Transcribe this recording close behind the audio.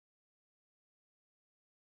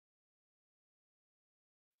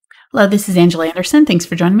Hello, this is Angela Anderson. Thanks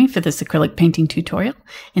for joining me for this acrylic painting tutorial.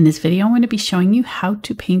 In this video, I'm going to be showing you how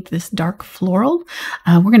to paint this dark floral.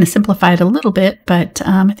 We're going to simplify it a little bit, but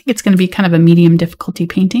I think it's going to be kind of a medium difficulty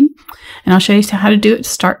painting. And I'll show you how to do it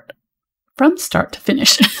from start to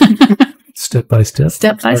finish. Step by step.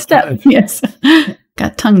 Step by step, yes.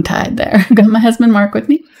 Got tongue-tied there. Got my husband Mark with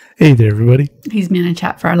me. Hey there, everybody. He's managing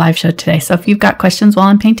chat for our live show today. So if you've got questions while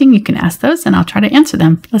I'm painting, you can ask those and I'll try to answer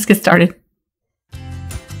them. Let's get started.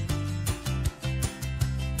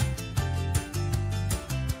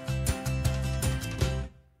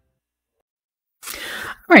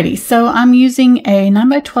 Alrighty, so I'm using a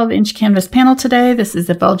 9x12 inch canvas panel today. This is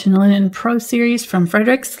the Belgian Linen Pro Series from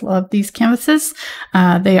Fredrix. Love these canvases.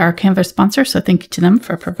 They are canvas sponsor, so thank you to them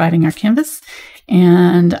for providing our canvas.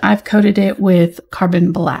 And I've coated it with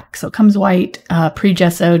carbon black. So it comes white,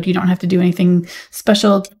 pre-gessoed. You don't have to do anything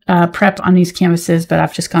special prep on these canvases, but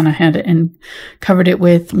I've just gone ahead and covered it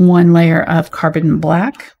with one layer of carbon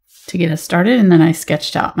black to get us started. And then I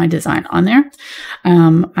sketched out my design on there.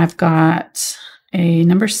 I've got a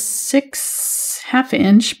number 6 1/2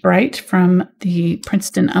 inch bright from the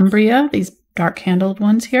Princeton Umber, these dark handled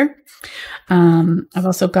ones here. I've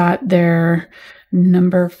also got their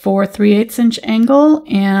number 4 3/8 inch angle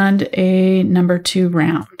and a number 2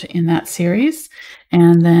 round in that series.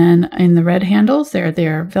 And then in the red handles, they're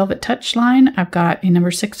their VelvetTouch line. I've got a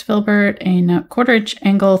number 6 Filbert, a 1/4 inch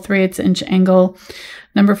angle, 3/8 inch angle,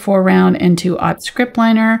 number 4 round, and 2 aught script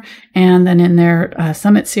liner. And then in their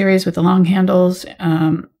Summit series with the long handles,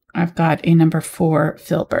 I've got a number 4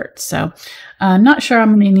 Filbert. So not sure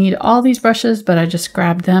I'm going to need all these brushes, but I just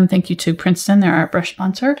grabbed them. Thank you to Princeton. They're our brush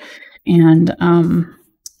sponsor. And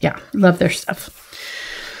yeah, love their stuff.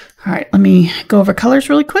 All right, let me go over colors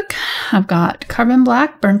really quick. I've got carbon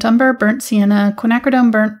black, burnt umber, burnt sienna,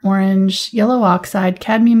 quinacridone burnt orange, yellow oxide,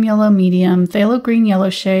 cadmium yellow medium, phthalo green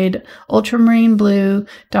yellow shade, ultramarine blue,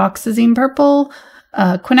 dioxazine purple,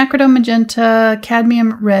 quinacridone magenta,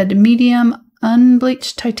 cadmium red medium,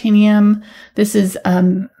 unbleached titanium. This is a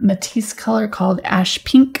Matisse color called ash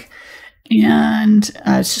pink. And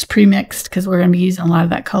it's just pre-mixed because we're going to be using a lot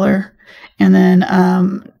of that color. And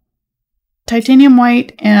then titanium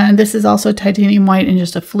white, and this is also titanium white in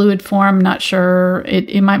just a fluid form. Not sure,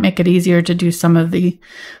 it might make it easier to do some of the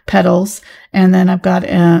petals. And then I've got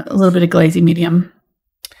a little bit of glazy medium.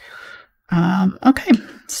 Okay,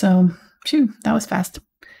 so phew, that was fast.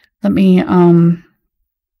 Let me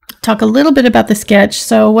talk a little bit about the sketch.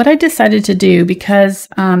 So what I decided to do, because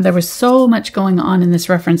there was so much going on in this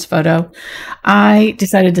reference photo, I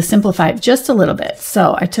decided to simplify it just a little bit.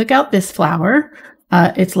 So I took out this flower.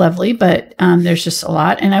 It's lovely, but there's just a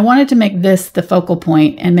lot. And I wanted to make this the focal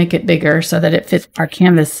point and make it bigger so that it fits our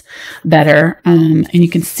canvas better. And you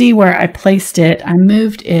can see where I placed it. I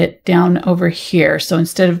moved it down over here. So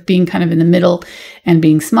instead of being kind of in the middle and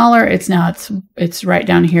being smaller, it's right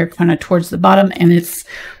down here, kind of towards the bottom, and it's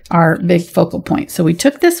our big focal point. So we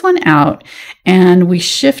took this one out and we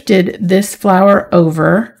shifted this flower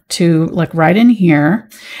over to like right in here.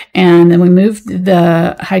 And then we moved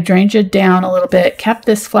the hydrangea down a little bit, kept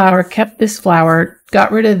this flower,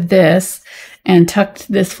 got rid of this and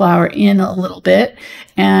tucked this flower in a little bit.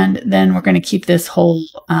 And then we're going to keep this whole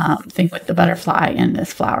thing with the butterfly in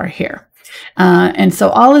this flower here. And so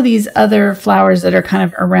all of these other flowers that are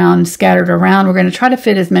kind of scattered around, we're going to try to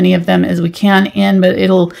fit as many of them as we can in, but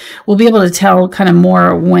we'll be able to tell kind of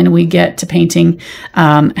more when we get to painting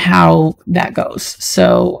how that goes.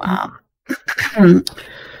 So,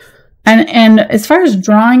 and as far as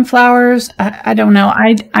drawing flowers, I don't know.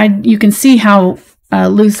 You can see how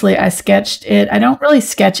loosely I sketched it. I don't really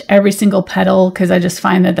sketch every single petal because I just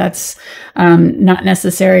find that that's not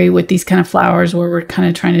necessary with these kind of flowers where we're kind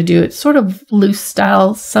of trying to do it sort of loose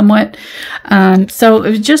style somewhat. So it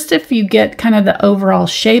was just if you get kind of the overall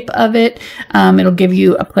shape of it, it'll give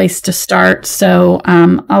you a place to start. So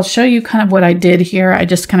I'll show you kind of what I did here. I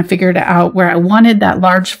just kind of figured out where I wanted that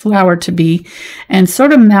large flower to be and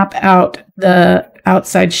sort of map out the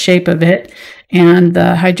outside shape of it. And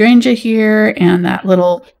the hydrangea here and that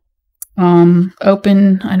little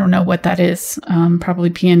open, I don't know what that is, probably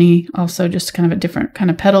peony, also just kind of a different kind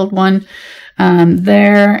of petaled one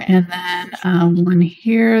there. And then one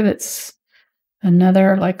here that's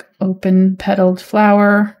another like open petaled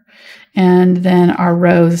flower. And then our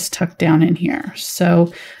rose tucked down in here.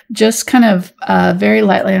 So just kind of very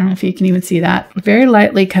lightly, I don't know if you can even see that, very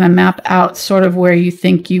lightly kind of map out sort of where you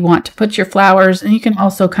think you want to put your flowers. And you can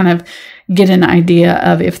also kind of get an idea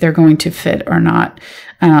of if they're going to fit or not.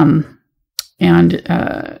 And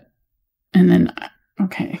then,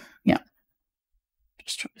 okay, yeah.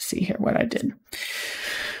 Just trying to see here what I did.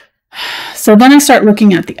 So then I start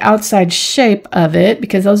looking at the outside shape of it,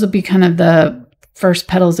 because those will be kind of the first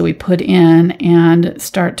petals that we put in, and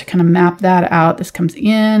start to kind of map that out. This comes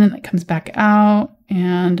in and it comes back out,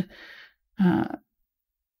 and I'm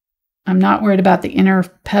not worried about the inner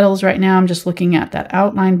petals right now. I'm just looking at that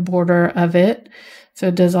outline border of it. So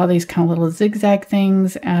it does all these kind of little zigzag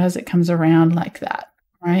things as it comes around like that,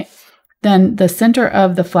 right? Then the center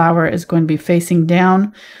of the flower is going to be facing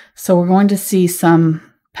down. So we're going to see some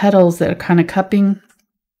petals that are kind of cupping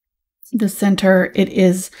the center. It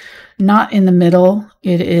is not in the middle.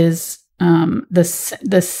 It is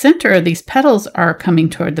the center of these petals are coming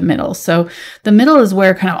toward the middle. So the middle is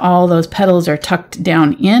where kind of all those petals are tucked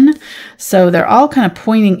down in. So they're all kind of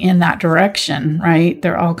pointing in that direction, right?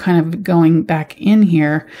 They're all kind of going back in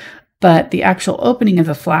here, but the actual opening of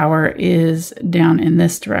the flower is down in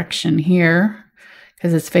this direction here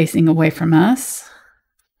because it's facing away from us.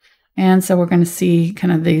 And so we're going to see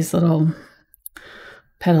kind of these little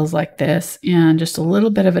petals like this, and just a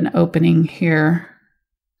little bit of an opening here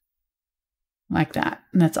like that.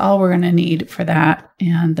 And that's all we're going to need for that.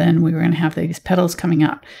 And then we're going to have these petals coming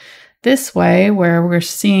out this way, where we're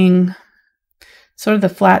seeing sort of the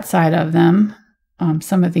flat side of them.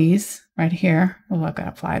 Some of these right here. Oh, I've got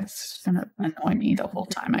a fly that's going to annoy me the whole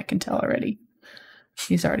time. I can tell already.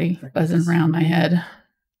 He's already buzzing around my head.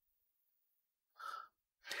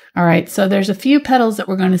 All right, so there's a few petals that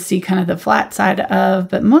we're going to see kind of the flat side of,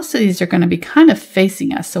 but most of these are going to be kind of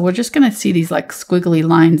facing us. So we're just going to see these like squiggly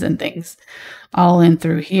lines and things all in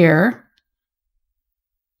through here.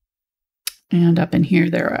 And up in here,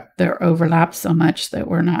 they're overlapped so much that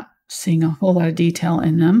we're not seeing a whole lot of detail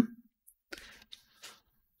in them.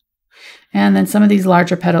 And then some of these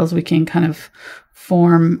larger petals, we can kind of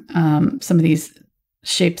form some of these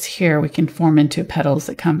shapes here. We can form into petals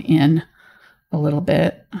that come in a little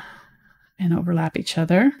bit and overlap each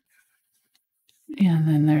other. And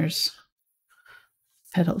then there's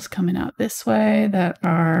petals coming out this way that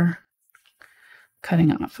are cutting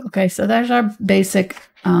off. Okay, so there's our basic,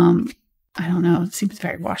 I don't know, it seems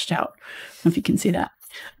very washed out. I don't know if you can see that.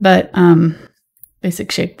 But basic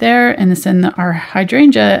shape there. And then our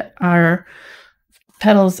hydrangea, our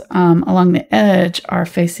petals along the edge are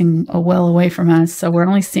facing well away from us. So we're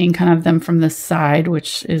only seeing kind of them from the side,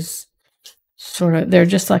 which is sort of, they're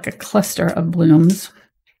just like a cluster of blooms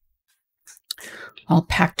all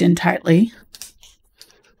packed in tightly.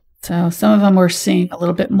 So some of them we're seeing a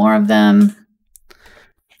little bit more of them.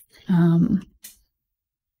 And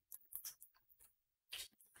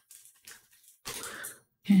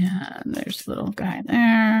there's a little guy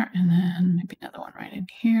there, and then maybe another one right in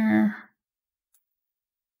here.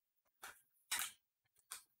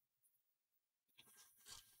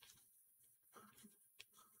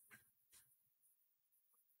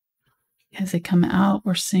 As they come out,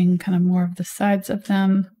 we're seeing kind of more of the sides of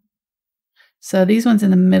them. So these ones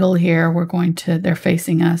in the middle here, they're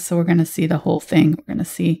facing us. So we're going to see the whole thing. We're going to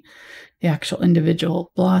see the actual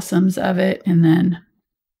individual blossoms of it. And then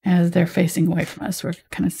as they're facing away from us, we're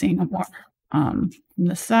kind of seeing more from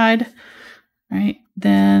the side, right?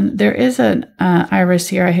 Then there is an iris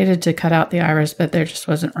here. I hated to cut out the iris, but there just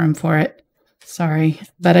wasn't room for it. Sorry.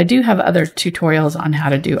 But I do have other tutorials on how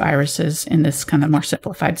to do irises in this kind of more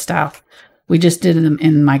simplified style. We just did them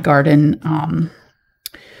in my garden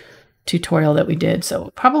tutorial that we did. So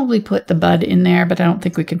we'll probably put the bud in there, but I don't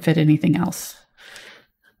think we can fit anything else.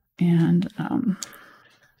 And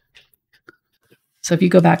so if you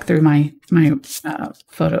go back through my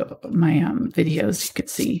videos, you could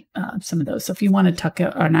see some of those. So if you want to tuck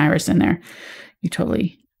an iris in there, you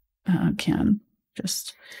totally can.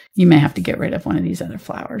 You may have to get rid of one of these other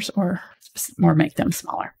flowers or make them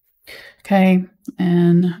smaller. Okay,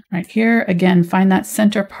 and right here, again, find that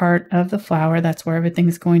center part of the flower. That's where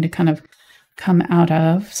everything's going to kind of come out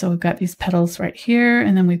of. So we've got these petals right here,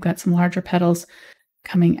 and then we've got some larger petals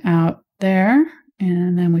coming out there.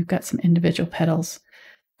 And then we've got some individual petals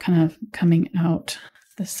kind of coming out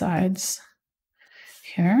the sides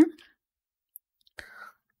here.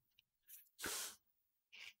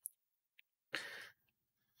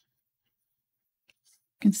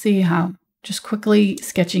 You can see how just quickly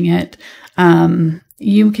sketching it.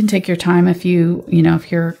 You can take your time if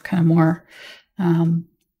if you're kind of more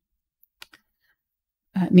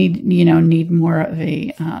need more of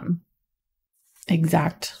a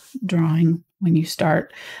exact drawing when you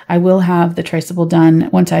start. I will have the traceable done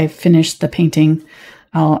once I finish the painting.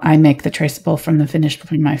 I make the traceable from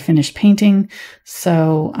my finished painting.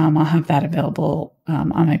 So I'll have that available on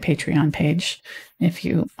my Patreon page. If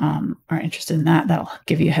you are interested in that, that'll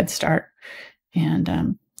give you a head start. And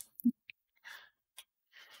then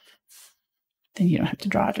you don't have to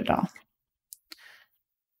draw it at all.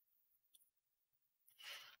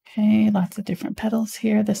 Okay, lots of different petals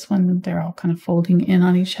here. This one, they're all kind of folding in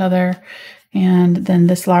on each other. And then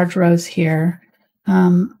this large rose here.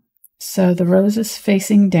 So the rose is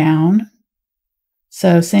facing down.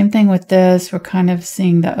 So same thing with this. We're kind of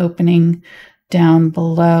seeing the opening down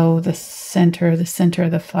below the center. The center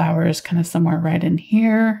of the flower is kind of somewhere right in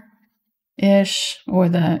here-ish, or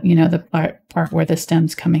the, you know, the part where the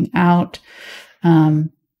stem's coming out.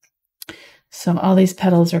 So all these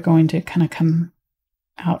petals are going to kind of come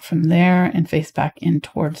out from there and face back in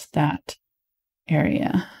towards that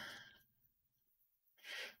area.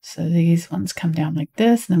 So these ones come down like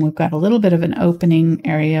this, and then we've got a little bit of an opening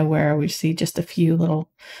area where we see just a few little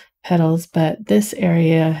petals, but this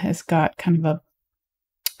area has got kind of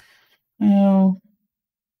a,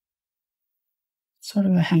 sort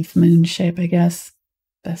of a half moon shape, I guess,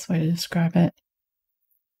 best way to describe it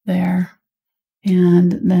there.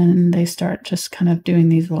 And then they start just kind of doing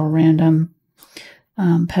these little random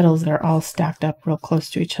petals that are all stacked up real close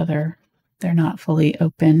to each other. They're not fully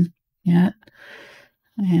open yet.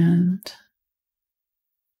 And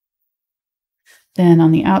then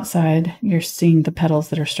on the outside, you're seeing the petals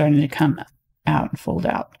that are starting to come out and fold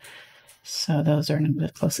out. So those are a little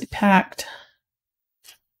bit closely packed.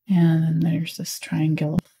 And then there's this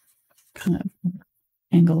triangular kind of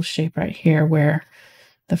angle shape right here where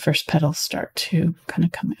the first petals start to kind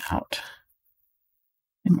of come out.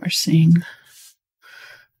 And we're seeing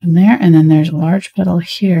in there, and then there's a large petal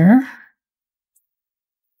here.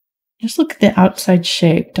 Just look at the outside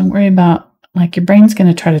shape. Don't worry about, like, your brain's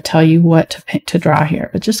going to try to tell you what to draw here,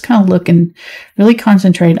 but just kind of look and really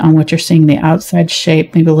concentrate on what you're seeing, the outside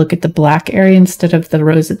shape. Maybe look at the black area instead of the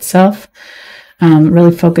rose itself.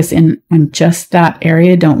 Really focus in on just that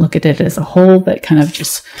area. Don't look at it as a whole, but kind of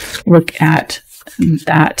just look at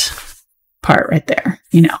that part right there,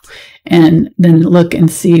 you know, and then look and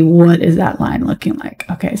see what is that line looking like.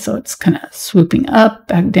 Okay, so it's kind of swooping up,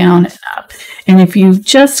 back down, and up. And if you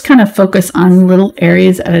just kind of focus on little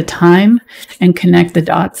areas at a time and connect the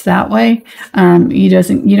dots that way, you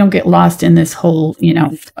don't get lost in this whole, you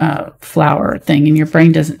know, flower thing, and your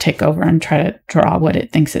brain doesn't take over and try to draw what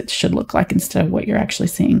it thinks it should look like instead of what you're actually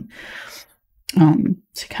seeing. So you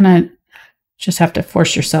kind of just have to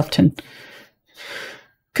force yourself to,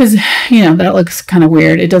 because, you know, that looks kind of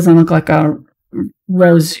weird. It doesn't look like a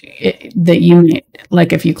rose that you,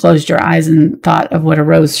 like, if you closed your eyes and thought of what a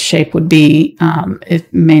rose shape would be,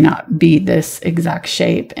 it may not be this exact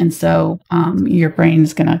shape. And so your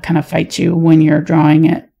brain's going to kind of fight you when you're drawing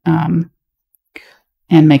it and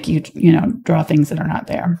make you, you know, draw things that are not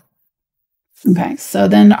there. Okay, so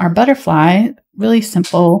then our butterfly, really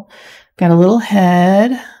simple. Got a little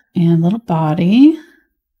head and a little body.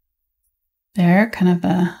 There, kind of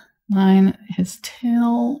a line, his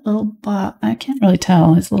tail, little butt. I can't really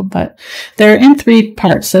tell his little butt. They're in three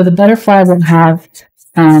parts. So the butterfly will have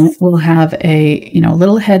a, you know,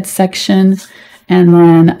 little head section, and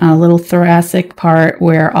then a little thoracic part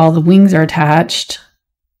where all the wings are attached.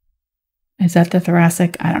 Is that the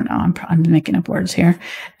thoracic? I don't know. I'm making up words here.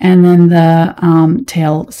 And then the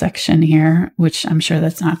tail section here, which I'm sure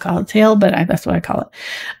that's not called tail, but that's what I call it.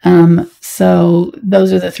 So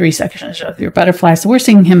those are the three sections of your butterfly. So we're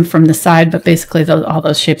seeing him from the side, but basically all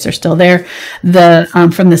those shapes are still there.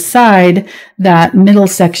 From the side, that middle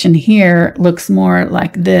section here looks more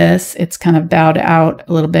like this. It's kind of bowed out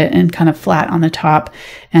a little bit and kind of flat on the top.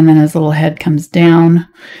 And then his little head comes down,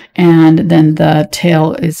 and then the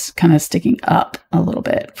tail is kind of sticking up a little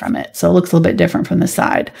bit from it. So it looks a little bit different from the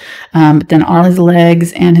side. But then all his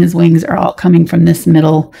legs and his wings are all coming from this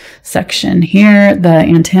middle section here. The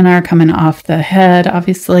antennae are coming off the head,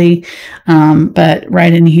 obviously. But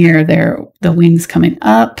right in here, the wings coming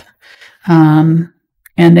up.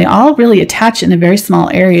 And they all really attach in a very small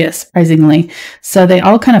area, surprisingly. So they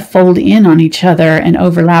all kind of fold in on each other and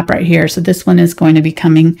overlap right here. So this one is going to be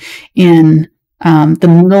coming in the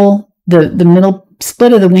middle. The middle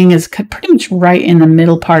split of the wing is pretty much right in the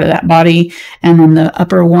middle part of that body. And then the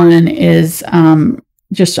upper one is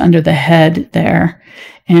just under the head there.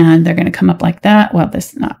 And they're going to come up like that. Well,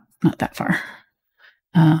 this not that far.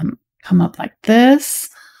 Come up like this.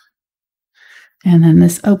 And then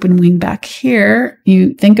this open wing back here,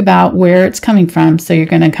 you think about where it's coming from. So you're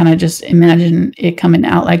going to kind of just imagine it coming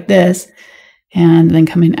out like this, and then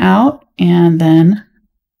coming out, and then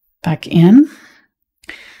back in.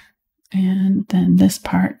 And then this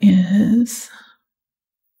part is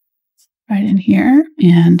right in here,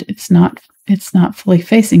 and it's not fully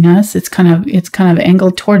facing us. It's kind of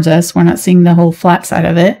angled towards us. We're not seeing the whole flat side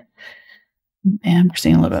of it. And we're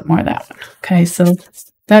seeing a little bit more of that one. Okay, so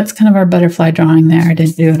that's kind of our butterfly drawing there. I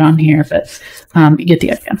didn't do it on here, but you get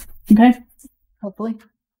the idea. Okay, hopefully.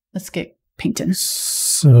 let's get painting.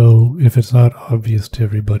 So, if it's not obvious to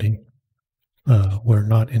everybody, we're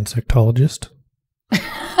not insectologists.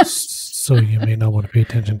 So you may not want to pay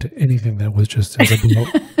attention to anything that was just said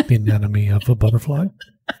about the anatomy of a butterfly.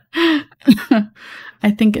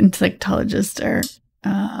 I think insectologists are,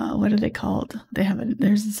 what are they called?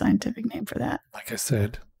 There's a scientific name for that. Like I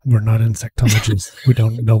said, we're not insectologists. We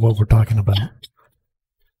don't know what we're talking about.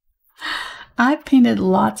 I've painted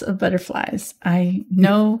lots of butterflies. I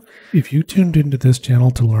know. If you tuned into this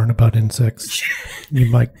channel to learn about insects,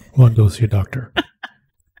 you might want to go see a doctor.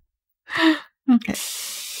 Okay.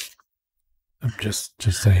 I'm just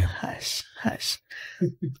saying. Hush, hush.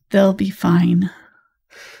 They'll be fine.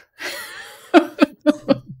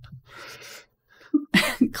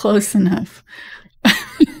 Close enough.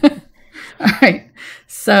 All right.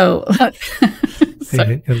 So,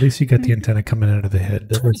 hey, at least you got the antenna coming out of the head.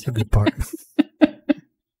 That was the good part.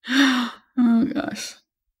 Oh gosh.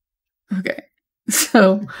 Okay.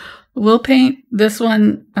 So we'll paint this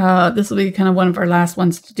one. This will be kind of one of our last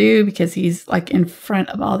ones to do because he's like in front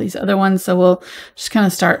of all these other ones. So we'll just kind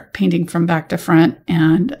of start painting from back to front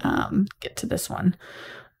and get to this one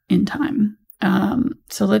in time.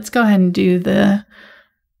 So let's go ahead and do the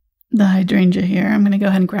hydrangea here. I'm going to go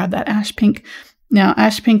ahead and grab that ash pink. Now,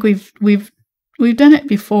 ash pink, we've done it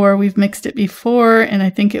before. We've mixed it before, and I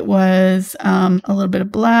think it was a little bit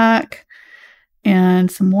of black and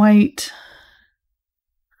some white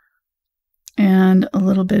and a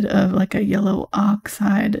little bit of like a yellow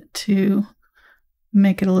oxide to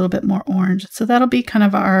make it a little bit more orange. So that'll be kind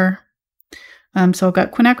of our, so I've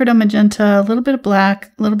got Quinacridone Magenta, a little bit of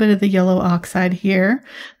black, a little bit of the yellow oxide here.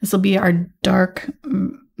 This will be our dark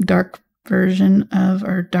version of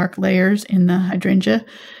our dark layers in the hydrangea.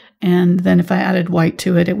 And then if I added white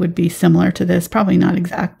to it, it would be similar to this. Probably not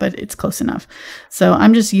exact, but it's close enough. So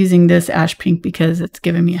I'm just using this ash pink because it's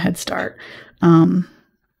giving me a head start. And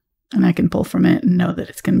I can pull from it and know that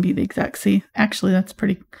it's going to be the exact. See, actually, that's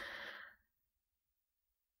pretty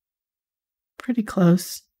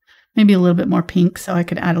close. Maybe a little bit more pink, so I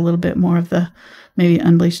could add a little bit more of the maybe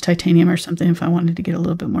unbleached titanium or something if I wanted to get a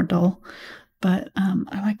little bit more dull. But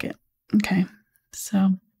I like it. Okay,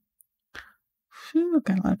 so I've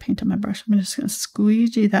got a lot of paint on my brush. I'm just going to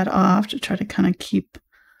squeegee that off to try to kind of keep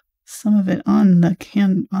some of it on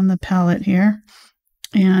the palette here.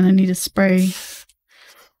 And I need to spray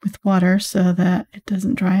with water so that it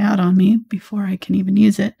doesn't dry out on me before I can even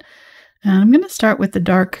use it. And I'm going to start with the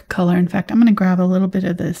dark color. In fact, I'm going to grab a little bit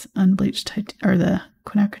of this unbleached or the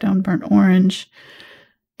Quinacridone burnt orange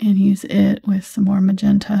and use it with some more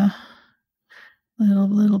magenta.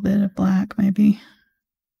 Little bit of black maybe.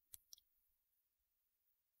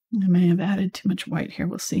 I may have added too much white here.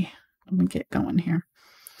 We'll see when we get going here.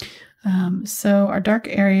 So our dark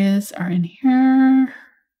areas are in here.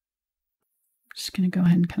 Just going to go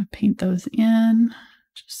ahead and kind of paint those in.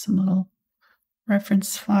 Just some little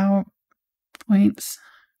reference flower points.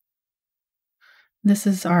 This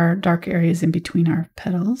is our dark areas in between our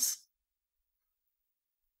petals.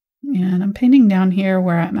 And I'm painting down here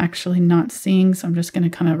where I'm actually not seeing, so I'm just going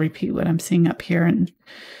to kind of repeat what I'm seeing up here and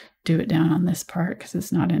do it down on this part because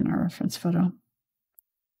it's not in our reference photo.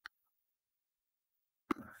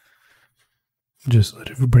 Just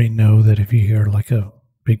let everybody know that if you hear like a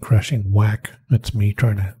big crashing whack, that's me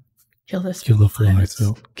trying to kill the fly.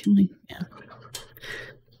 So killing, yeah.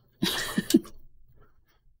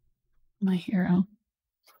 My hero.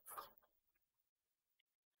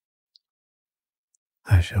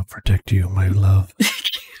 I shall protect you, my love.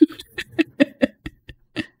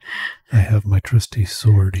 I have my trusty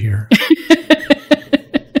sword here.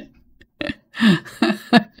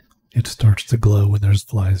 It starts to glow when there's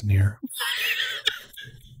flies near.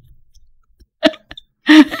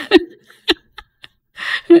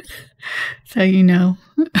 So you know.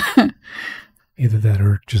 Either that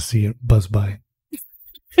or just see it buzz by.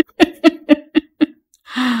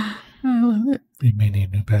 I love it. You may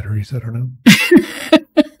need new batteries, I don't know.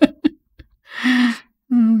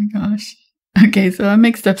 Oh my gosh. Okay, so I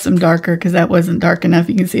mixed up some darker because that wasn't dark enough.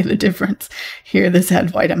 You can see the difference here. This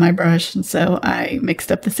had white on my brush, and so I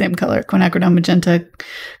mixed up the same color, Quinacridone Magenta,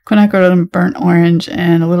 Quinacridone Burnt Orange,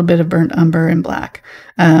 and a little bit of Burnt Umber and black.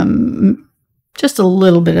 Just a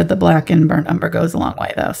little bit of the black and Burnt Umber goes a long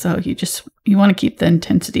way, though. So you want to keep the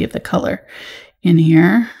intensity of the color in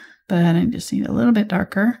here, but I just need a little bit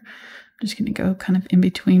darker. I'm just going to go kind of in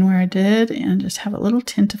between where I did and just have a little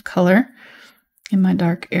tint of color in my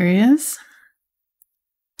dark areas.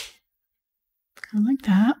 Kind of like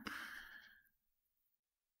that.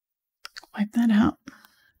 Wipe that out.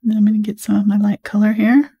 And then I'm going to get some of my light color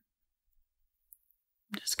here. I'm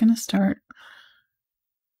just going to start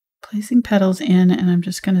placing petals in, and I'm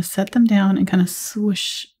just going to set them down and kind of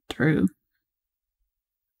swoosh through.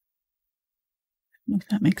 I don't know if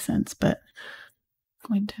that makes sense, but I'm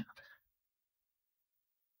going to.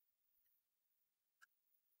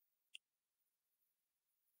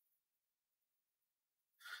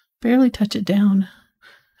 Barely touch it down.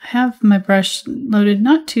 I have my brush loaded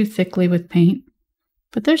not too thickly with paint,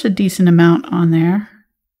 but there's a decent amount on there,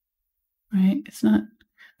 right? It's not,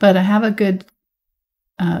 but I have a good,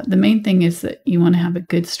 the main thing is that you want to have a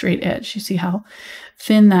good straight edge. You see how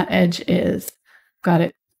thin that edge is. Got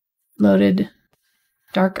it loaded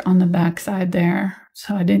dark on the back side there.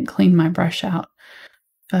 So I didn't clean my brush out,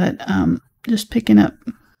 but just picking up,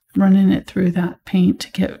 running it through that paint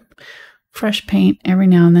to get fresh paint every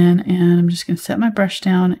now and then, and I'm just going to set my brush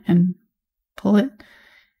down and pull it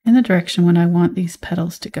in the direction when I want these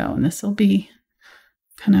petals to go. And this will be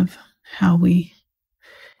kind of how we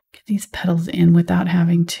get these petals in without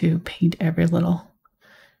having to paint every little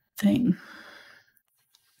thing.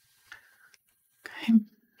 Okay,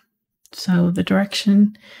 so the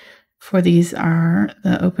direction for these are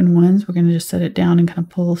the open ones. We're going to just set it down and kind of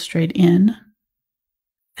pull straight in.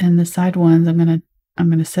 And the side ones, I'm going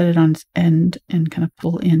to set it on its end and kind of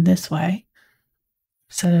pull in this way.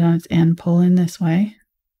 Set it on its end, pull in this way.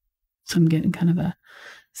 So I'm getting kind of a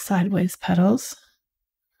sideways petals.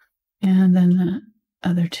 And then the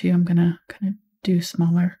other two, I'm going to kind of do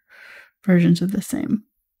smaller versions of the same.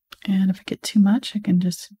 And if I get too much, I can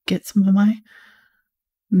just get some of my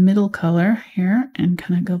middle color here and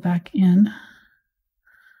kind of go back in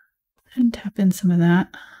and tap in some of that.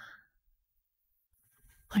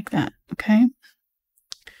 Like that, okay?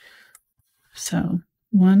 So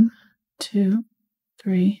 1, 2,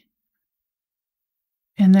 3,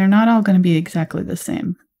 and they're not all going to be exactly the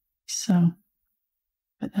same. So,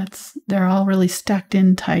 but they're all really stacked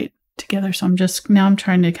in tight together. So I'm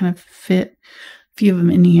trying to kind of fit a few of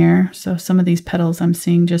them in here. So some of these petals I'm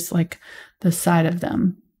seeing just like the side of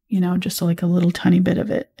them, you know, just like a little tiny bit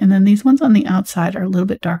of it. And then these ones on the outside are a little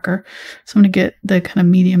bit darker. So I'm going to get the kind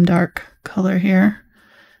of medium dark color here.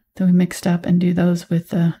 Then we mixed up and do those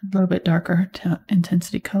with a little bit darker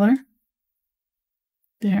intensity color.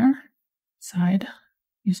 There, side,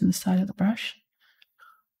 using the side of the brush.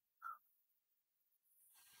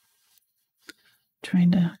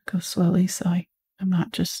 Trying to go slowly so I'm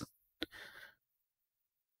not just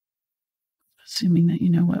assuming that you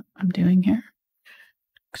know what I'm doing here.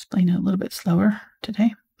 Explain it a little bit slower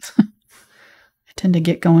today. I tend to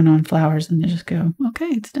get going on flowers and just go, okay,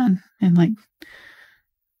 it's done. And like,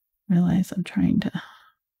 realize I'm trying to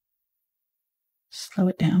slow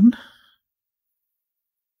it down.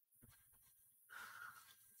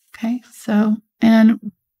 Okay, so,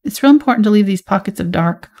 and it's real important to leave these pockets of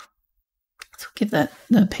dark. So give that,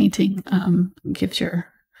 the painting gives your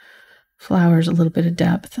flowers a little bit of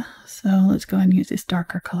depth. So let's go ahead and use this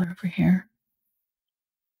darker color over here.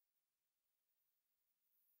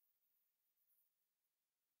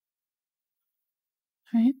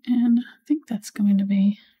 All right, and I think that's going to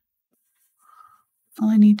be all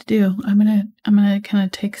I need to do. I'm gonna kind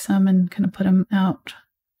of take some and kind of put them out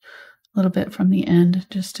a little bit from the end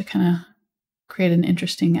just to kind of create an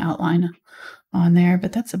interesting outline on there.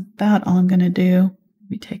 But that's about all I'm gonna do.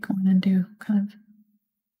 Maybe take one and do kind of.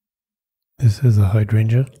 This is a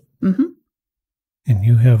hydrangea. Mm-hmm. And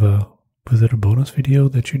you have was it a bonus video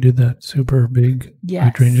that you did that super big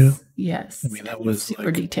hydrangea? Yes. I mean, that was super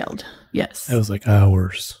like, detailed. Yes. That was like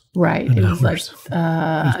hours. Right. It was like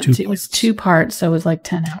it was 2 parts, so it was like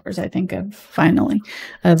 10 hours, I think, of finally.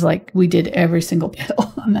 I was like, we did every single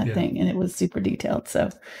petal on that thing, and it was super detailed. So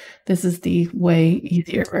this is the way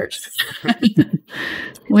easier version.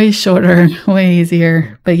 Way shorter, way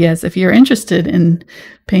easier. But yes, if you're interested in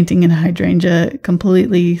painting in a hydrangea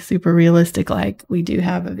completely super realistic, like, we do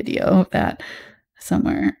have a video of that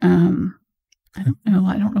somewhere.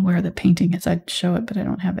 I don't know where the painting is. I'd show it, but I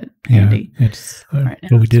don't have it handy. Yeah, it's right now.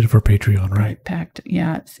 But we did it for Patreon, right? Packed.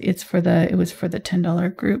 Yeah, it was for the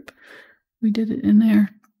 $10 group. We did it in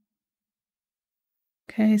there.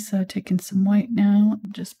 Okay, so taking some white now.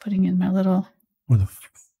 I'm just putting in my little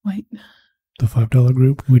white. The $5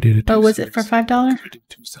 group, we did it. Oh, was it for $5? We did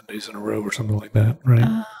 2 Sundays in a row or something like that,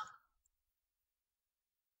 right?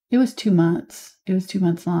 It was 2 months. It was 2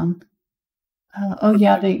 months long. Oh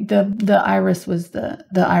yeah, the iris was the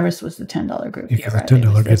 $10 group. Yeah, right. The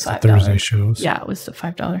 $10 gets the Thursday shows. Yeah, it was the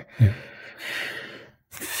 $5. Yeah.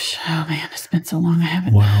 Oh man, it's been so long. I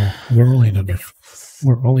haven't. Wow, we're only in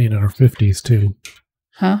our 50s too.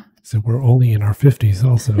 Huh? So we're only in our 50s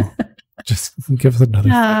also. Just give us another.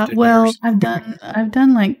 Well, years. I've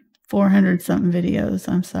done like 400 something videos.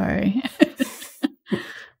 I'm sorry.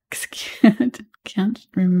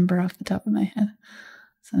 remember off the top of my head.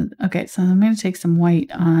 So, okay, so I'm going to take some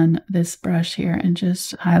white on this brush here and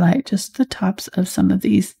just highlight just the tops of some of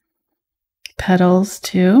these petals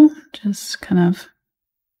too. Just kind of,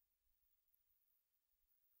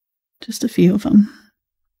 just a few of them.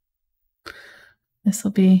 This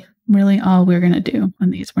will be really all we're going to do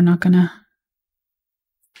on these. We're not going to,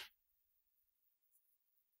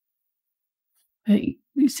 but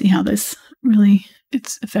you see how this really,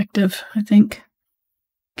 it's effective, I think.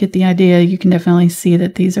 Get the idea. You can definitely see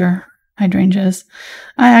that these are hydrangeas.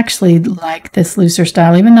 I actually like this looser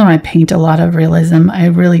style, even though I paint a lot of realism. I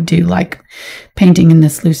really do like painting in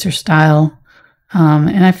this looser style,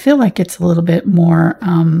 and I feel like it's a little bit more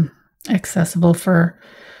accessible for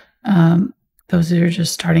those who are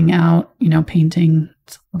just starting out. You know, painting,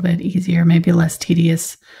 it's a little bit easier, maybe less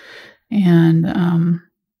tedious, and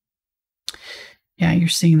yeah, you're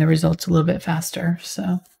seeing the results a little bit faster.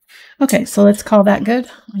 So. Okay, so let's call that good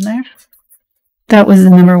on there. That was the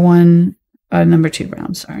number 2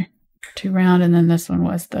 round, sorry. 2 round, and then this one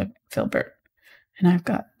was the Filbert. And I've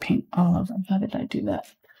got paint all of them. How did I do that?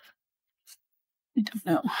 I don't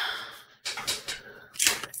know.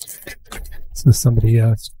 So somebody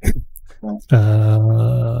asked,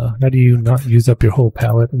 how do you not use up your whole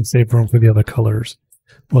palette and save room for the other colors?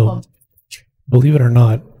 Well, believe it or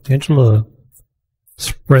not, Angela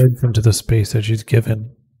spreads into the space that she's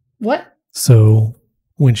given. What? So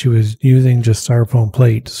when she was using just styrofoam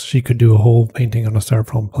plates, she could do a whole painting on a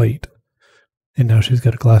styrofoam plate. And now she's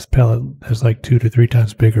got a glass palette that's like 2 to 3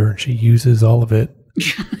 times bigger, and she uses all of it.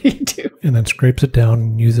 You do. And then scrapes it down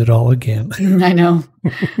and use it all again. I know.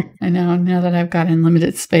 I know. Now that I've got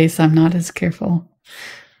unlimited space, I'm not as careful.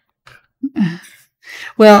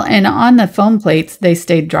 Well, and on the foam plates, they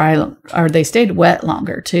stayed dry, or they stayed wet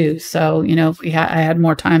longer too. So, you know, if I had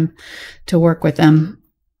more time to work with them.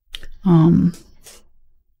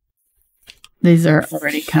 These are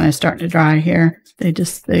already kind of starting to dry here.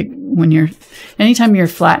 Anytime you're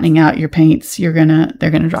flattening out your paints, they're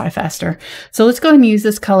gonna dry faster. So let's go ahead and use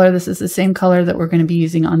this color. This is the same color that we're going to be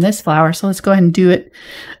using on this flower. So let's go ahead and do it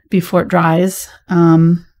before it dries.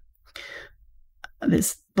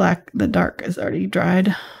 This black, the dark is already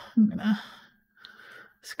dried. I'm gonna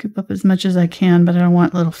scoop up as much as I can, but I don't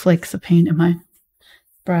want little flakes of paint in my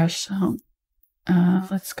brush. So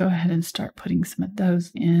let's go ahead and start putting some of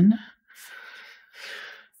those in.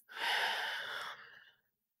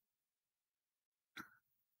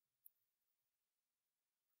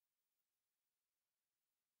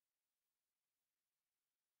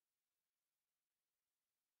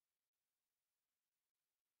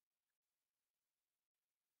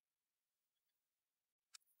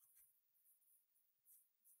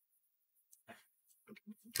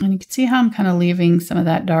 And you can see how I'm kind of leaving some of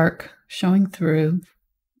that dark showing through.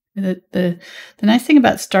 The nice thing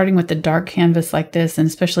about starting with the dark canvas like this, and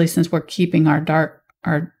especially since we're keeping our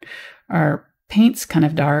paints kind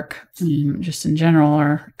of dark, just in general,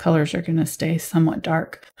 our colors are going to stay somewhat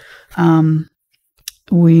dark.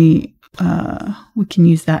 We can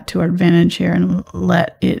use that to our advantage here and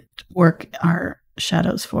let it work our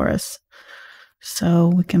shadows for us. So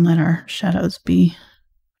we can let our shadows be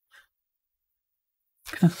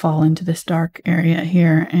kind of fall into this dark area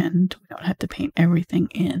here, and we don't have to paint everything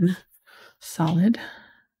in solid.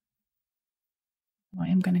 I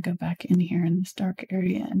am going to go back in here in this dark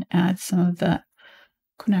area and add some of the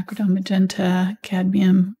Quinacridone Magenta,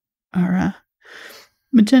 Cadmium, or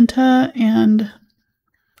Magenta, and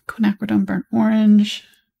Quinacridone Burnt Orange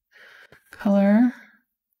color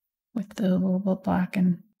with the little black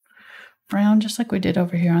and brown, just like we did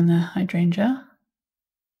over here on the hydrangea.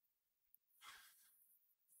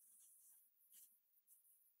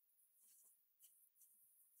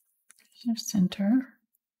 There's our center.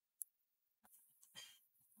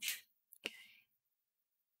 Okay.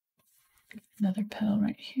 Another petal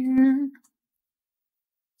right here.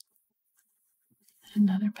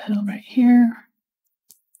 Another petal right here.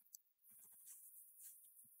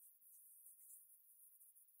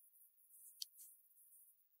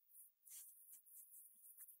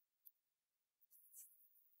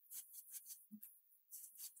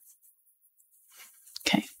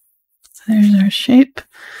 Okay, so there's our shape.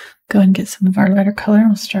 Go ahead and get some of our lighter color.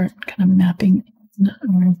 We'll start kind of mapping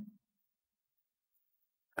going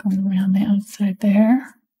around the outside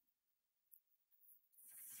there.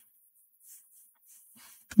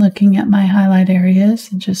 Looking at my highlight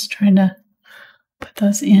areas and just trying to put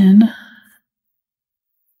those in.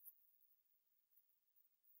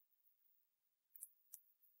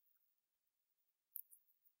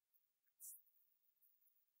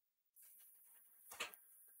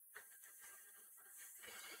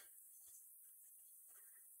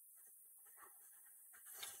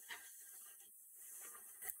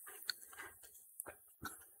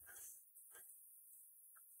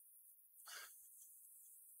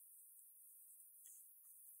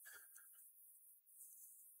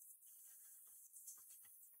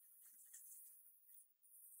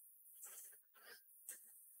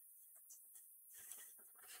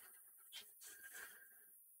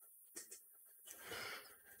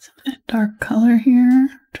 dark color here.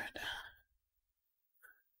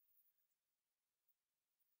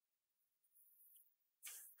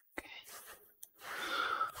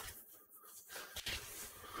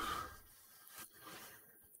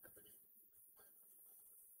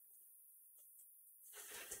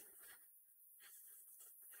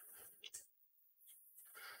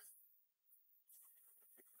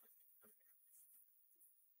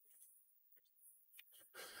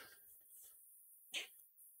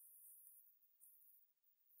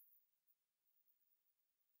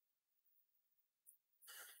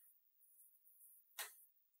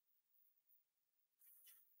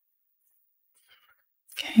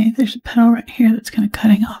 Okay, there's a petal right here that's kind of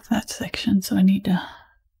cutting off that section, so I need to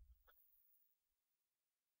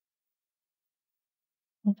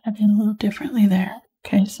put that in a little differently there.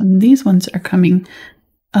 Okay, so these ones are coming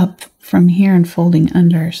up from here and folding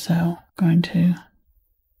under, so I'm going to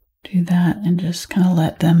do that and just kind of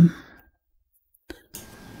let them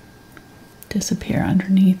disappear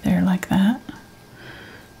underneath there like that.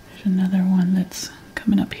 There's another one that's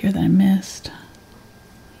coming up here that I missed.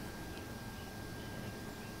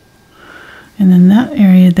 And then that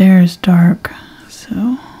area there is dark,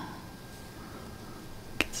 so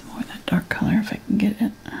get some more of that dark color if I can get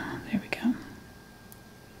it. There we go.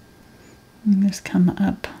 And just come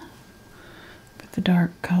up with the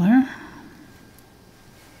dark color.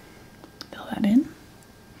 Fill that in.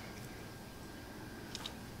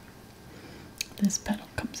 This petal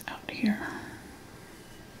comes out here.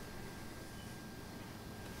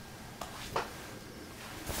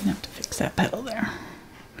 I have to fix that petal there.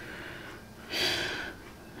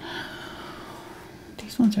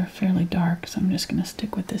 These ones are fairly dark, so I'm just going to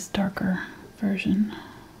stick with this darker version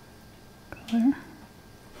color.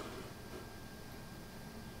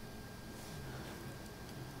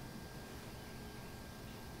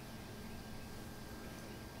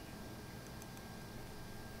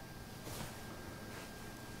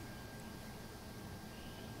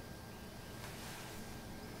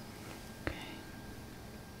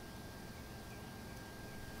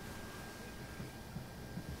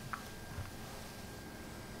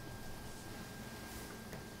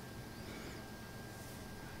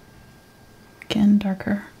 Again,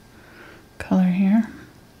 darker color here.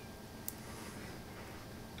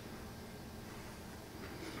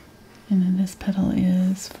 And then this petal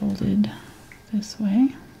is folded this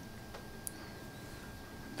way,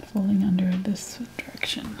 folding under this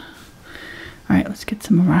direction. All right, let's get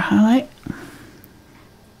some of our highlight.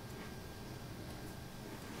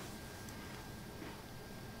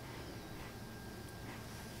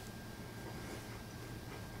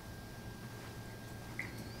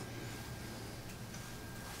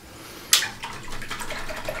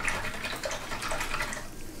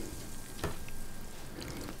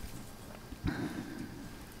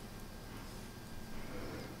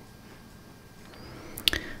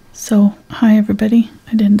 So, hi everybody.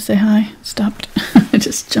 I didn't say hi. Stopped. I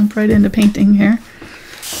just jumped right into painting here.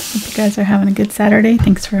 Hope you guys are having a good Saturday.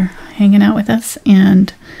 Thanks for hanging out with us.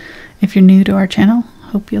 And if you're new to our channel,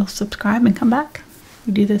 hope you'll subscribe and come back.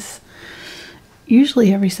 We do this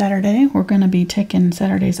usually every Saturday. We're going to be taking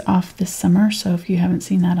Saturdays off this summer. So if you haven't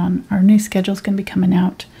seen that, on our new schedule is going to be coming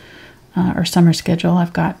out, our summer schedule.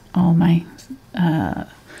 I've got all my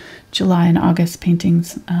July and August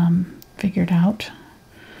paintings figured out.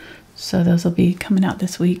 So those will be coming out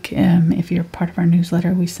this week. If you're part of our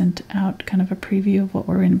newsletter, we sent out kind of a preview of what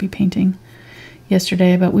we're going to be painting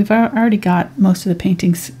yesterday. But we've already got most of the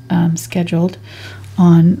paintings scheduled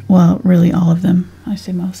on, well, really all of them. I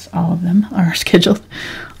say most, all of them are scheduled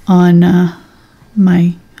on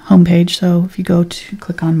my homepage. So if you go to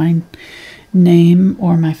click on my name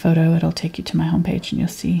or my photo, it'll take you to my homepage and you'll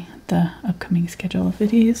see the upcoming schedule of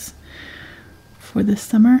videos for this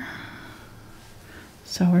summer.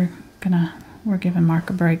 So we're giving Mark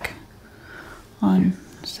a break on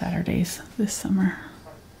Saturdays this summer.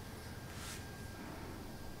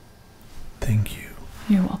 Thank you.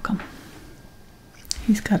 You're welcome.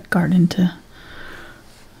 He's got garden to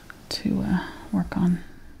work on.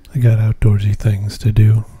 I got outdoorsy things to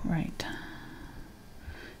do. Right.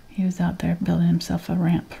 He was out there building himself a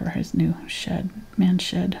ramp for his new shed, man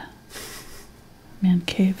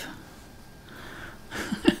cave.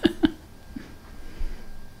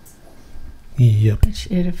 Yep. Which,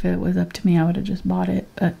 if it was up to me, I would have just bought it,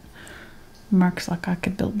 but Mark's like, I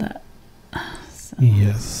could build that. So.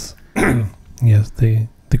 Yes. Yes, the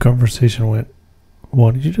conversation went,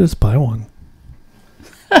 why don't you just buy one?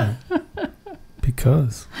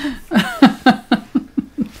 Because.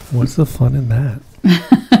 What's the fun in that?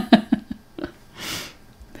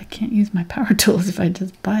 I can't use my power tools if I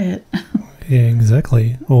just buy it. Yeah,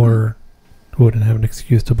 exactly. Or wouldn't have an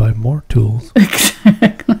excuse to buy more tools.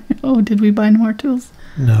 Exactly. Oh, did we buy more tools?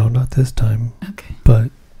 No, not this time. Okay.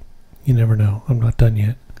 But you never know. I'm not done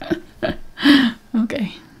yet.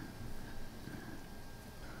 Okay.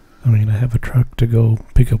 I mean, I have a truck to go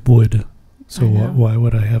pick up wood, so why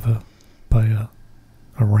would I have buy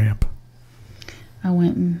a ramp? I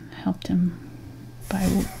went and helped him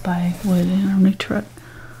buy wood in our new truck.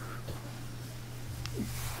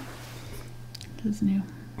 It's new.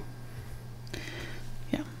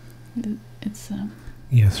 Yeah, it's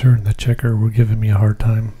Yes, sir. And the checker were giving me a hard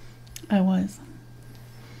time. I was.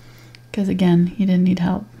 Because again, he didn't need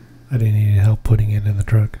help. I didn't need help putting it in the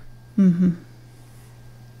truck. Mm-hmm.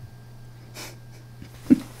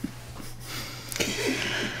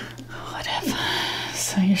 Whatever.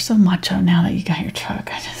 So you're so macho now that you got your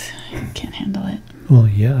truck. I can't handle it. Well,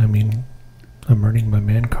 yeah. I mean, I'm earning my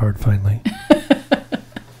man card finally.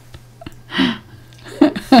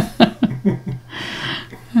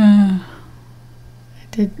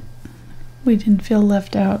 We didn't feel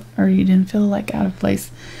left out, or you didn't feel like out of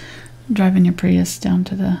place driving your Prius down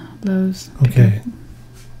to the Lowe's. Okay.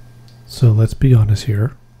 So let's be honest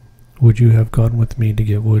here. Would you have gone with me to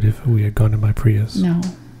get wood if we had gone in my Prius? No.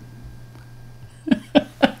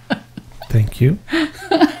 Thank you.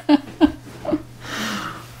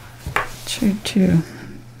 True.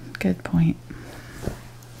 Good point.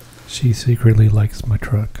 She secretly likes my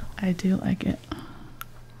truck. I do like it.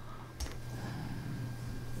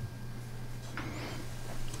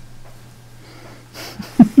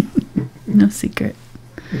 No secret.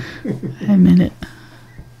 I admit it.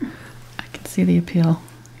 I can see the appeal.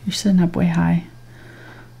 You're sitting up way high.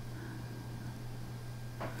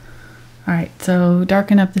 Alright, so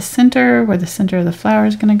darken up the center, where the center of the flower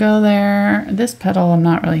is going to go there. This petal I'm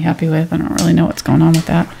not really happy with. I don't really know what's going on with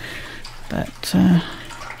that. But I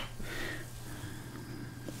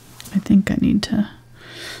think I need to...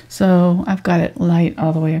 So I've got it light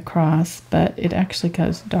all the way across, but it actually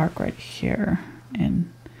goes dark right here and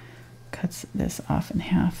cuts this off in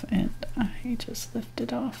half, and I just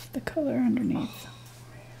lifted off the color underneath.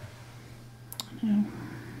 No.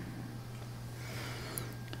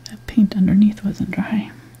 That paint underneath wasn't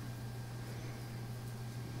dry.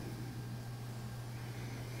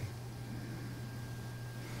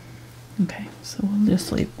 Okay, so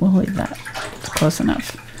we'll leave that. It's close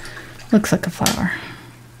enough. Looks like a flower.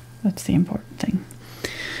 That's the important thing.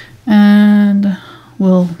 And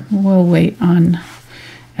we'll wait on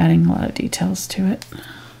adding a lot of details to it.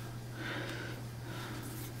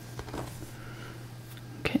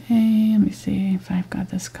 Okay, let me see if I've got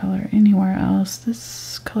this color anywhere else.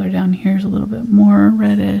 This color down here is a little bit more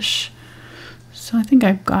reddish. So I think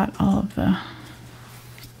I've got all of the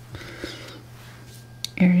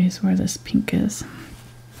areas where this pink is.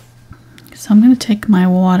 So I'm going to take my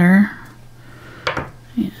water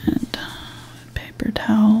and paper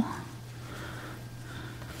towel.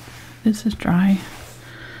 This is dry.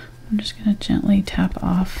 I'm just going to gently tap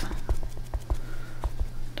off.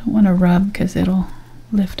 Don't want to rub because it'll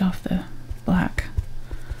lift off the black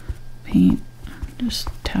paint. Just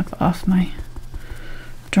tap off my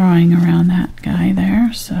drawing around that guy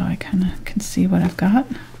there so I kind of can see what I've got.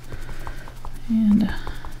 And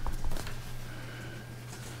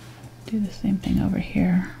do the same thing over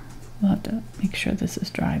here. We'll have to make sure this is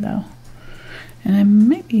dry though. And I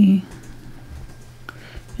maybe,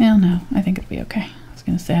 well no, I think it'll be okay. I was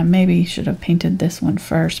going to say I maybe should have painted this one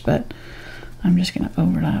first, but I'm just going to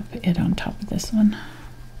overlap it on top of this one.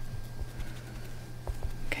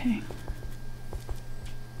 Okay.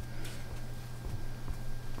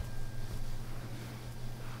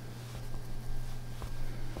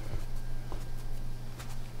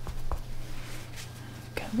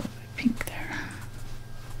 Got a little bit of pink there.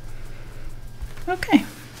 Okay.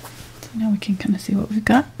 So now we can kind of see what we've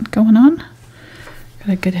got going on. Got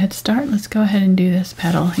a good head start. Let's go ahead and do this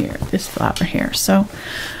petal here, this flower here. So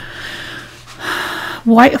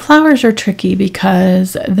white flowers are tricky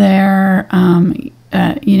because they're,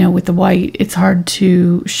 you know, with the white, it's hard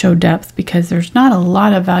to show depth because there's not a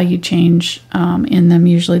lot of value change in them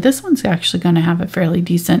usually. This one's actually going to have a fairly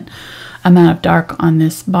decent amount of dark on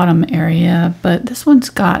this bottom area, but this one's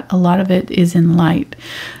got a lot of it is in light.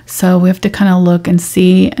 So we have to kind of look and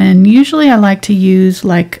see. And usually I like to use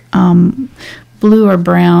like blue or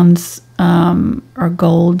browns or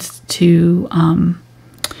golds to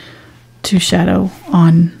shadow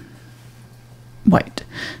on white.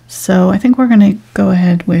 So I think we're going to go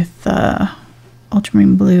ahead with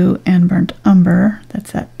Ultramarine Blue and Burnt Umber.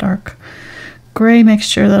 That's that dark gray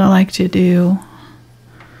mixture that I like to do.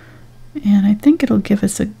 And I think it'll give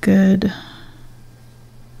us a good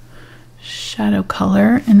shadow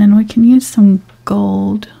color, and then we can use some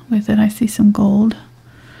gold with it. I see some gold.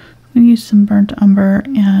 I'm going to use some burnt umber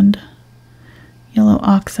and yellow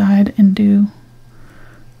oxide and do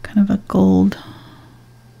kind of a gold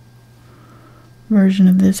version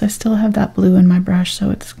of this. I still have that blue in my brush, so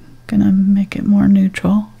it's going to make it more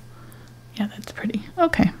neutral. Yeah, that's pretty.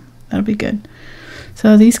 Okay, that'll be good.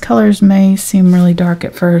 So these colors may seem really dark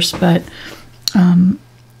at first, but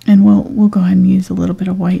and we'll go ahead and use a little bit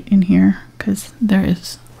of white in here because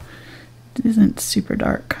it isn't super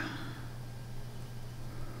dark.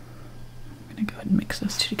 I'm gonna go ahead and mix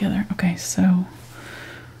those two together. Okay, so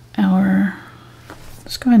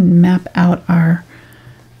let's go ahead and map out our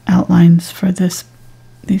outlines for these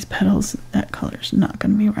petals. That color's not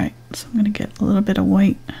gonna be right, so I'm gonna get a little bit of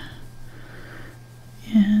white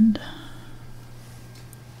and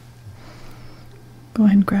go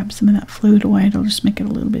ahead and grab some of that fluid white. It'll just make it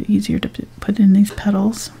a little bit easier to put in these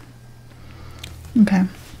petals. Okay.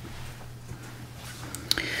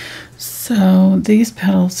 So these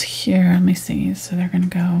petals here, let me see. So they're going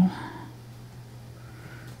to go.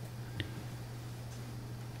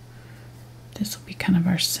 This will be kind of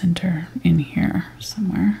our center in here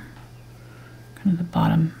somewhere. Kind of the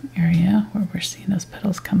bottom area where we're seeing those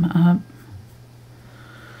petals come up.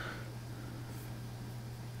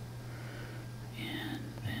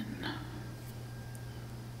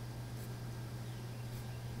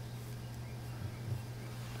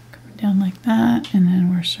 Down like that, and then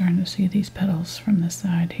we're starting to see these petals from the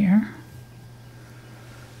side here.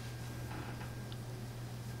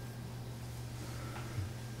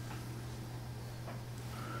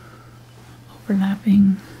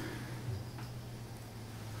 Overlapping.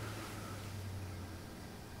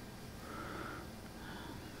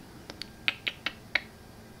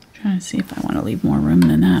 Trying to see if I want to leave more room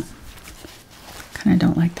than that. Kind of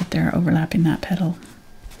don't like that they're overlapping that petal.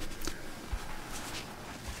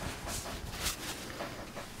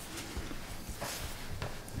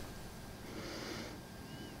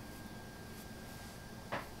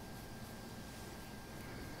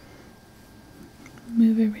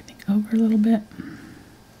 Move everything over a little bit.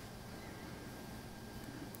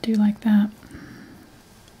 Do like that.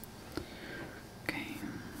 Okay.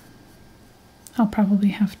 I'll probably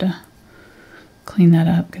have to clean that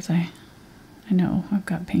up because I know I've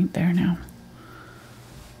got paint there now.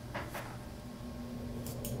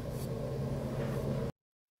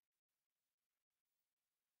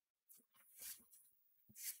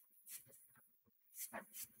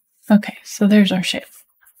 Okay, so there's our shape.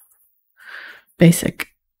 Basic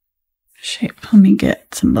shape. Let me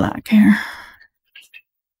get some black here.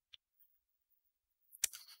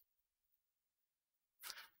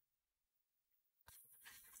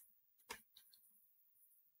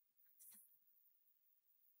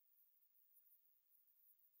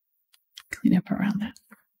 Clean up around that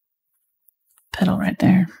petal right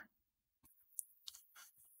there.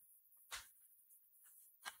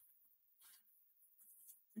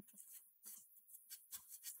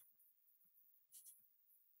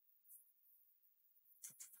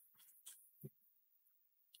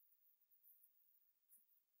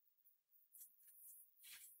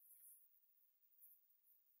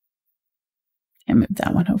 And move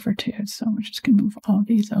that one over too. So we're just going to move all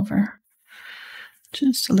these over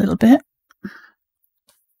just a little bit.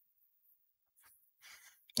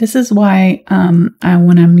 This is why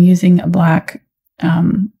when I'm using a black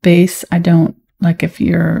base, I don't like if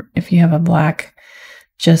you have a black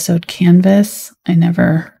gessoed canvas, I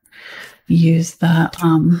never use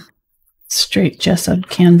the straight gessoed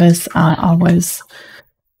canvas. I always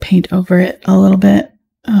paint over it a little bit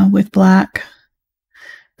with black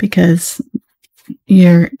because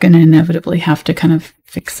you're going to inevitably have to kind of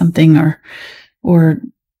fix something, or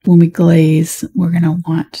when we glaze, we're going to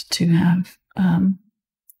want to have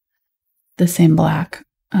the same black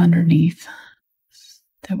underneath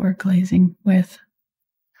that we're glazing with.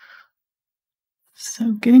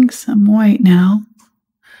 So getting some white now,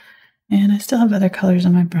 and I still have other colors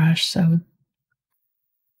on my brush, so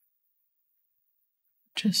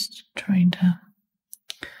just trying to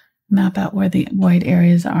map out where the white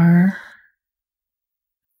areas are,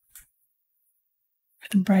 where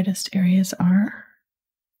the brightest areas are.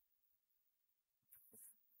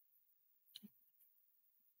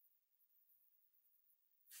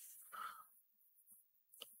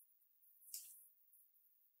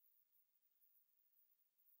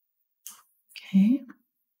 Okay.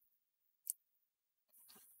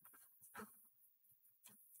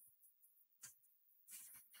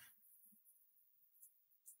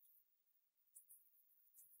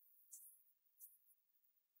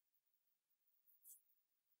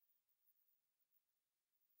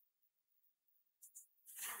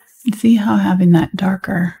 See how having that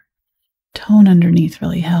darker tone underneath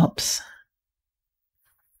really helps.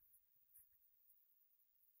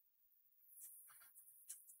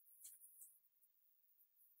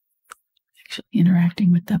 Actually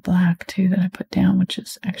interacting with the black too that I put down, which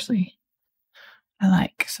is actually I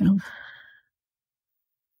like. So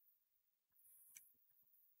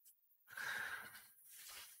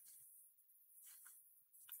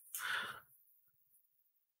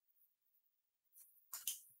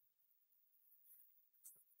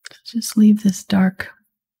just leave this dark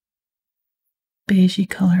beigey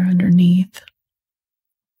color underneath.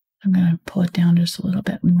 I'm going to pull it down just a little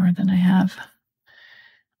bit more than I have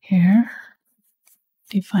here.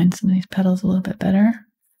 Define some of these petals a little bit better.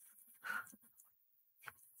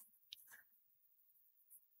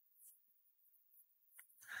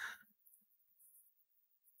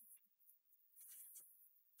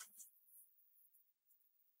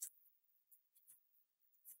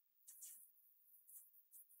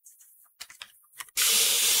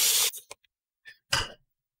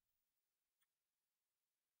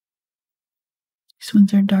 These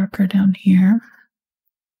ones are darker down here.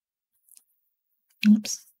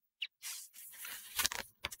 Oops.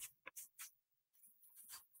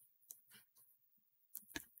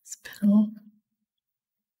 This petal.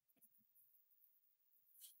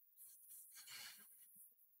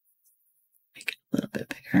 Make it a little bit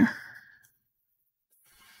bigger.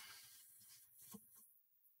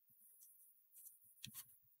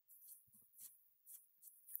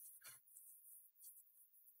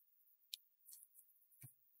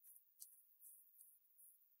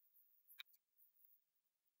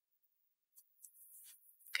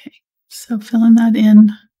 Okay, so filling that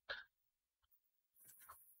in.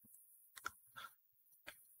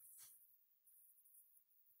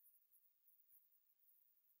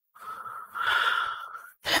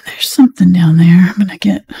 And there's something down there. I'm going to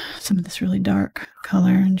get some of this really dark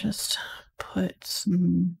color and just put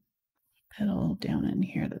some petal down in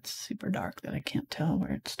here that's super dark that I can't tell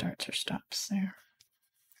where it starts or stops there.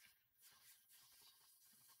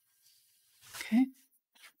 Okay.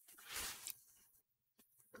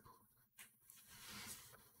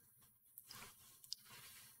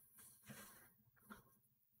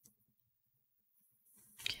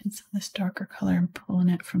 Getting some of this darker color and pulling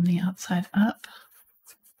it from the outside up.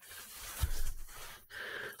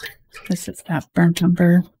 This is that burnt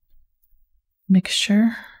umber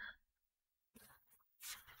mixture.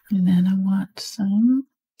 And then I want some,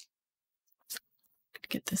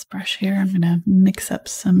 get this brush here, I'm going to mix up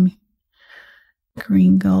some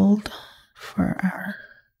green gold for our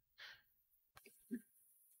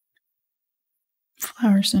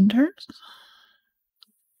flower centers.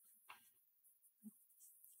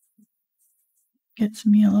 Get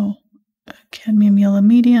some yellow, cadmium yellow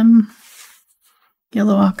medium,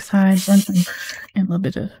 yellow oxide, and a little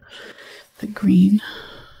bit of the green.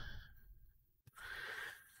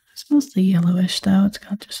 It's mostly yellowish though, it's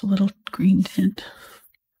got just a little green tint.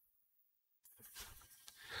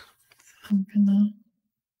 I'm gonna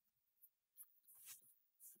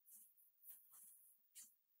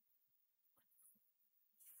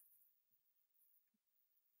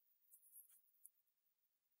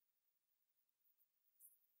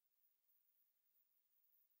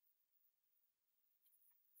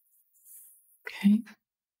okay.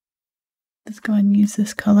 Let's go ahead and use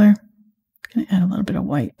this color. I'm going to add a little bit of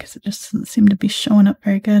white because it just doesn't seem to be showing up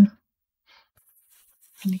very good. I'm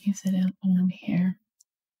going to use it on here.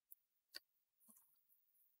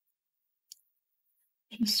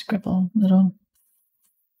 Just scribble little.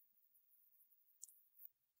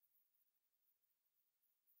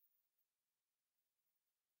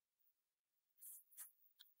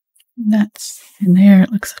 That's in there.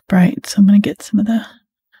 It looks bright, so I'm going to get some of the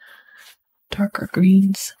darker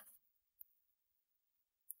greens.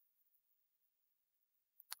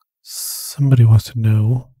 Somebody wants to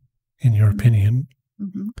know, in your opinion,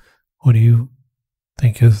 what do you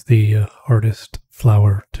think is the hardest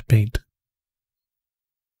flower to paint?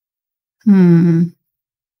 I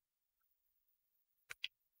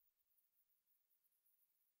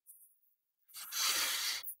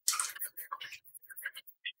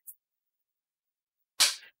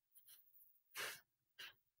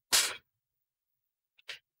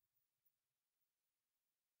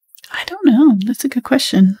don't know. That's a good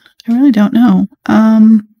question. I really don't know.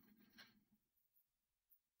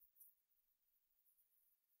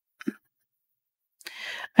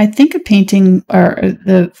 I think a painting or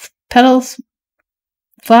the petals,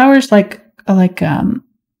 flowers like what am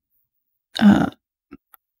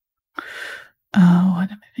I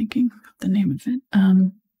thinking? The name of it?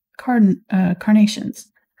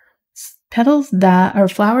 Carnations. petals that are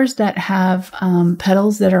flowers that have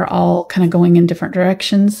petals that are all kind of going in different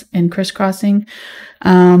directions and crisscrossing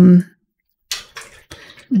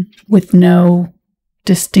with no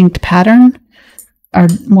distinct pattern are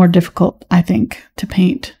more difficult, I think, to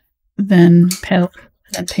paint than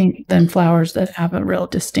flowers that have a real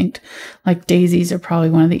distinct, like daisies are probably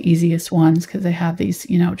one of the easiest ones because they have these,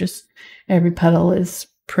 you know, just every petal is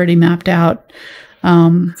pretty mapped out.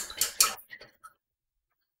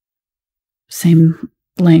 Same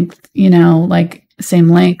length, you know, like same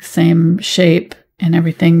length, same shape and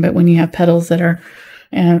everything. But when you have petals that are,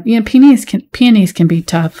 you know, peonies can be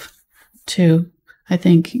tough too, I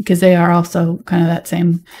think, because they are also kind of that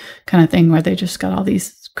same kind of thing where they just got all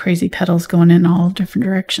these crazy petals going in all different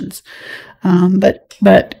directions.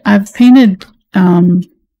 But I've painted the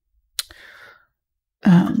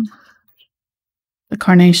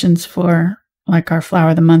carnations for like our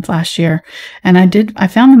flower of the month last year, and I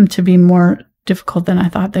found them to be more difficult than I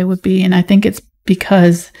thought they would be, and I think it's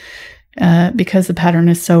because the pattern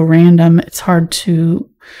is so random. It's hard to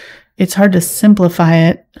simplify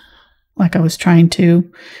it like I was trying to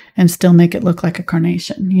and still make it look like a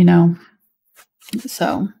carnation, you know.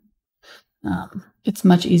 So it's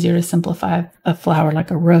much easier to simplify a flower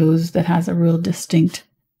like a rose that has a real distinct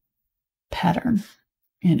pattern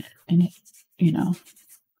in it, and it, you know,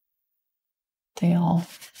 they all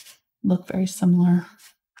look very similar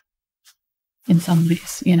in some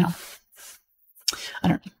ways, you know. I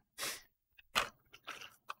don't know.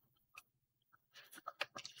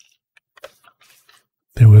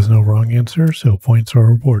 There was no wrong answer, so points are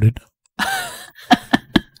awarded.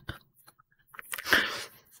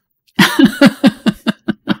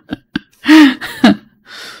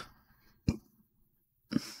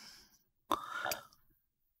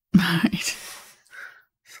 Right.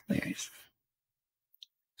 Hilarious.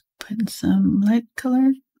 Putting some light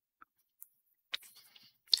color,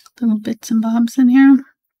 little bits and bobs in here.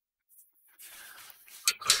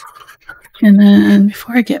 And then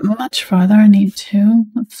before I get much farther,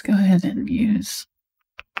 let's go ahead and use,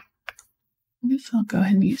 I guess I'll go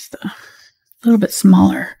ahead and use the little bit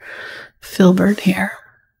smaller Filbert here.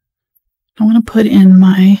 I want to put in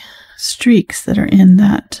my streaks that are in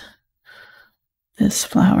this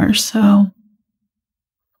flower. So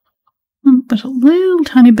I'll put a little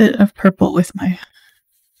tiny bit of purple with my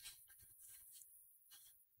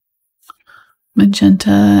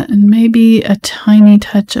magenta and maybe a tiny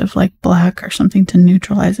touch of like black or something to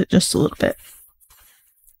neutralize it just a little bit.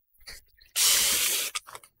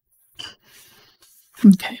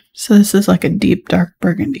 Okay, so this is like a deep dark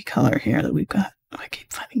burgundy color here that we've got. Oh, I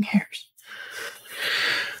keep finding hairs.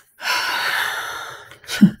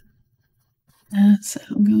 So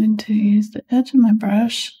I'm going to use the edge of my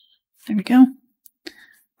brush. There we go.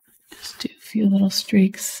 Just do a few little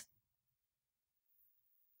streaks.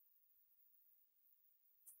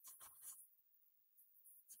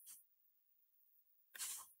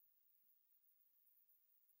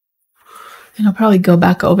 And I'll probably go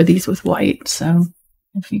back over these with white, so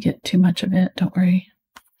if you get too much of it, don't worry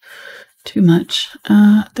too much.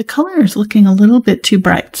 The color is looking a little bit too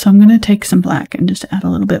bright, so I'm going to take some black and just add a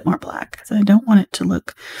little bit more black because I don't want it to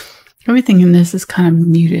look, everything in this is kind of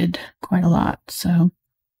muted quite a lot, so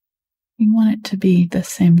you want it to be the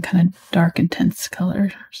same kind of dark, intense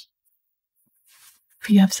colors. If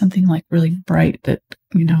you have something like really bright that,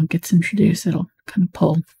 you know, gets introduced, it'll kind of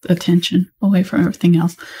pull attention away from everything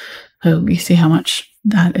else. So you see how much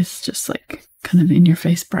that is just like kind of in your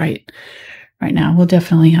face bright right now. We'll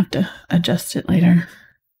definitely have to adjust it later.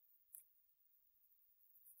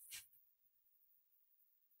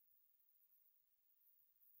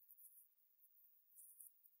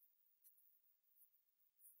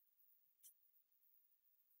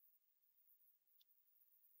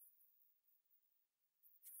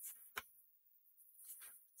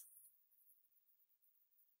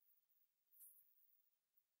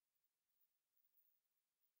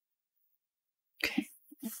 Okay.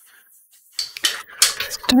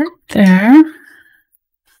 Start there.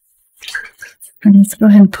 And let's go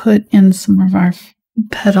ahead and put in some of our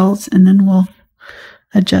petals and then we'll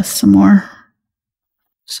adjust some more.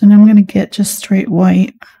 So now I'm going to get just straight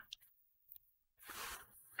white.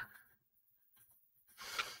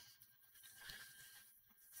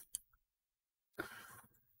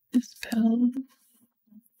 This petal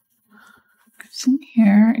goes in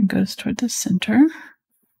here and goes toward the center.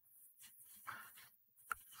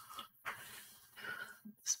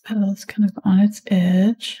 This petal is kind of on its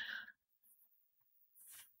edge.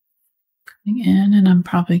 Coming in, and I'm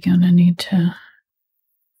probably going to need to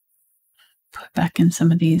put back in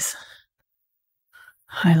some of these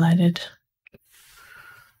highlighted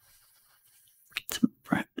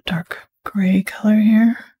dark gray color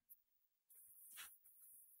here.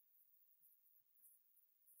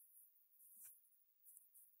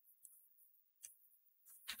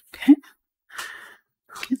 Okay.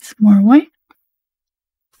 Get some more white.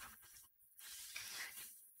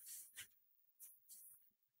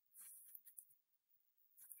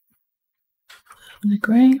 The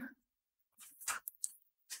gray.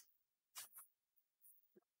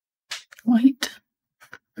 White.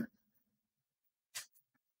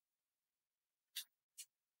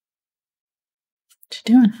 What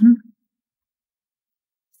you doing, huh?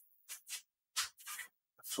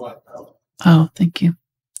 Flat out. Oh, thank you.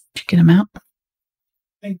 Did you get them out? I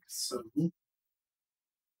think so.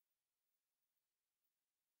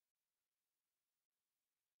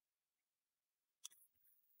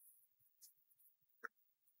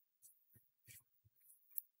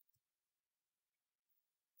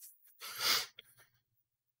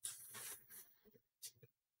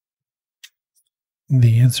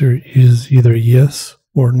 The answer is either yes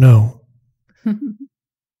or no.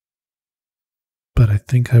 But I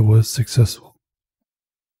think I was successful.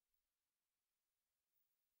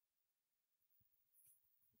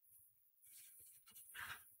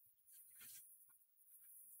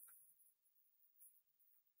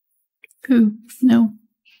 Ooh, no.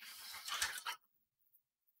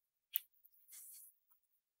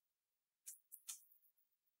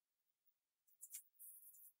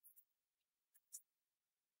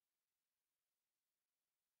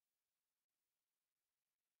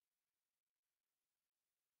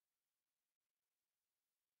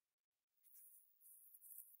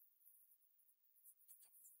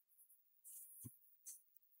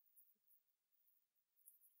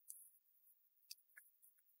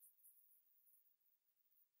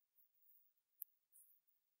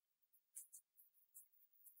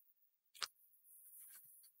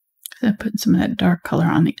 I put some of that dark color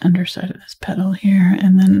on the underside of this petal here,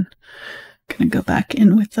 and then I'm going to go back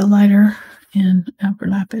in with the lighter and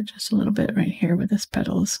overlap it just a little bit right here where this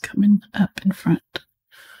petal is coming up in front.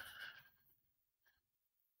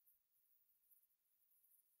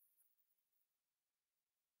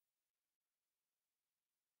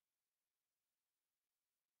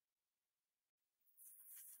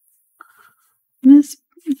 This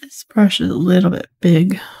brush is a little bit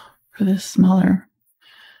big for this smaller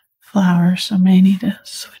flower, so I may need to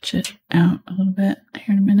switch it out a little bit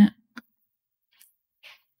here in a minute.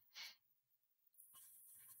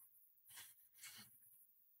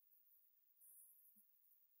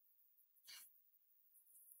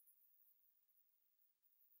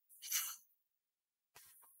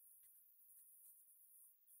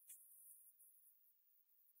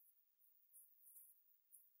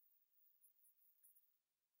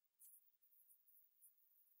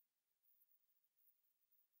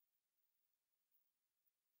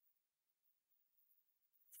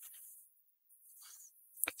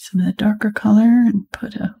 Some of the darker color and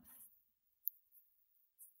put a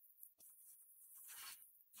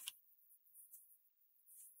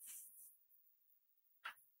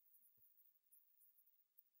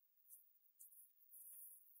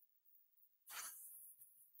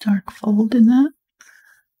dark fold in that.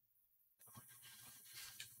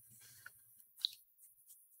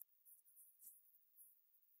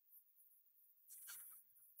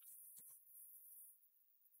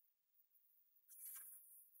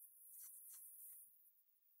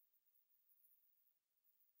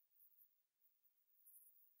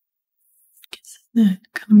 The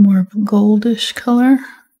kind of more of a goldish color.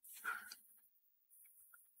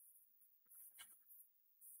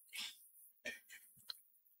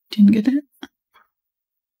 Didn't get it?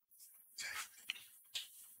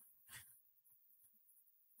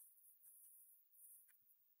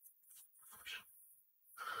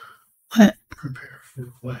 What? Prepare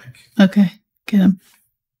for whack. Okay, get him.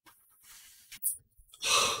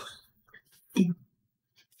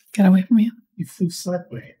 Get away from you. You flew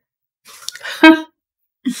sideways.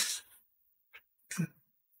 He's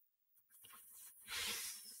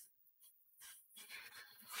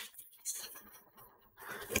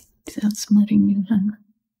outsmarting you, huh?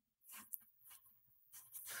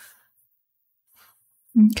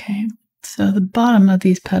 Okay, so the bottom of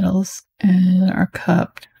these petals are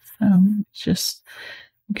cupped. So just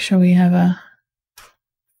make sure we have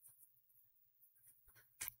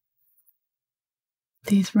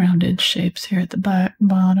these rounded shapes here at the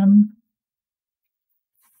bottom.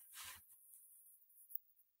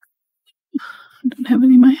 I don't have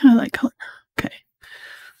any of my highlight color. Okay,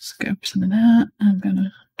 let's grab some of that. I'm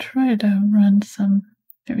gonna try to run some,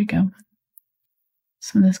 there we go,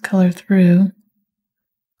 some of this color through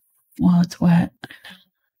while it's wet.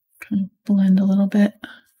 Kind of blend a little bit.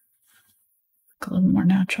 look a little more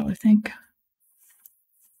natural, I think.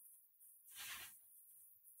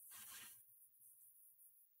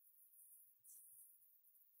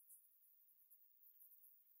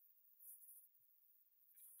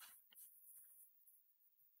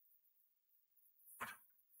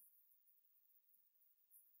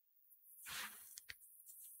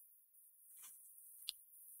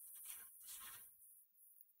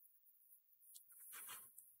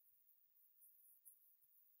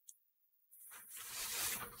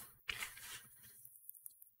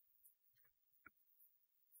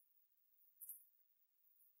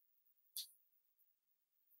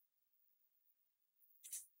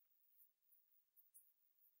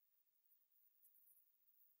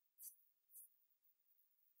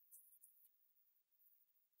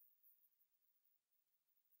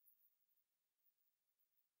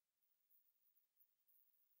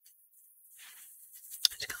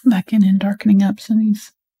 Come back in and darkening up some of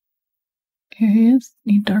these areas.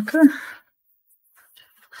 Need darker.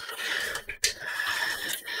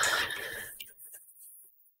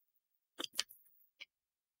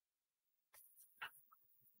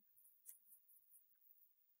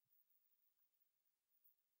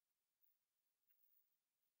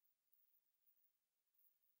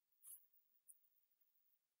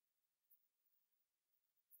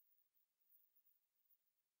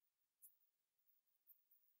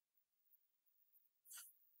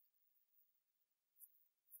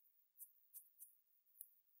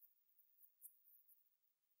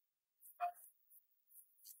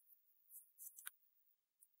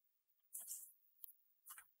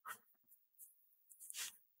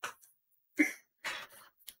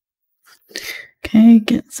 Okay,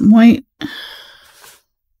 get some white.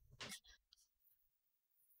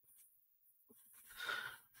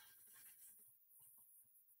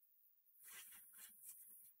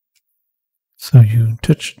 So you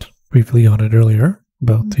touched briefly on it earlier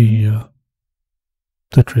about the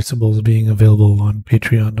traceables being available on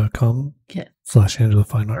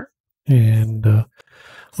patreon.com/AngelaFineArt. And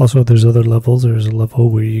also there's other levels. There's a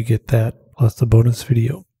level where you get that plus the bonus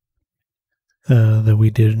video that we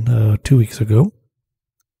did 2 weeks ago.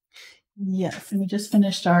 Yes, and we just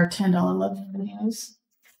finished our $10 level videos.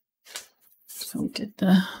 So we did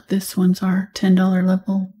this one's our $10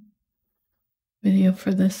 level video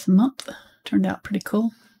for this month. Turned out pretty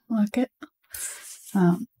cool. I like it.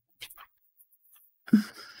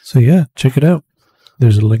 So yeah, check it out.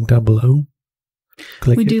 There's a link down below.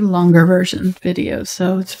 We do longer version videos,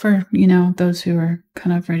 so it's for, you know, those who are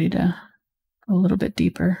kind of ready to go a little bit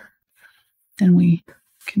deeper than we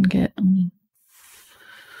can get on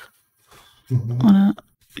a,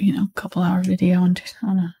 you know, couple hour video on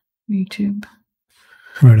a YouTube.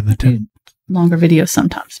 Right, in the longer videos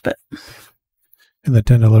sometimes, but and the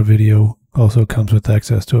 $10 video also comes with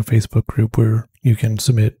access to a Facebook group where you can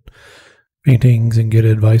submit paintings and get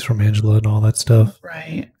advice from Angela and all that stuff.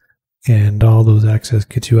 Right. And all those access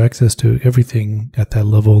gets you access to everything at that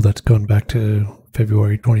level that's going back to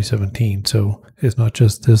February 2017. So it's not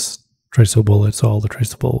just this traceable, it's all the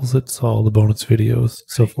traceables, it's all the bonus videos,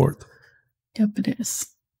 so forth. Yep, it is.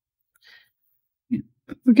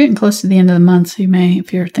 We're getting close to the end of the month, so you may,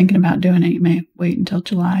 if you're thinking about doing it, you may wait until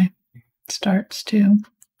July starts too.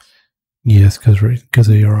 Yes, because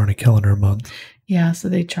they are on a calendar month. Yeah, so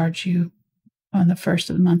they charge you on the first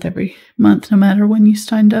of the month every month, no matter when you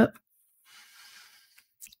signed up.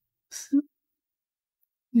 So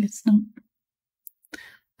it's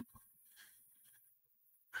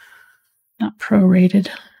not prorated.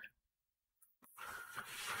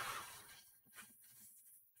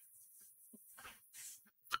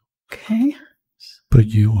 Okay. But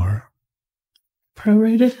you are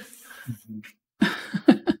prorated.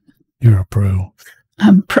 You're a pro.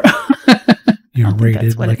 I'm pro. You're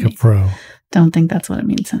rated like a pro. Don't think that's what it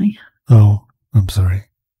means, honey. Oh, I'm sorry.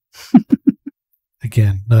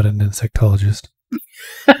 Again, not an insectologist.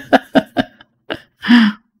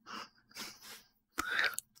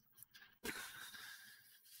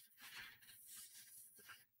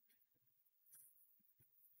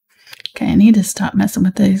 Okay, I need to stop messing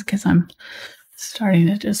with these because I'm starting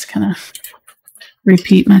to just kind of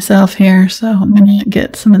repeat myself here. So I'm going to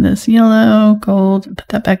get some of this yellow, gold, and put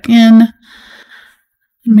that back in.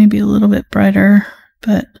 Maybe a little bit brighter,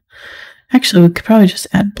 but actually we could probably just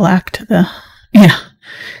add black to the,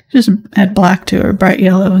 just add black to a bright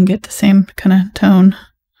yellow and get the same kind of tone.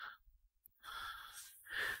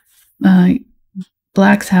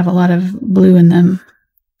 Blacks have a lot of blue in them.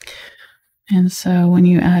 And so when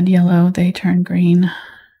you add yellow, they turn green.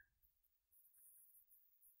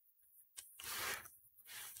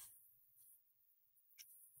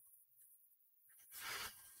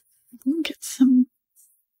 Get some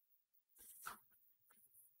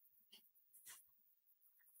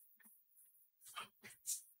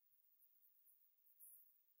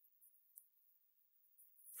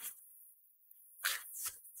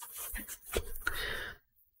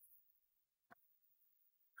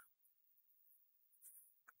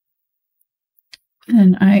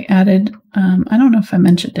And I added, I don't know if I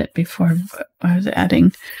mentioned it before, but I was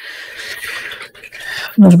adding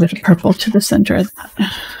a little bit of purple to the center of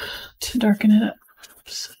that to darken it up.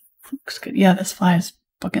 So, looks good. Yeah, this fly is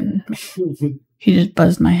fucking, he just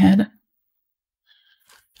buzzed my head.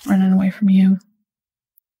 Running away from you.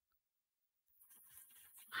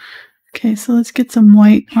 Okay, so let's get some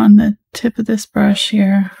white on the tip of this brush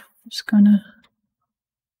here. I'm just gonna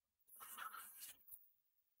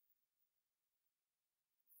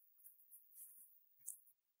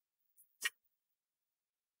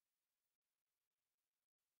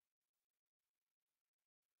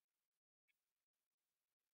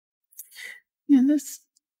this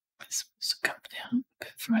is supposed to come down a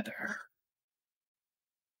bit further.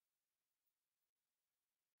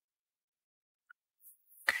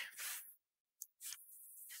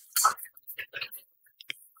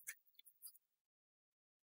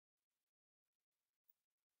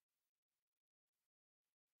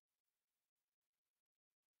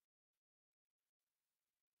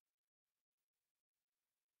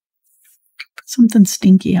 Put something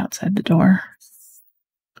stinky outside the door.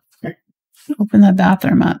 Open that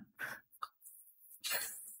bathroom up.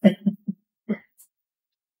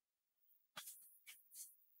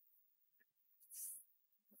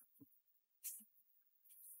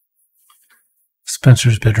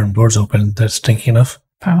 Spencer's bedroom door's open. That's stinky enough?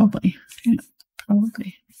 Probably. Yeah,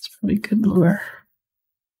 probably. It's probably good lure.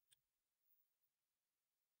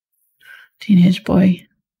 Teenage boy.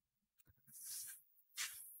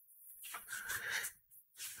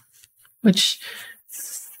 Which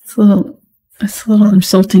it's a little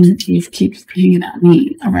insulting that he keeps hanging at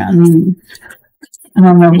me around me. I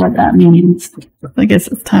don't know what that means. I guess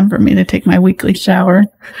it's time for me to take my weekly shower.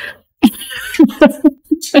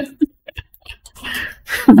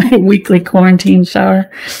 My weekly quarantine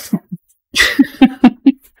shower.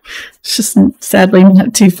 It's just sadly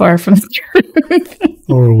not too far from the truth.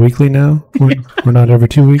 Oh, we're weekly now? We're not every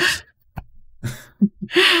 2 weeks?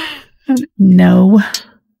 No.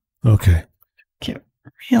 Okay. Get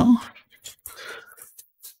real.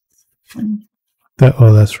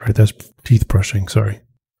 That's right. That's teeth brushing. Sorry.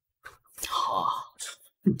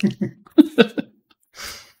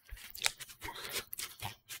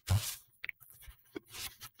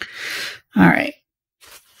 All right.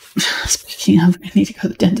 Speaking of, I need to go to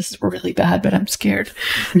the dentist really bad, but I'm scared.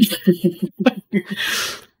 I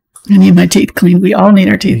need my teeth cleaned. We all need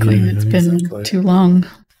our teeth cleaned. It's been too long.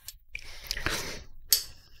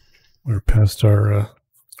 We're past our...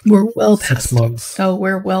 we're well past 6 months. Oh,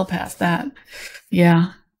 we're well past that.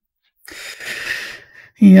 Yeah.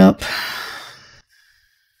 Yep.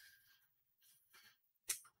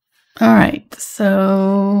 All right.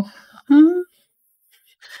 So...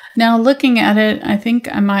 now looking at it, I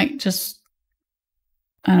think I might just,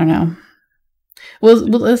 I don't know. Well,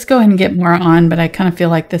 let's go ahead and get more on, but I kind of feel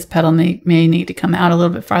like this petal may need to come out a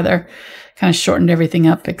little bit farther. Kind of shortened everything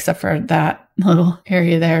up except for that little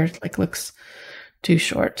area there, like looks too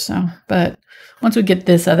short. So, but once we get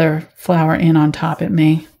this other flower in on top, it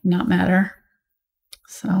may not matter.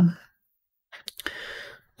 So,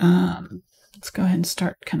 let's go ahead and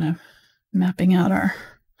start kind of mapping out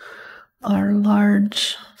our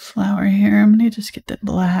large flower here. I'm going to just get the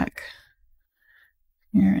black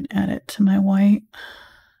here and add it to my white.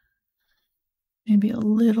 Maybe a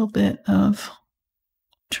little bit of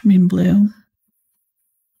Ultramarine Blue.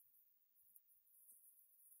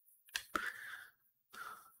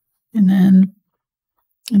 And then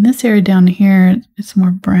in this area down here, it's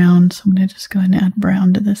more brown. So I'm going to just go ahead and add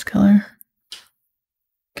brown to this color.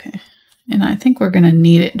 Okay. And I think we're going to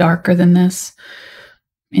need it darker than this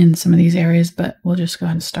in some of these areas, but we'll just go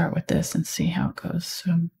ahead and start with this and see how it goes.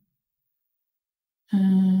 So,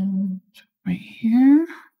 right here.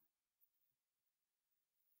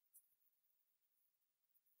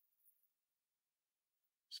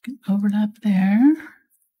 Just get overlap there.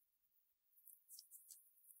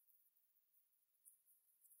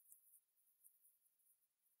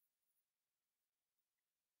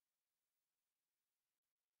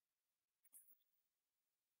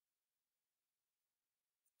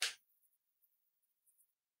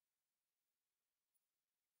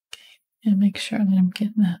 And make sure that I'm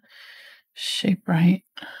getting the shape right.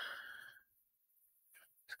 It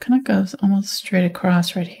kind of goes almost straight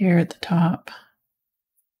across right here at the top.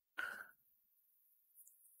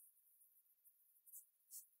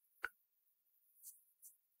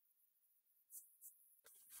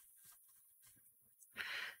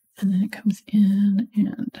 And then it comes in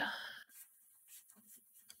and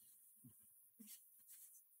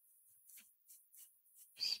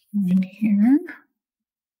in here.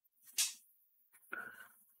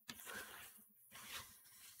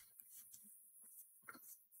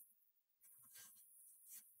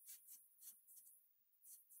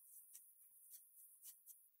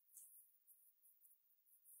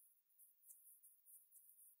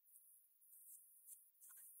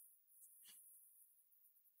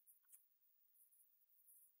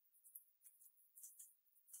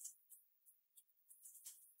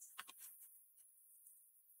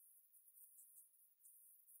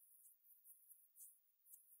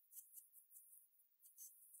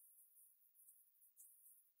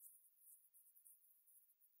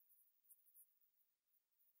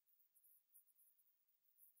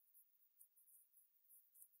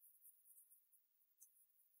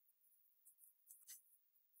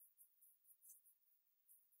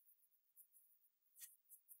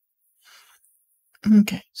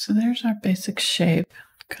 Okay, so there's our basic shape.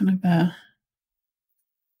 Kind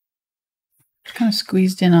of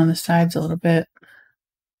squeezed in on the sides a little bit.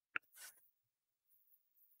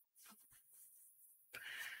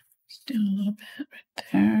 Just do a little bit right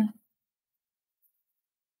there.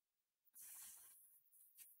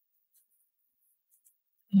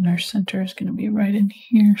 And our center is going to be right in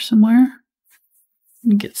here somewhere.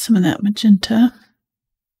 And get some of that magenta.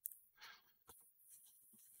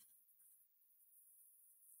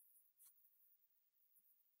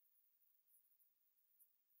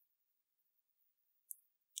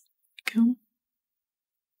 Go.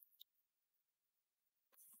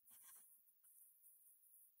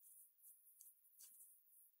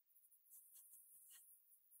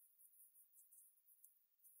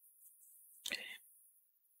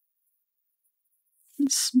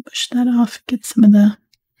 Let's push that off, get some of the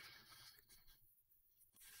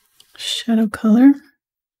shadow color.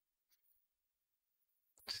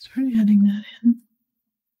 Start adding that in.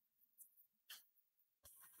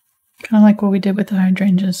 Kind of like what we did with the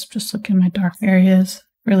hydrangeas, just look in my dark areas.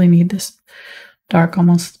 Really need this dark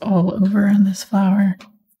almost all over on this flower.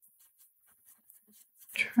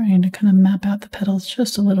 Trying to kind of map out the petals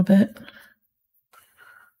just a little bit.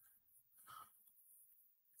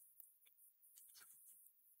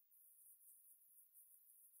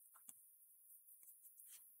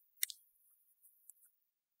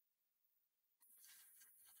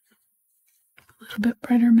 A little bit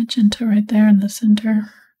brighter magenta right there in the center.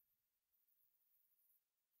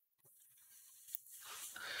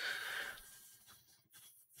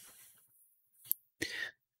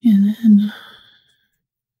 And then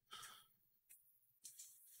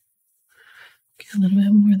get a little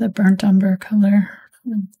bit more of the burnt umber color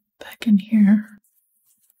back in here.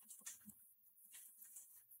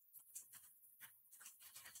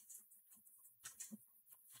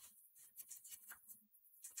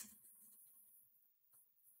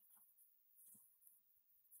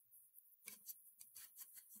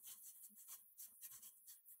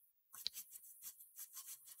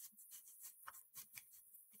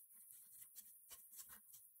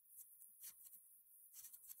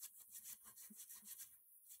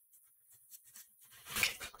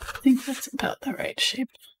 I think that's about the right shape.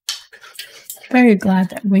 Very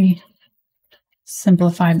glad that we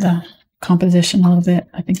simplified the composition a little bit.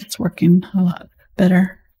 I think it's working a lot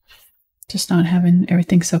better. Just not having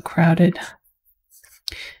everything so crowded.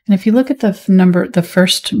 And if you look at the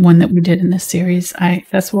first one that we did in this series,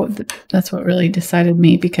 that's what really decided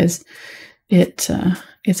me, because it's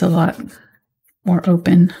a lot more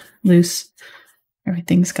open, loose.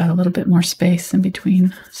 Everything's got a little bit more space in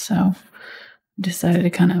between. So decided to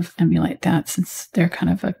kind of emulate that, since they're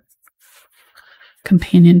kind of a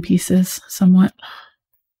companion pieces somewhat.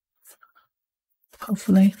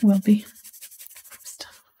 Hopefully will be.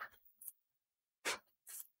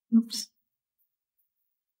 Oops.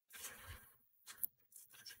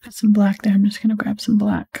 Got some black there. I'm just going to grab some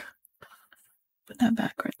black. Put that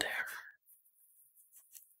back right there.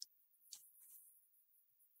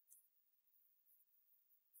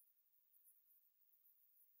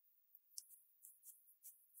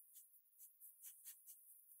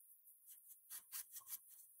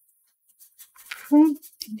 I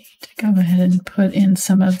need to go ahead and put in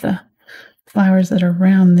some of the flowers that are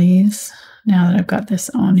around these. Now that I've got this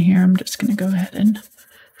on here, I'm just going to go ahead and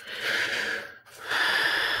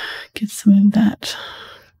get some of that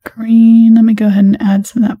green. Let me go ahead and add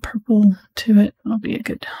some of that purple to it. That'll be a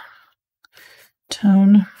good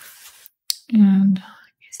tone. And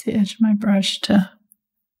use the edge of my brush to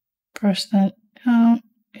brush that out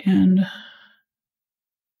and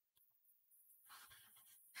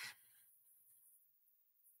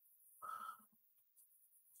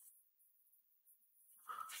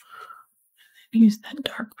use that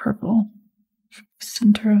dark purple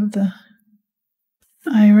center of the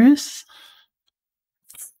iris.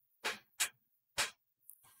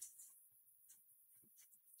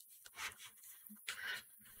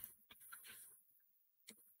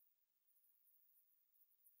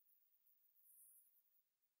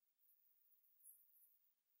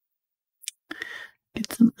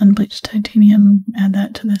 Get some unbleached titanium, add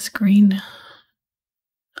that to this green.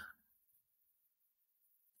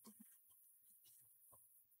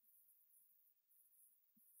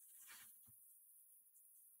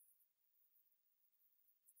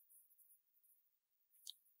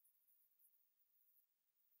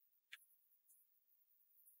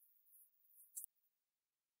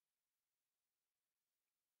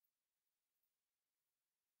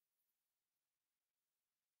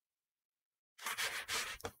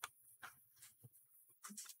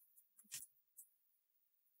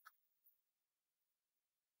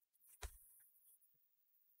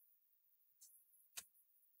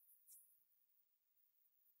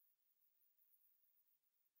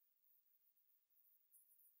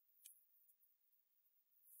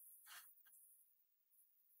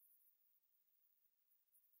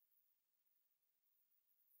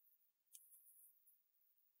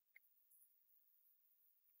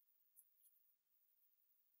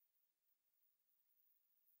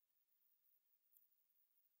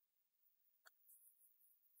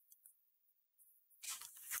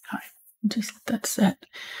 Just let that set.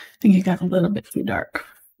 I think it got a little bit too dark.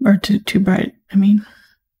 Or too bright, I mean.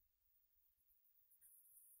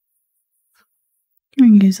 I'm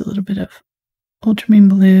going to use a little bit of Ultramarine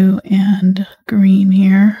Blue and green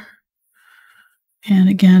here. And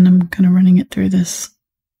again, I'm kind of running it through this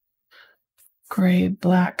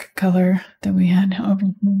gray-black color that we had over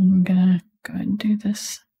here. I'm going to go ahead and do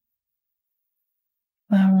this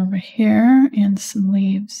flower over here and some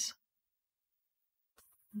leaves.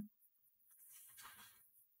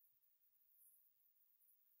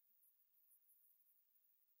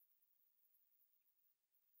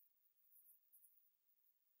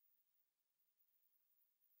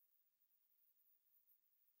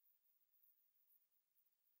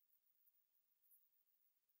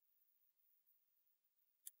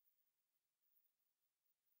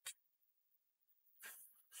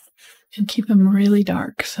 And keep them really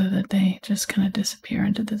dark so that they just kind of disappear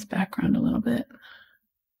into this background a little bit.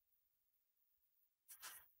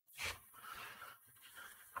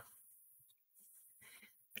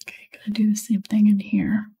 Okay, gonna do the same thing in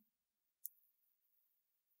here.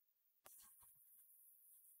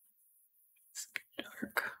 It's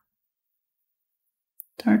dark.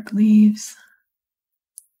 Dark leaves.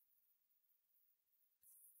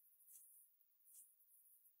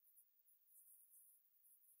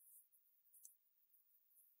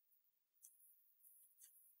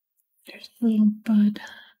 There's a little bud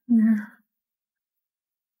here.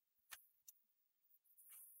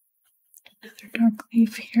 Another dark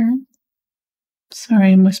leaf here.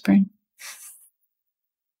 Sorry, I'm whispering.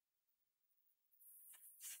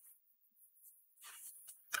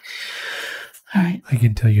 All right. I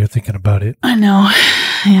can tell you're thinking about it. I know.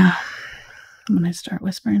 Yeah. I'm going to start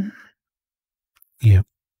whispering. Yep.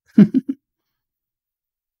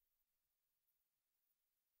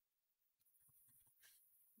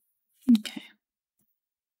 Okay.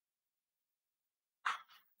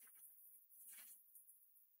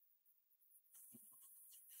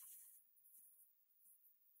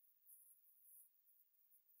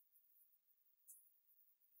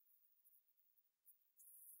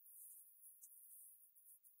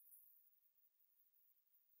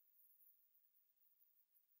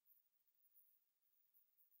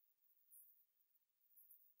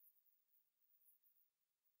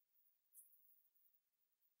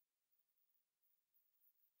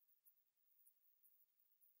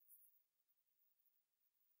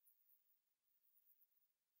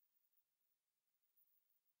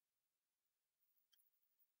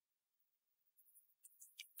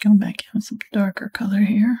 Go back in with some darker color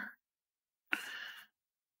here.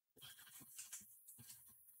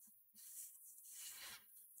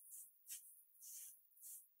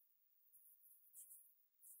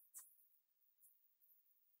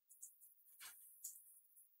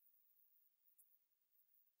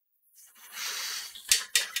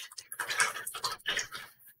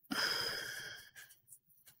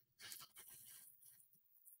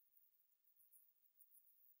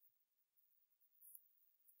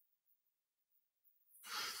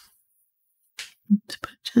 To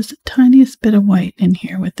put just the tiniest bit of white in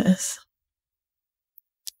here with this.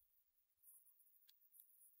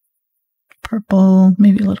 Purple,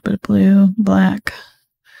 maybe a little bit of blue, black,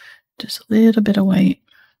 just a little bit of white.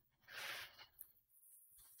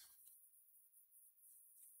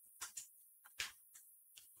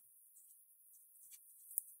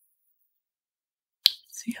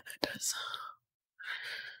 See how that does.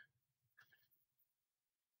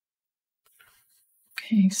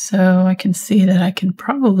 Okay, so I can see that I can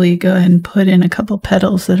probably go ahead and put in a couple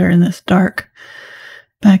petals that are in this dark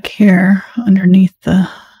back here underneath the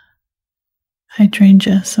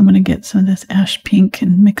hydrangea. So I'm going to get some of this ash pink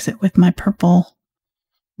and mix it with my purple,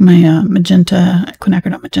 my magenta,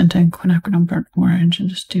 Quinacridone Magenta and Quinacridone Burnt Orange, and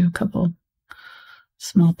just do a couple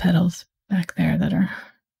small petals back there that are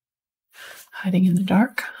hiding in the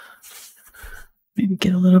dark. Maybe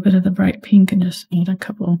get a little bit of the bright pink and just add a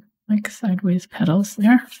couple like sideways petals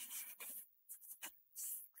there.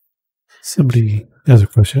 Somebody has a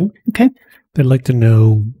question. Okay. They'd like to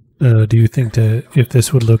know, do you think that if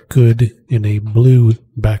this would look good in a blue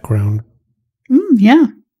background? Yeah.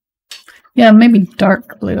 Yeah, maybe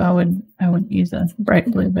dark blue. I wouldn't use a bright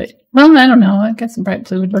blue, but well, I don't know. I guess a bright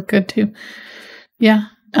blue would look good too. Yeah.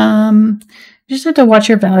 You just have to watch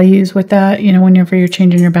your values with that, you know, whenever you're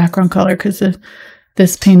changing your background color, because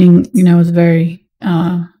this painting, you know, is very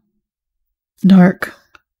dark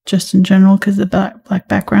just in general because of the black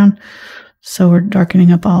background. So we're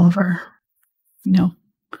darkening up all of our, you know,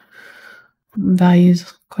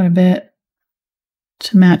 values quite a bit.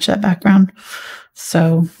 to match that background.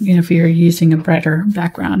 So, you know, if you're using a brighter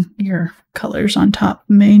background, your colors on top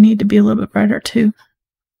may need to be a little bit brighter too.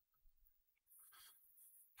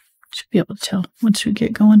 Should be able to tell once we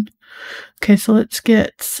get going. Okay, so let's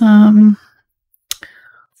get some,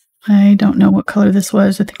 I don't know what color this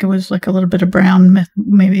was. I think it was like a little bit of brown,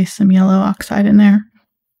 maybe some yellow oxide in there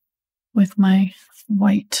with my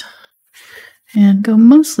white. And go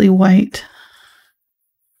mostly white.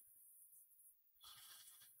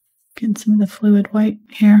 Getting some of the fluid white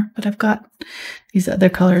here, but I've got these other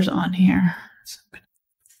colors on here. So I'm going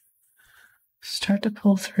to start to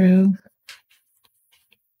pull through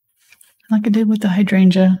like I did with the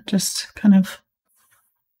hydrangea, just kind of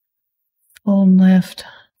pull and lift.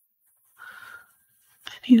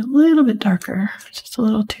 I need a little bit darker, just a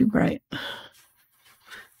little too bright.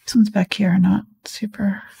 These ones back here are not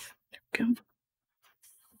super, there we go,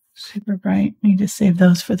 super bright. I need to save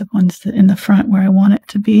those for the ones that in the front where I want it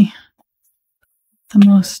to be the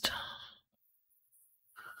most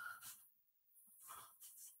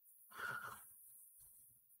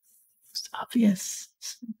obvious.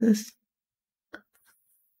 This,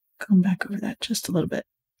 going back over that just a little bit.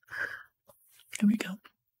 Here we go.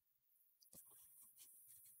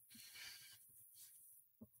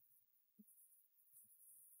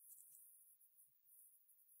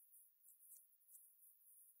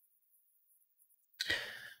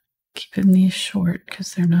 Keeping these short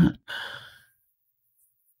because they're not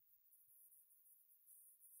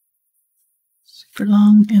super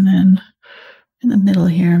long. And then in the middle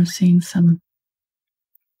here, I'm seeing some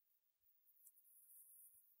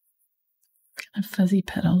kind of fuzzy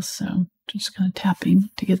petals. So just kind of tapping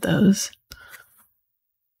to get those.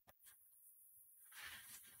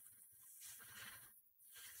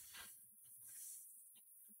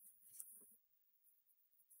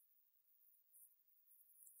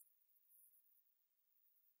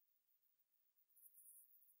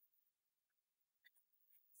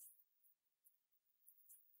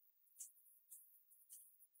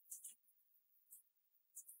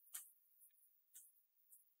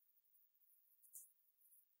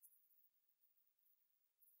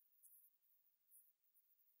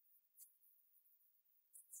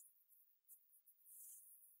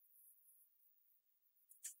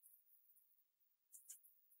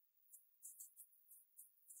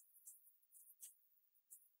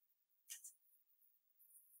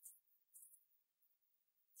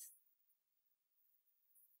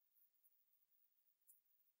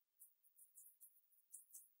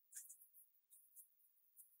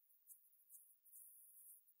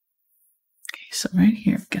 So right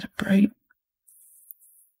here, get a bright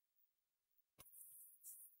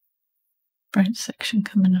section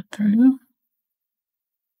coming up through.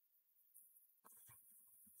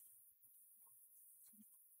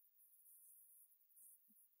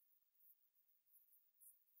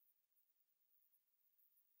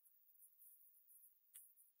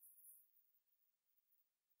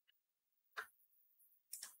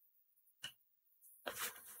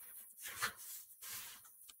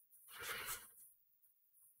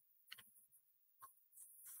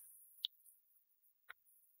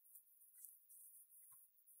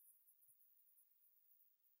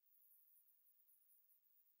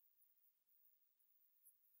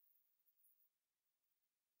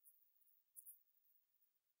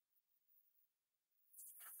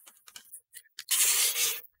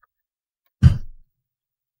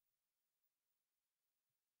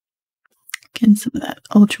 Getting some of that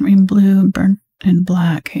ultramarine blue and burnt and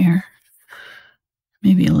black here.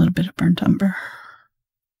 Maybe a little bit of burnt umber.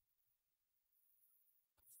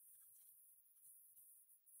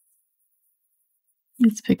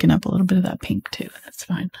 It's picking up a little bit of that pink too. That's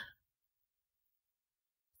fine.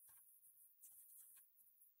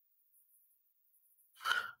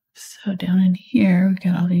 So down in here, we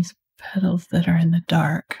got all these petals that are in the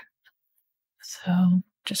dark. So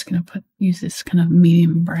just going to use this kind of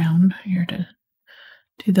medium brown here to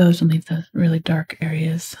do those and leave the really dark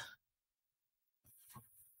areas.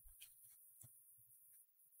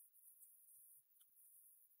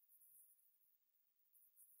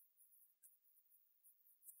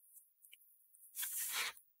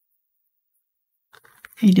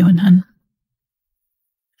 How you doing, hon?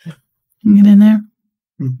 You get in there?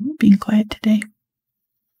 Being quiet today.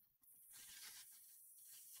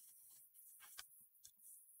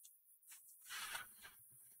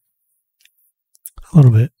 A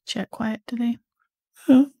little bit. Chat quiet today.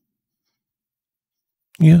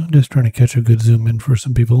 Yeah, just trying to catch a good zoom in for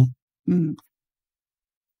some people. Get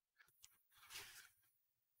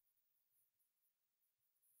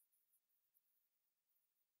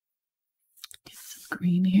some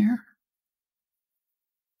green here.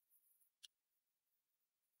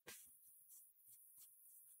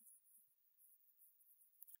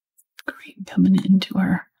 green coming into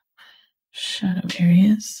our shadow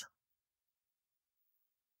areas.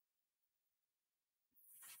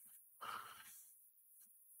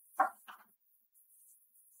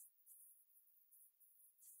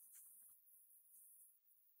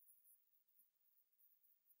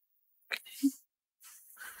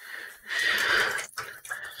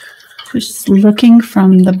 Just looking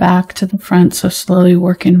from the back to the front, so slowly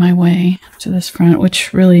working my way to this front,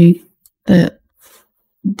 which really,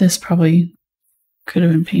 this probably could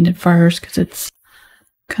have been painted first because it's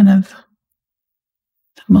kind of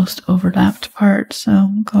the most overlapped part. So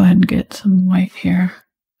I'll go ahead and get some white here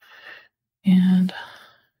and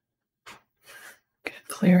get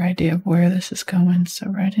a clear idea of where this is going. So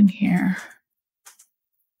right in here.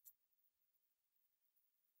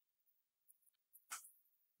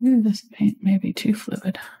 Ooh, this paint may be too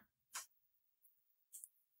fluid.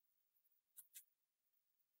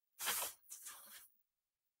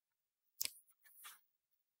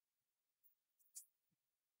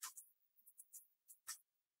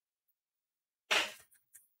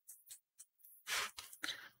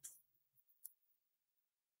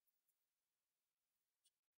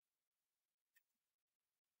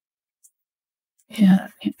 Yeah,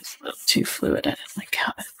 that paint was a little too fluid. I didn't like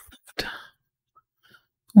how it looked.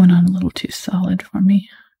 Went on a little too solid for me.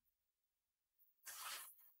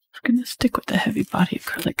 I'm going to stick with the heavy body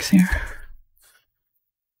acrylics here.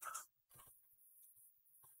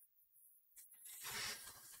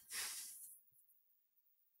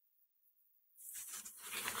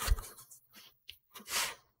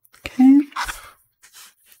 Okay.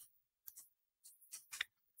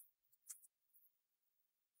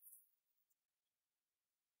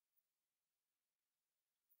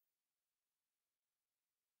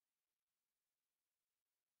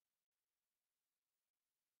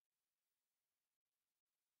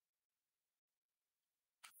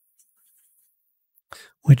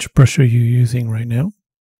 Which brush are you using right now?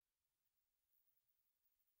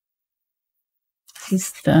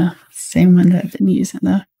 This is the same one that I've been using,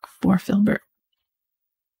 the Filbert.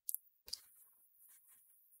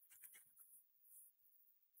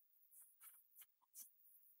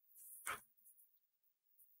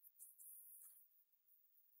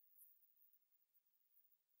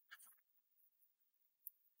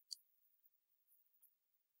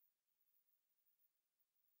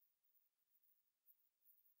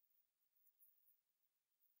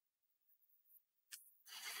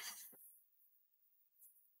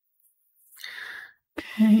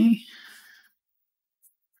 Okay.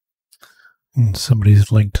 And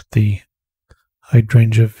somebody's linked the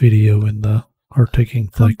hydrangea video in the art taking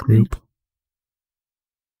flight group.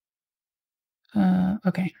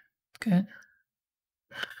 Okay, good.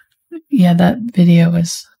 Yeah, that video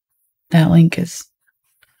is, that link is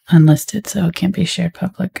unlisted, so it can't be shared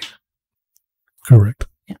public. Correct.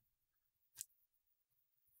 Yeah.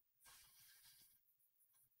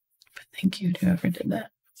 But thank you to whoever did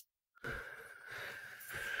that.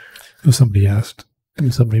 If somebody asked,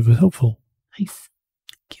 and somebody was helpful. Nice.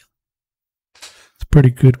 Thank you. It's a pretty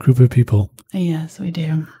good group of people. Yes, we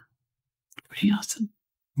do. Pretty awesome.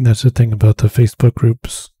 And that's the thing about the Facebook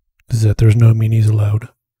groups, is that there's no meanies allowed.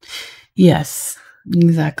 Yes,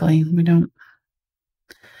 exactly. We don't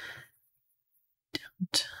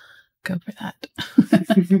go for that.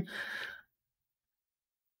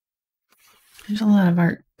 There's a lot of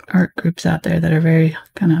art groups out there that are very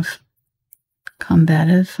kind of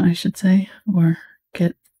combative, I should say, or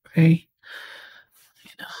get very,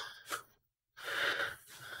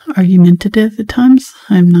 argumentative at times.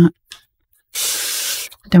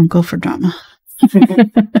 Don't go for drama.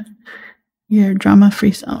 You're a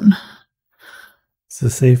drama-free zone. It's a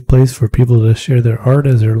safe place for people to share their art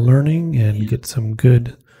as they're learning and get some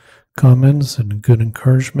good comments and good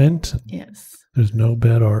encouragement. Yes. There's no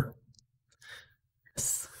bad art.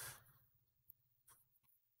 Yes.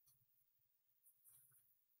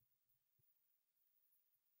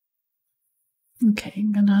 Okay,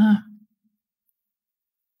 I'm gonna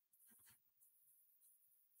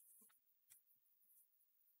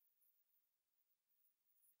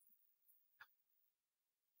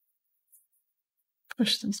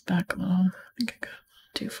push this back a little. I think I got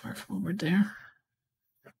too far forward there.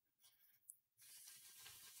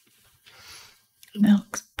 That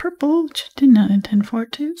looks purple, which I did not intend for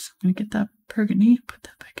it to. So I'm going to get that burgundy, put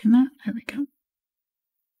that back in there. There we go.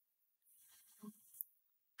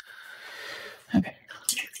 Okay.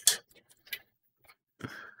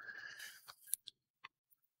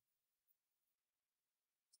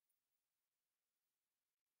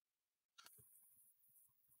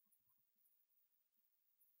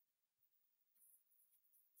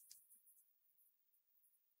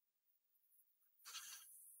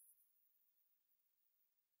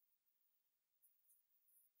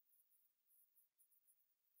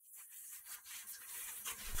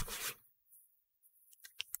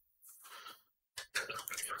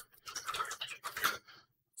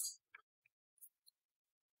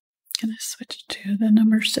 Gonna switch to the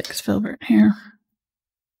number 6 filbert here.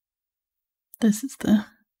 This is the,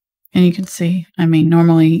 and you can see, I mean,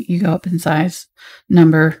 normally you go up in size,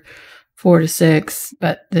 number 4 to 6,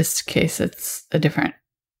 but this case it's a different.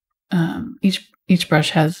 Each brush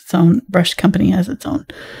has its own, brush company has its own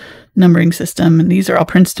numbering system, and these are all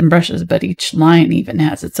Princeton brushes, but each line even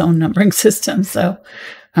has its own numbering system. So,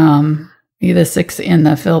 the 6 in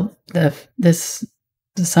the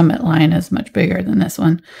Summit line is much bigger than this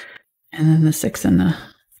one, and then the 6 in the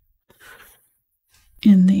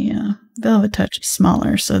VelvetTouch is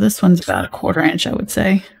smaller. So this one's about a 1/4 inch, I would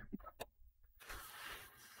say.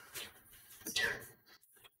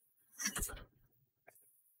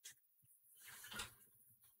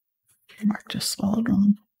 Mark just swallowed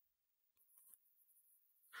one.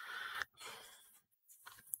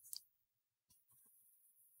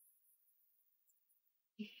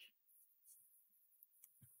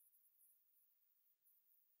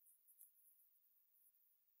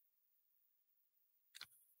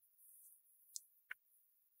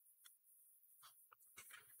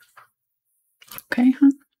 Okay,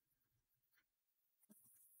 huh?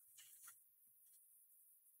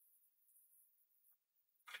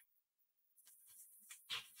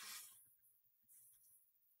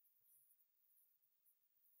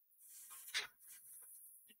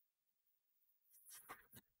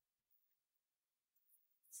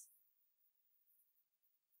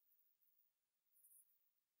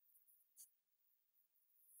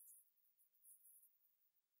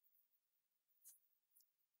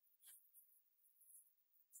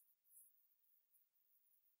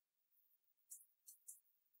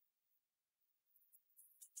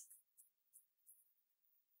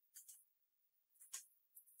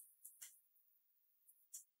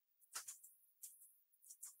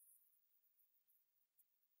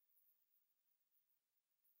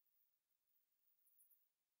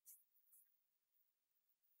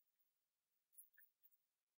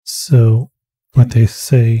 So, what they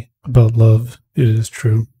say about love, it is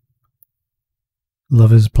true.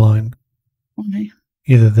 Love is blind. Why?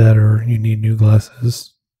 Either that or you need new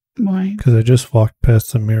glasses. Why? Because I just walked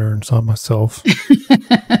past the mirror and saw myself.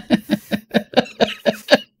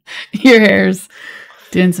 Your hair's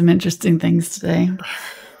doing some interesting things today.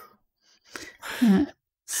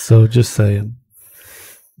 So, just saying.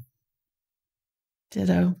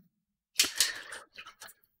 Ditto.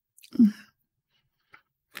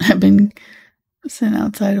 I've been sitting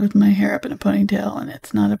outside with my hair up in a ponytail, and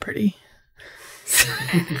it's not a pretty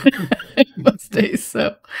most days.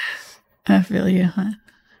 So I feel you. Huh?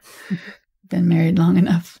 Been married long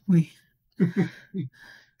enough. We kind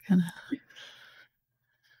of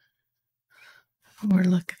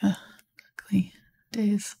overlook the ugly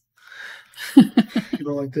days. You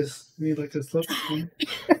don't like this? You like this look?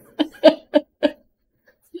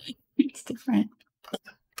 It's different.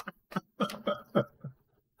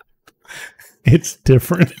 It's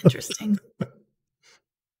different. Interesting.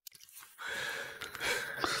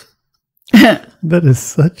 That is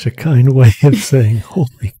such a kind way of saying,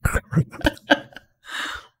 holy crap.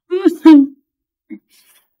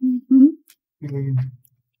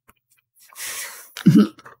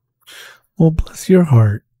 Well, bless your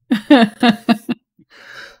heart.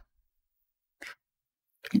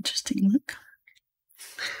 Interesting look.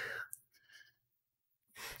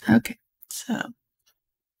 Okay, so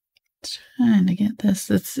trying to get this.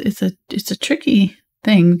 It's a tricky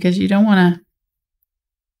thing because you don't want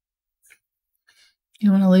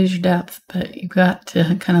to lose your depth, but you've got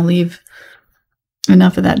to kind of leave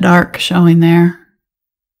enough of that dark showing there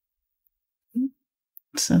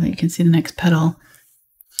so that you can see the next petal.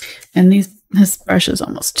 And this brush is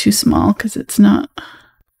almost too small because it's not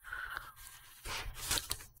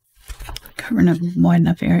covering a wide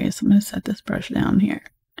enough area. So I'm going to set this brush down here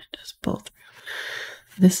and just pull through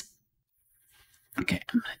this. Okay,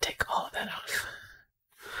 I'm going to take all of that off.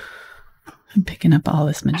 I'm picking up all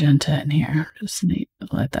this magenta in here. Just need to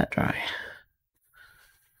let that dry.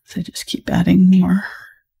 So just keep adding more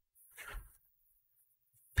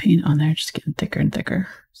paint on there, just getting thicker and thicker.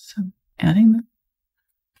 So adding the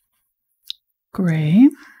gray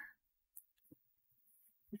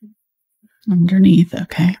underneath.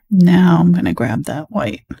 Okay, now I'm going to grab that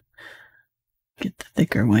white. Get the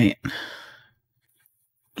thicker white.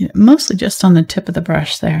 Get it mostly just on the tip of the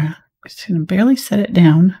brush there. Just going to barely set it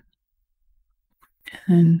down.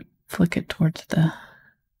 And then flick it towards the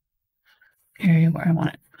area where I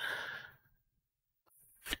want it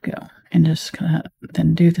to go. And just kind of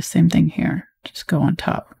then do the same thing here. Just go on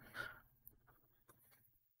top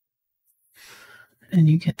and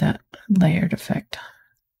you get that layered effect.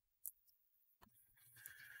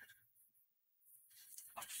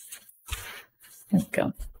 There we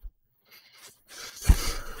go.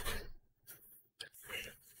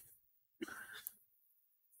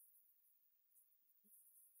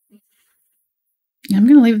 I'm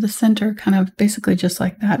going to leave the center kind of basically just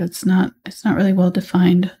like that. It's not really well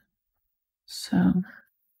defined. So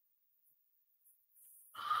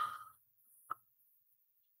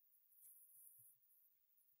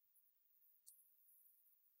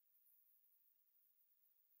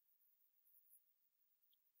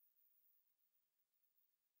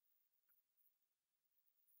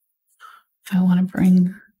if I want to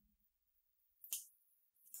bring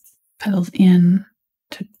petals in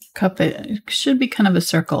to cup it, it should be kind of a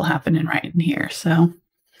circle happening right in here. So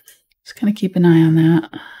just kind of keep an eye on that.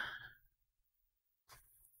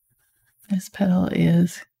 This petal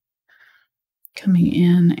is coming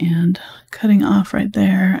in and cutting off right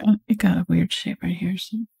there. It got a weird shape right here,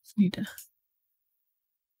 so I need to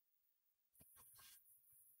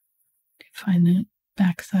find the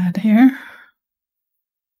back side here.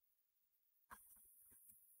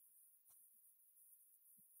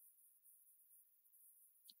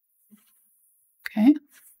 Okay.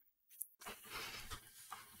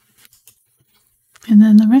 And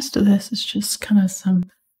then the rest of this is just kind of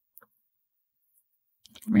some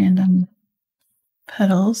random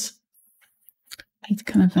petals. It's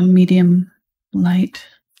kind of a medium light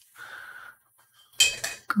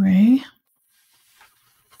gray.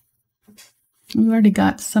 We've already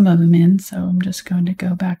got some of them in, so I'm just going to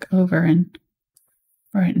go back over and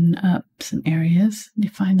brighten up some areas,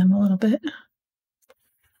 define them a little bit.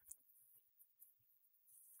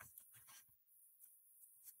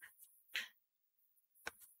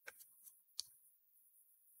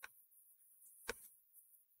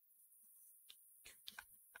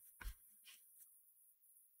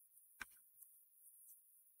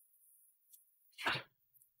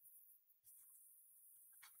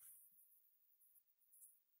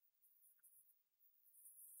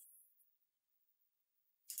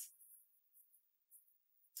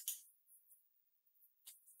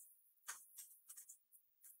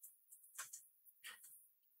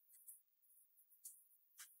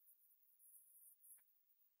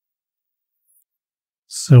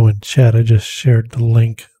 So in chat, I just shared the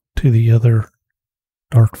link to the other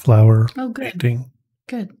dark flower painting.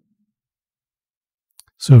 Good.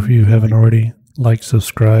 So if you haven't already, like,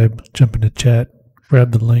 subscribe, jump into chat,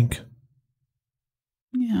 grab the link.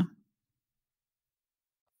 Yeah.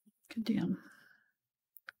 Good deal. I'm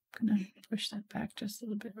going to push that back just a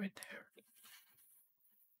little bit right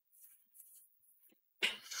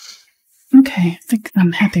there. Okay, I think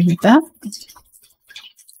I'm happy with that.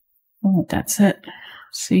 Oh, that's it.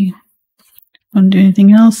 Let's see. Want to do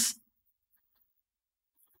anything else?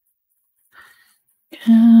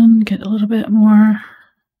 And get a little bit more.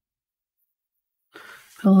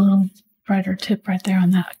 Put a little brighter tip right there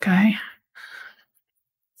on that guy.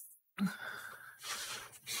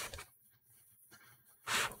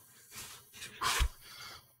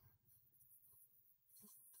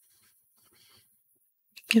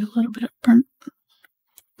 Get a little bit of burnt.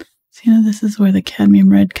 See, this is where the cadmium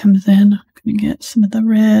red comes in. I'm going to get some of the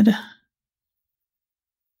red.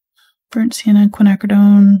 Burnt sienna,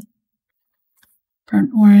 quinacridone,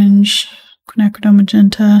 burnt orange, quinacridone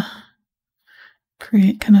magenta.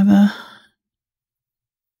 Create kind of a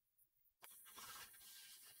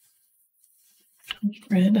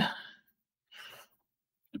red.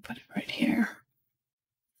 Put it right here.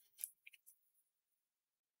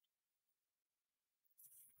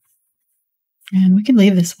 And we can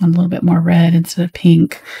leave this one a little bit more red instead of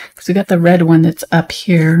pink, because we got the red one that's up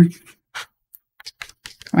here.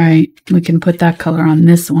 Right, we can put that color on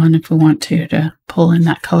this one if we want to pull in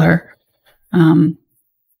that color,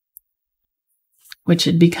 which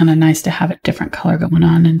would be kind of nice to have a different color going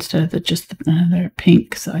on instead of just another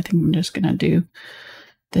pink. So I think I'm just going to do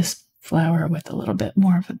this flower with a little bit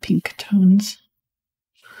more of a pink tones.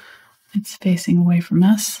 It's facing away from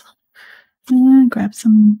us. And grab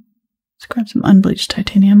some unbleached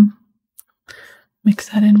titanium. Mix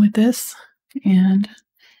that in with this, and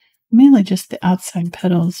mainly just the outside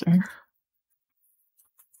petals are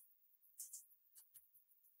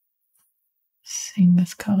seeing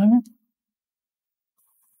this color.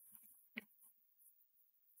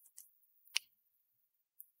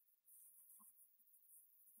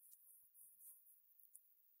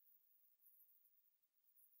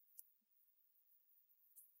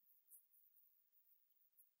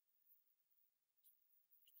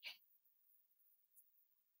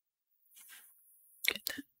 Get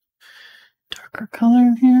that dark darker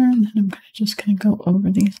color here, and then I'm just going to go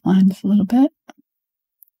over these lines a little bit.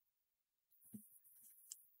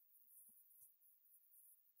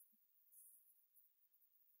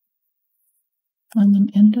 Blend them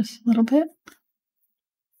in just a little bit.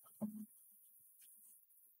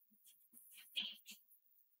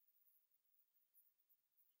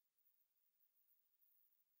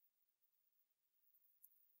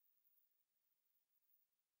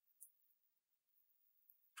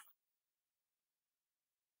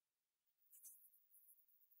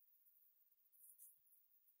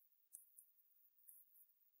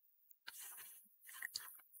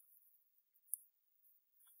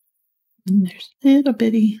 And there's a little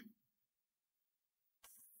bitty.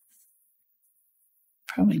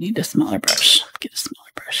 Probably need a smaller brush. Get a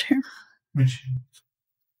smaller brush here.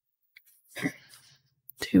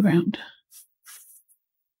 Too round.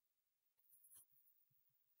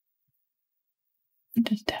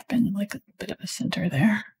 Just tap in like a bit of a center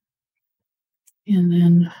there. And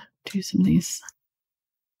then do some of these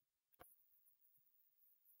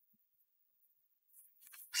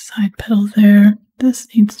side petals there. This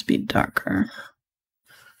needs to be darker.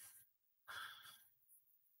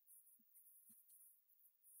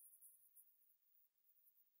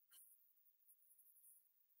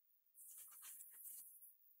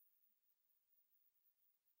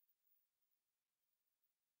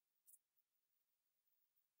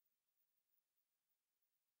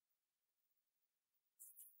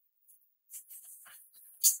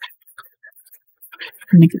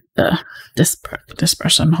 I'm going to get this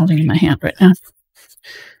brush I'm holding in my hand right now.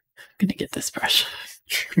 I'm going to get this brush.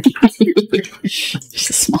 Just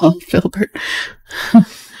a small filbert.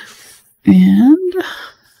 And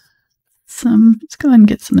let's go ahead and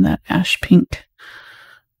get some of that ash pink.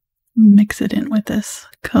 Mix it in with this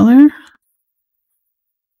color.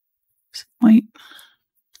 Some white.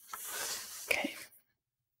 Okay.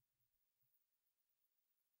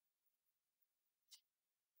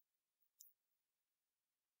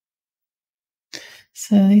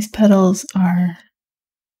 So these petals are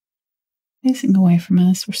facing away from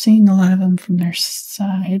us. We're seeing a lot of them from their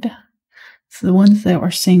side. So the ones that we're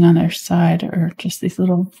seeing on their side are just these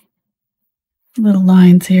little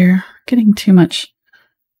lines here. Getting too much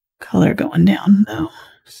color going down though.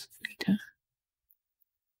 Need to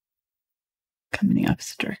come in the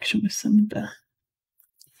opposite direction with some of the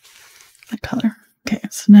color. Okay,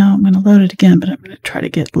 so now I'm going to load it again, but I'm going to try to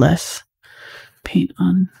get less paint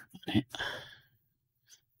on it.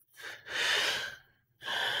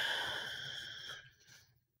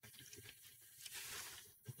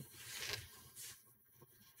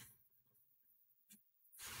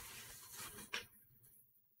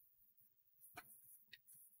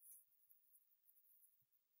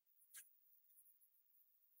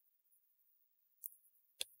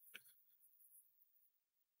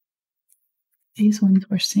 These ones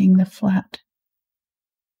we're seeing the flat,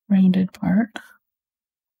 rounded part.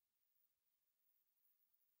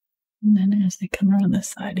 And then as they come around this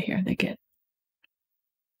side here, they get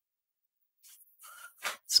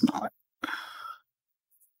smaller.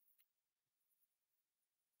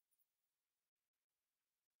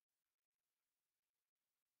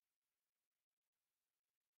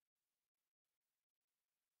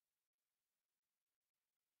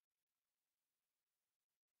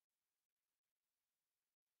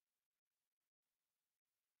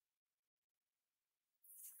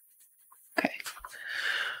 Okay.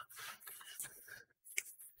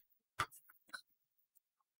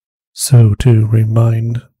 So to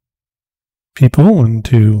remind people and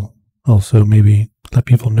to also maybe let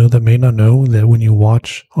people know that may not know that when you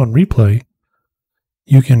watch on replay,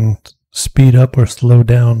 you can speed up or slow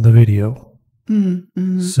down the video.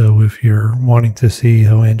 Mm-hmm. So if you're wanting to see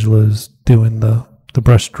how Angela's doing the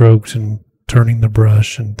brush strokes and turning the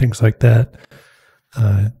brush and things like that,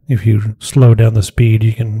 if you slow down the speed,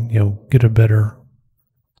 you can, get a better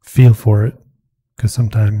feel for it. Because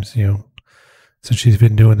sometimes, since she's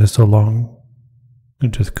been doing this so long,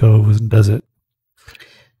 it just goes and does it.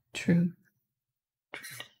 True.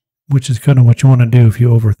 Which is kind of what you want to do. If you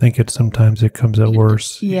overthink it, sometimes it comes out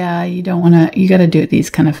worse. Yeah, you don't want to, you got to do these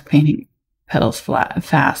kind of painting petals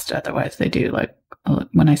fast. Otherwise they do, like,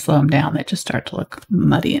 when I slow them down, they just start to look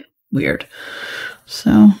muddy and weird.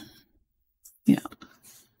 So, yeah.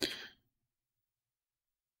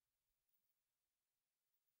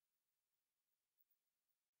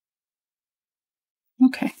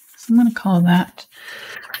 Okay, so I'm going to call that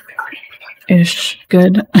ish,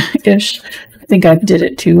 good-ish. I think I did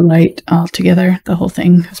it too light altogether. The whole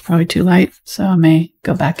thing is probably too light, so I may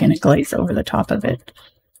go back in and glaze over the top of it.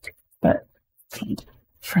 But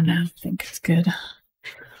for now, I think it's good.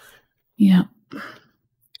 Yeah,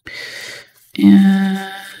 And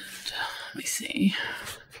let me see.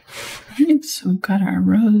 All right, so we've got our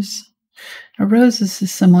rose. Our rose is a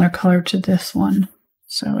similar color to this one.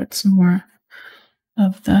 So it's more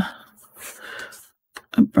of the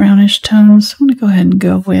brownish tones. I'm going to go ahead and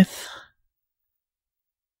go with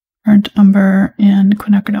burnt umber and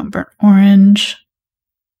quinacridone burnt orange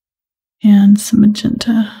and some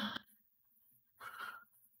magenta.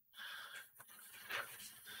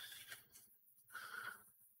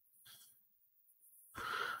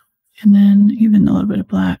 And then even a little bit of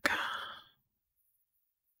black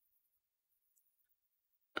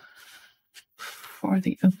for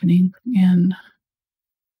the opening. And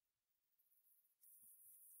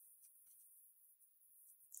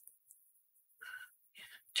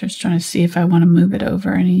just trying to see if I want to move it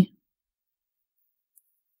over any.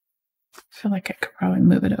 I feel like I could probably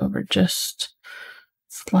move it over just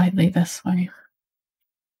slightly this way.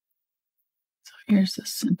 So here's the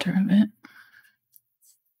center of it.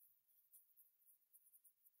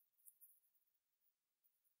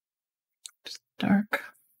 Just dark.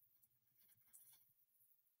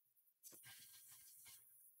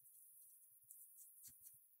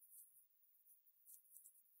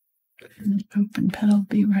 And the open petal will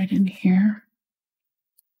be right in here.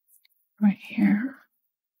 Right here.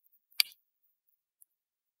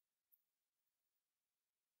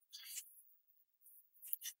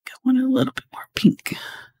 I want a little bit more pink.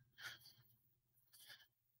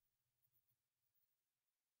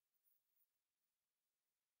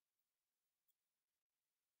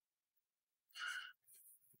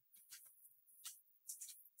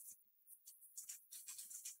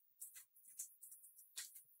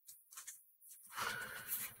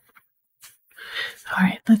 All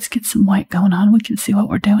right, let's get some white going on. We can see what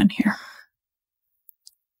we're doing here.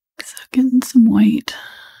 So getting some white.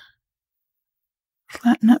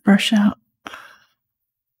 Flatten that brush out.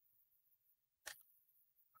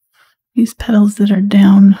 These petals that are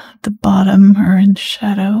down at the bottom are in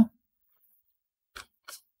shadow.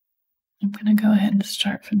 I'm going to go ahead and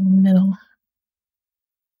start from the middle.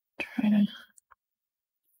 Try to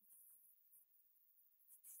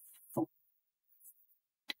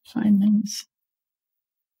find things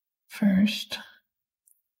first.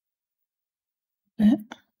 Bit.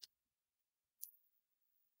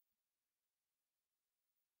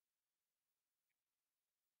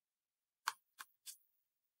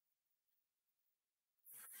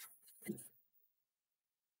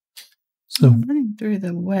 So I'm running through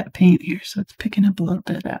the wet paint here, so it's picking up a little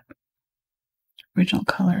bit of that original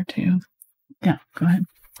color too. Yeah, go ahead.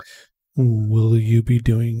 Will you be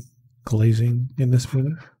doing glazing in this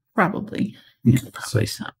meeting? Probably. Yeah, probably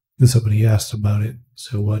so. Somebody asked about it,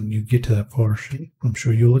 so when you get to that portion, I'm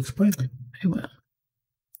sure you'll explain it. I will.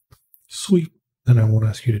 Sweet. Then I won't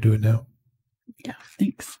ask you to do it now. Yeah,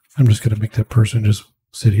 thanks. I'm just going to make that person just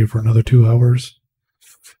sit here for another 2 hours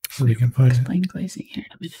so they can find explain glazing here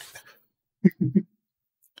in a minute.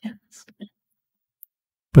 Yes.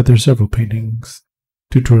 But there's several paintings,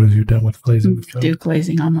 tutorials you've done with glazing. I do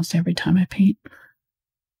glazing almost every time I paint.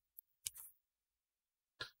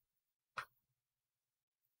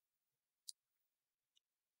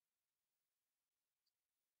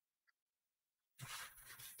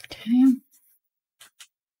 Okay.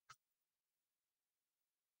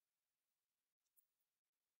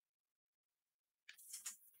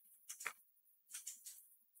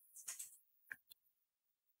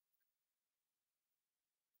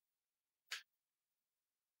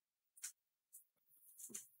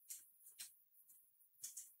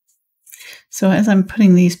 So as I'm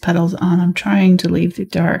putting these petals on, I'm trying to leave the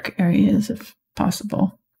dark areas if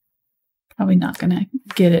possible. Probably not going to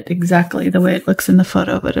get it exactly the way it looks in the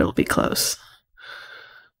photo, but it'll be close.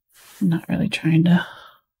 I'm not really trying to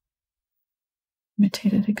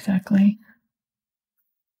imitate it exactly.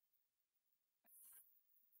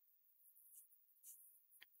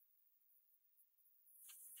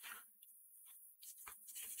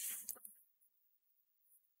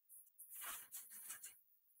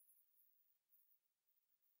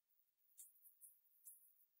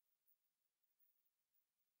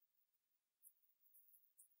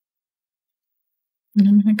 And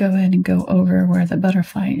I'm going to go ahead and go over where the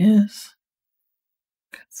butterfly is.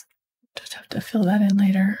 Just have to fill that in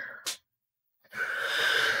later.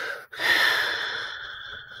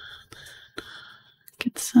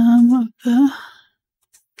 Get some of the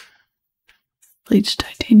bleached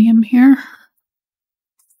titanium here.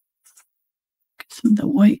 Get some of the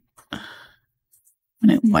white. I'm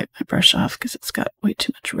going to wipe my brush off because it's got way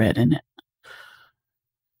too much red in it.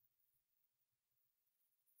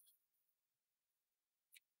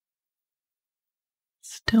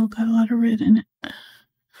 Still got a lot of red in it.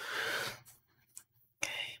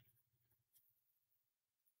 Okay.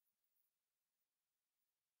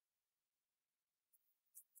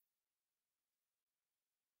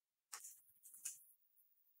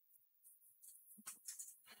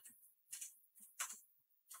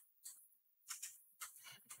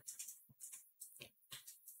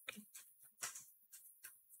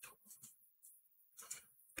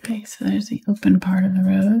 Okay, so there's the open part of the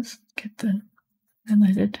rose. Get the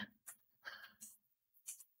highlighted.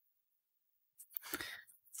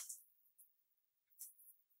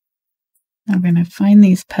 I'm going to find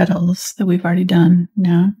these petals that we've already done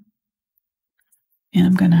now, and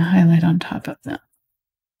I'm going to highlight on top of them.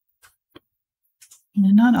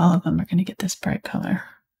 And not all of them are going to get this bright color.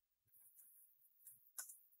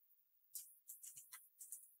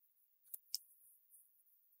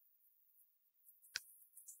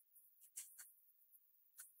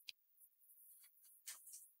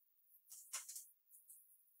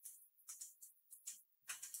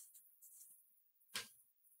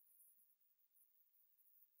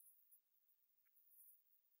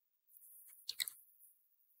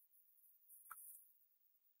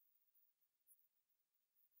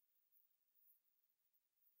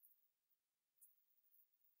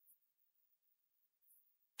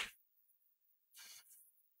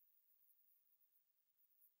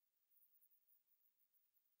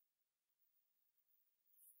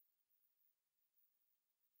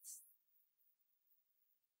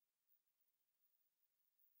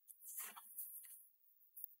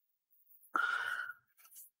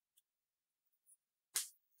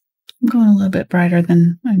 I'm going a little bit brighter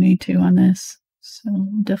than I need to on this, so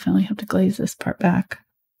we'll definitely have to glaze this part back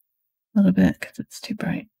a little bit because it's too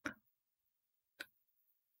bright.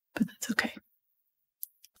 But that's okay.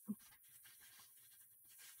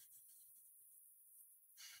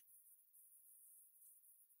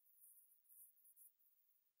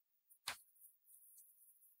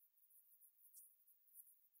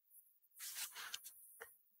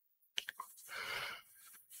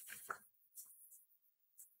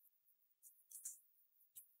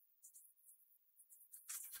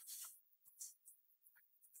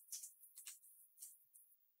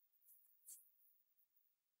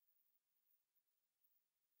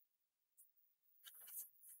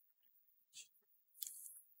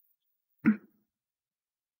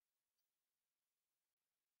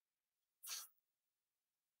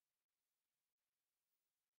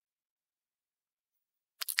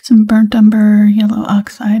 Some burnt umber yellow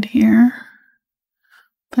oxide here.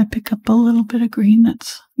 If I pick up a little bit of green,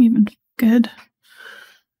 that's even good.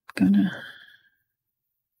 I'm gonna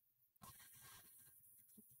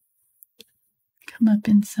come up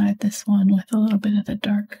inside this one with a little bit of the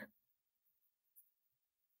dark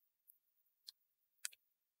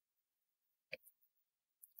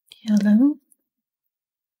yellow.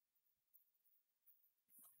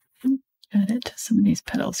 Add it to some of these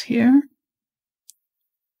petals here.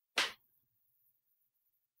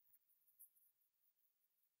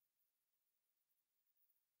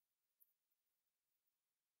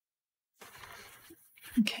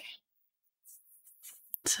 Okay.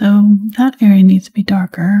 So that area needs to be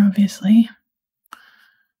darker, obviously.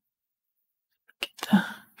 Get the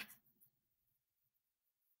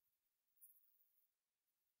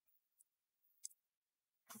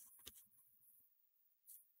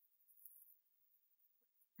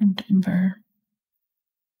Umber.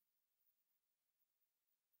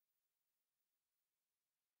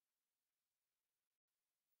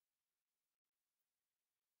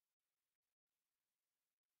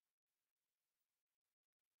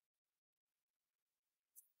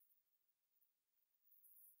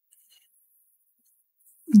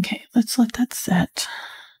 Okay, let's let that set.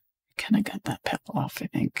 Kind of got that petal off, I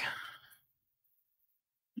think.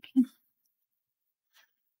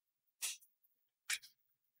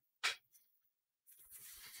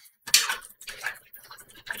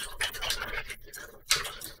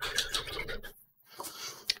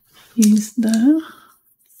 Use the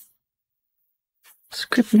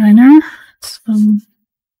script liner, some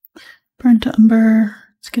burnt umber.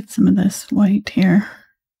 Let's get some of this white here.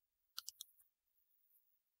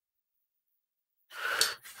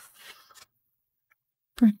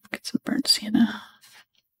 Get some burnt sienna,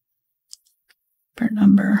 burnt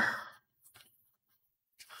umber.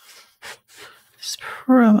 It's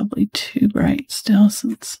probably too bright still, so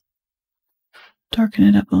let's darken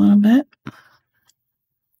it up a little bit.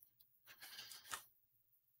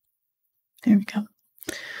 There we go.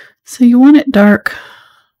 So you want it dark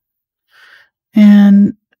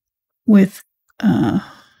and with, let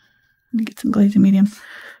me get some glazing medium.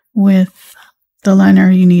 With the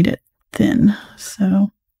liner, you need it thin.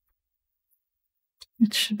 So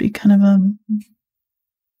It should be kind of a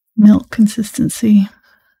milk consistency.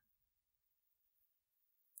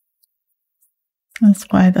 That's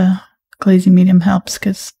why the glazing medium helps,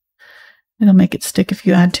 because it'll make it stick if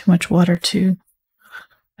you add too much water to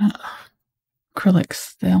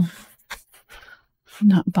acrylics. They'll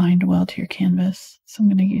not bind well to your canvas. So I'm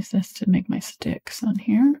going to use this to make my sticks on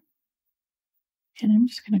here. And I'm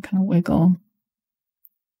just going to kind of wiggle.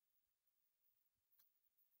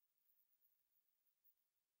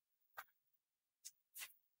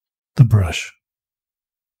 The brush.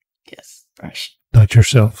 Yes, brush. Not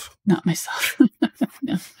yourself. Not myself.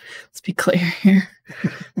 No, let's be clear here.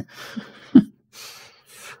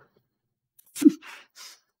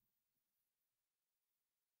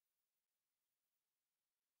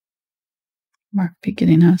 Mark be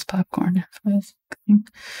getting out his popcorn if I was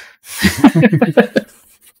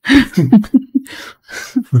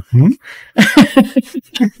Mm-hmm.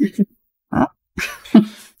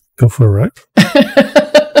 Go for a ride.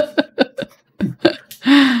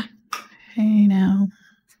 Hey now.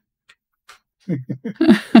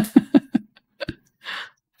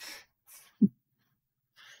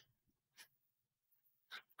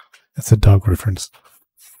 That's a dog reference.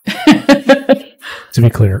 To be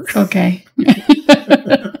clear. Okay.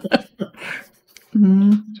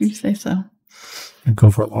 You say so. And go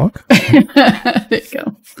for a walk. There you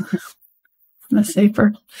go. That's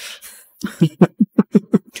safer.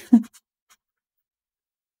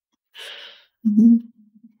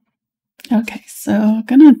 Okay, so I'm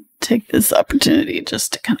gonna take this opportunity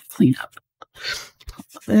just to kind of clean up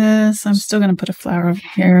this. I'm still gonna put a flower over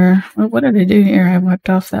here. Well, what did I do here? I wiped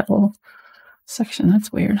off that whole section.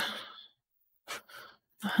 That's weird.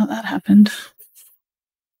 How that happened.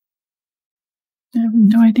 I have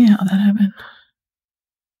no idea how that happened.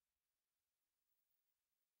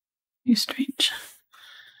 You're strange.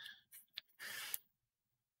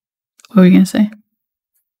 What were you gonna say?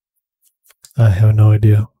 I have no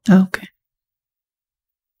idea. Oh, okay.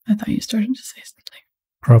 I thought you started to say something.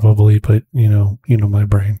 Probably, but you know my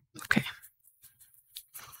brain. Okay.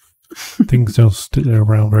 Things don't stay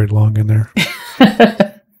around very long in there.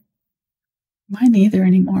 Mine either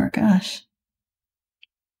anymore. Gosh.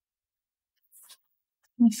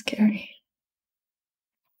 That's scary.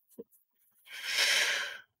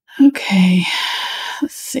 Okay.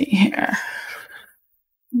 Let's see here.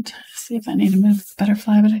 I'm trying to see if I need to move the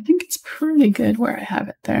butterfly, but I think it's pretty good where I have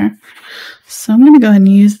it there. So I'm going to go ahead and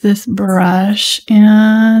use this brush,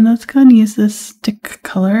 and let's go ahead and use this stick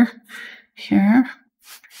color here.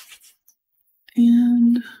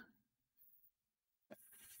 And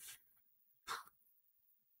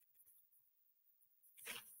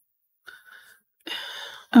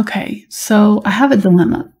okay, so I have a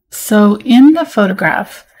dilemma. So in the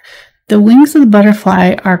photograph, the wings of the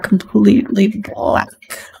butterfly are completely black,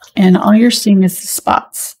 and all you're seeing is the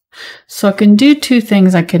spots. So I can do two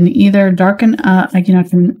things. I can either darken, I'm going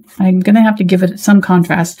to have to give it some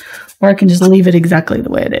contrast, or I can just leave it exactly the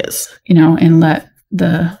way it is, and let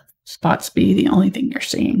the spots be the only thing you're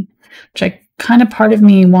seeing. Which part of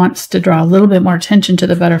me wants to draw a little bit more attention to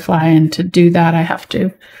the butterfly, and to do that, I have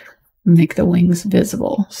to make the wings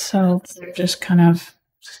visible. So they're just kind of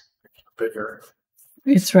Bigger.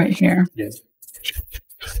 It's right here. Yes.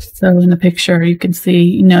 So in the picture, you can see,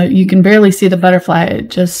 you can barely see the butterfly.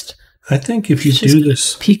 It just, I think if you do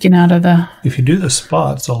this, peeking out of if you do the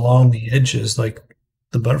spots along the edges like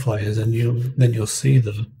the butterfly is, then you'll see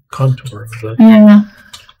the contour of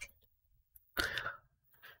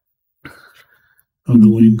the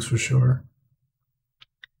wings for sure.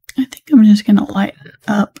 I think I'm just going to lighten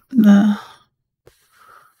up the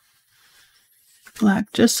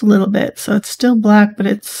black just a little bit. So it's still black, but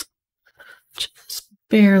it's just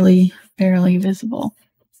barely visible.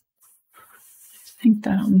 I think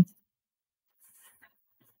that'll...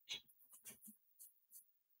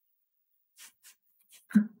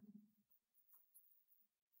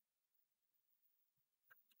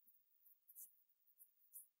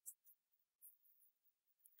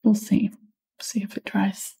 We'll see. See if it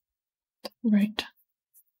dries the right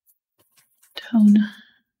tone.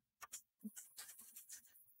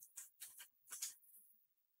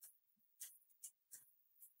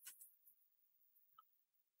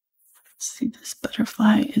 See, this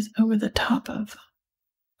butterfly is over the top of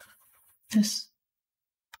this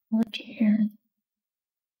part here.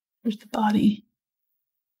 There's the body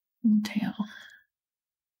and the tail.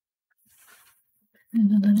 And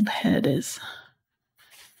the little head is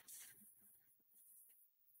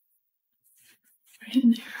right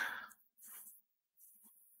in there.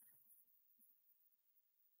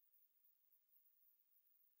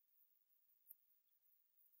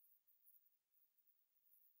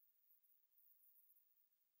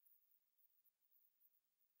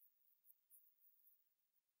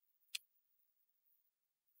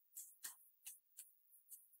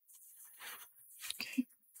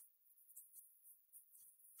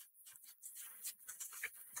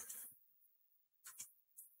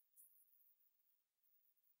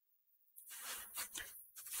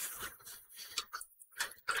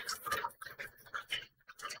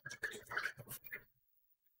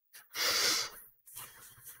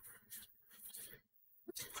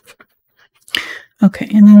 Okay,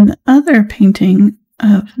 and then the other painting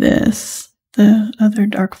of this, the other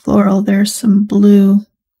dark floral, there's some blue,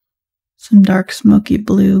 some dark smoky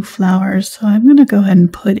blue flowers. So I'm going to go ahead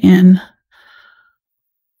and put in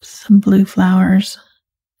some blue flowers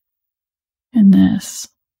in this.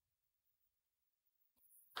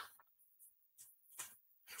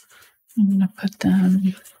 I'm going to put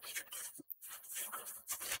them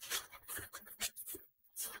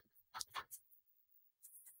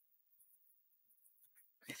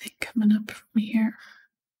I think coming up from here.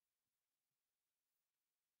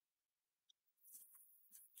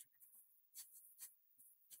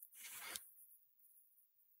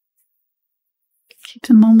 Keep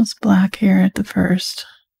them almost black here at the first.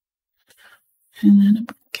 And then I'm going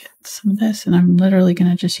to get some of this, and I'm literally going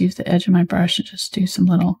to just use the edge of my brush and just do some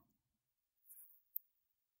little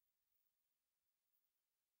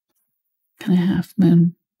kind of half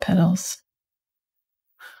moon petals.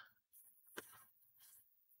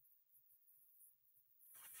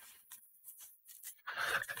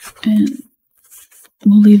 And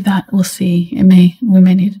we'll leave that. We'll see. We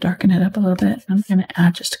may need to darken it up a little bit. I'm going to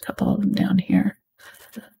add just a couple of them down here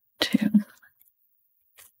too.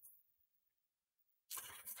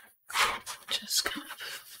 Just kind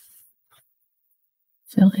of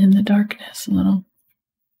fill in the darkness a little.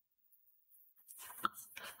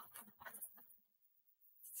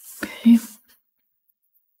 Okay.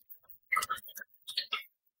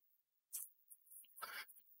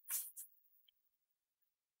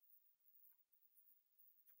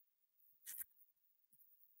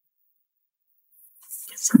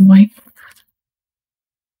 Get some white.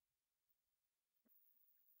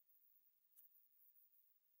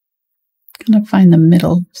 Gonna find the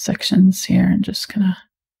middle sections here and just gonna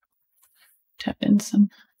tap in some.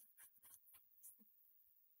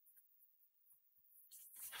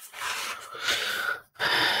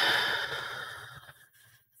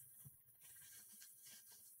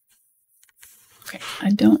 Okay, I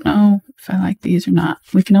don't know if I like these or not.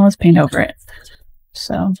 We can always paint over it.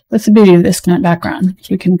 So that's the beauty of this kind of background.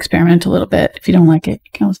 You can experiment a little bit. If you don't like it,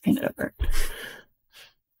 you can always paint it over.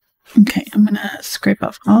 Okay, I'm gonna scrape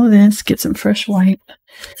off all of this, get some fresh white,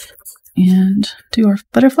 and do our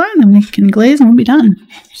butterfly, and then we can glaze and we'll be done.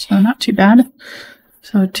 So not too bad.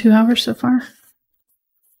 So 2 hours so far.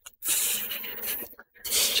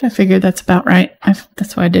 Which I figured that's about right.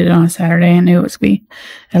 That's why I did it on a Saturday. I knew it was going to be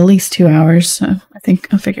at least 2 hours. So I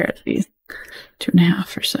figure it'd be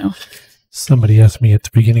 2.5 or so. Somebody asked me at the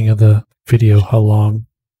beginning of the video how long.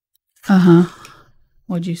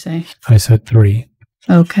 What'd you say? I said 3.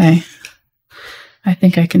 Okay. I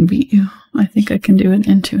think I can beat you. I think I can do it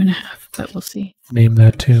in 2.5, but we'll see. Name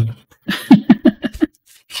that tune.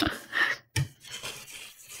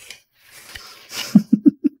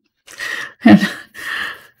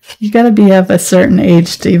 You got to be of a certain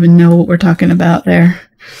age to even know what we're talking about there.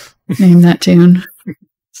 Name that tune.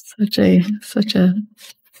 Such a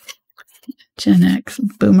Gen X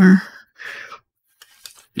boomer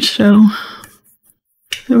show.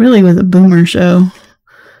 It really was a boomer show.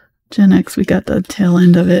 Gen X, we got the tail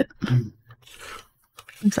end of it.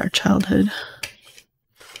 It's our childhood.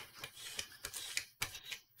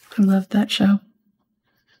 I loved that show.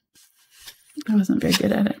 I wasn't very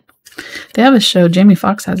good at it. They have a show, Jamie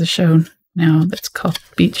Foxx has a show now that's called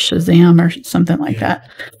Beat Shazam or something like that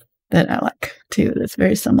I like too. That's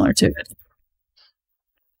very similar to it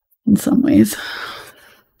in some ways.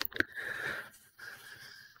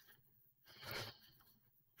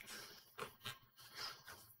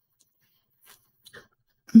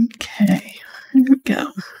 Okay, here we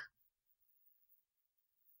go.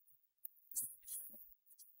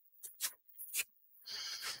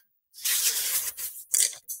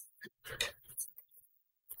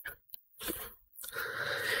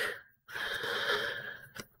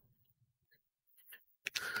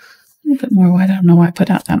 A little bit more white. I don't know why I put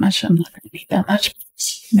out that much. I'm not going to need that much.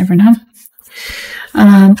 You never know.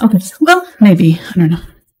 Okay, well, maybe. I don't know.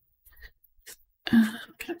 I'm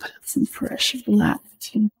going to put out some fresh black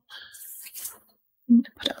too. I'm going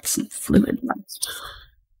to put out some fluid ones.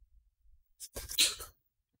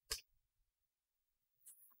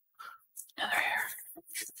 Another hair.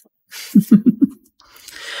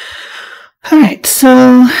 All right,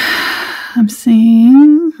 so I'm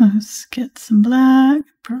seeing, let's get some black,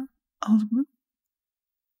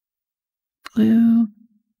 blue,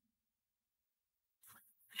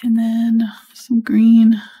 and then some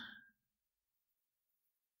green,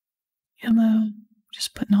 yellow,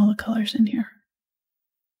 just putting all the colors in here.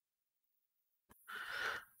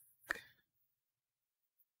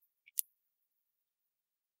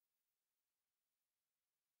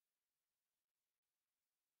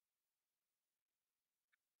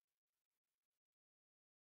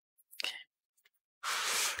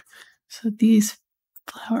 So these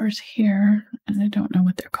flowers here, and I don't know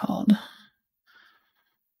what they're called. They're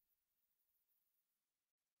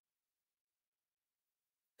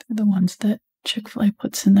the ones that Chick-fil-A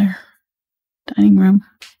puts in their dining room.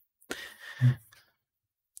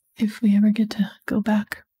 If we ever get to go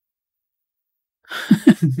back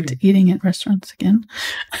to eating at restaurants again.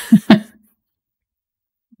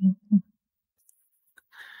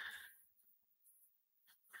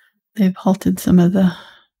 They've halted some of the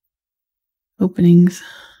openings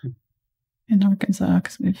in Arkansas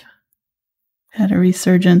because we've had a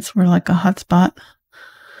resurgence. We're like a hotspot.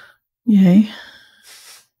 Yay.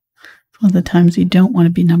 It's one of the times you don't want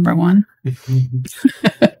to be number one.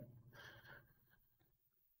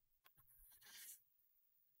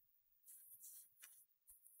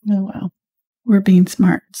 Oh, well. We're being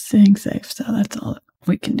smart, staying safe, so that's all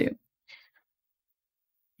we can do.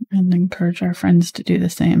 And encourage our friends to do the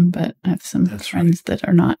same, but I have some friends that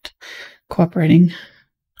are not cooperating.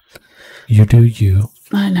 You do you.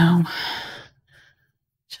 I know.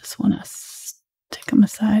 Just want to take them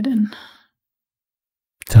aside and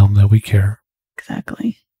tell them that we care.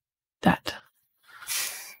 Exactly. That.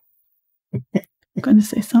 I'm going to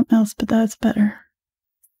say something else, but that's better.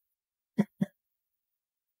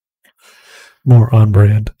 More on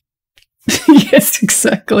brand. Yes,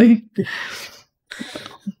 exactly.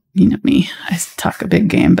 You know me. I talk a big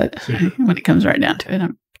game, but when it comes right down to it,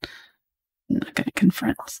 I'm not going to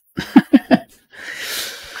confront.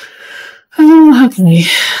 Oh, okay.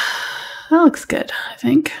 That looks good, I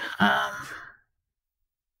think. I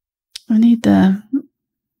need the...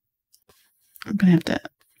 I'm going to have to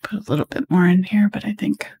put a little bit more in here, but I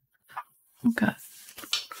think I've got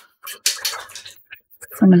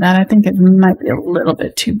some of that. I think it might be a little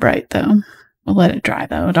bit too bright, though. We'll let it dry,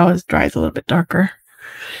 though. It always dries a little bit darker.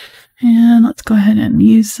 And let's go ahead and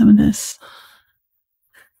use some of this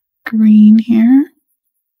green here.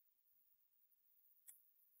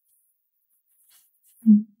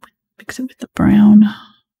 Mix it with the brown.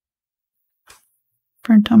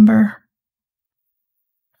 Burnt umber.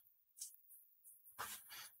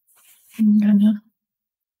 I'm gonna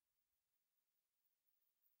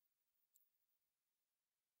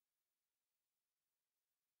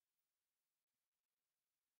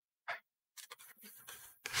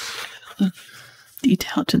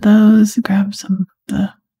detail to those. Grab some of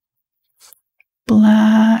the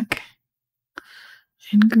black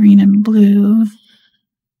and green and blue.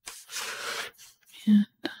 And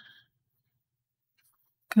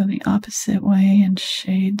go the opposite way and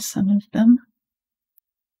shade some of them.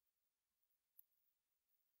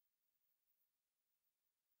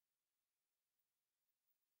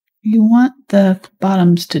 You want the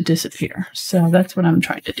bottoms to disappear, so that's what I'm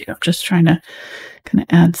trying to do. I'm just trying to kind of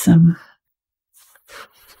add some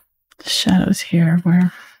shadows here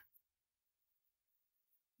where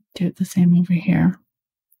do it the same over here.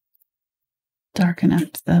 Darken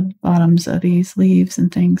up the bottoms of these leaves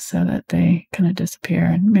and things so that they kind of disappear,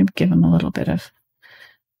 and maybe give them a little bit of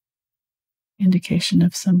indication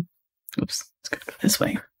of some, oops, it's going to go this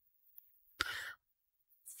way.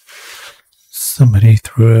 Somebody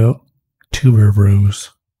threw out tuberose.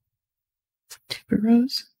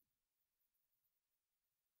 Tuberose?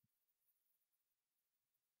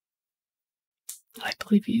 I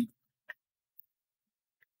believe you.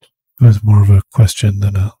 It was more of a question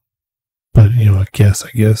than a, but you know, a guess,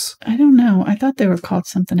 I guess. I don't know. I thought they were called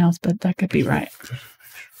something else, but that could be right.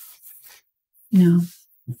 No.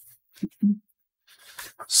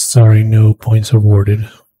 Sorry, no points awarded.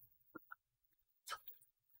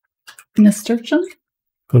 Nasturtium?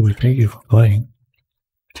 But we thank you for playing.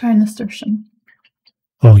 Try nasturtium.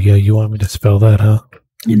 Oh yeah, you want me to spell that, huh?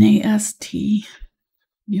 N-A-S-T.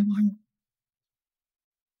 U-R.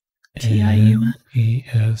 T-I-U-M.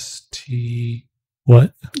 N-E-S-T.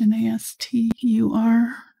 What?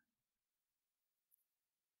 N-A-S-T-U-R.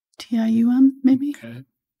 T-I-U-M, maybe? Okay.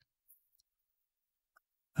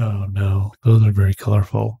 Oh no, those are very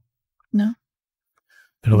colorful. No?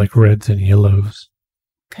 They're like reds and yellows.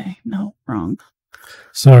 Okay, no, wrong.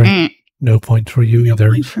 Sorry, no points for you either.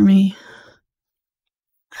 No point for me.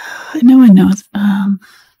 I know.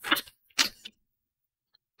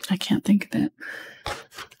 I can't think of it.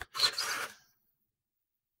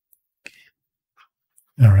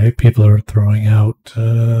 All right, people are throwing out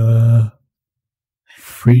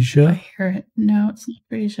freesia. I hear it. No, it's not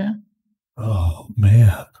freesia. Oh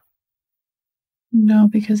man. No,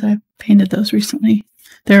 because I painted those recently.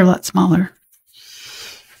 They're a lot smaller.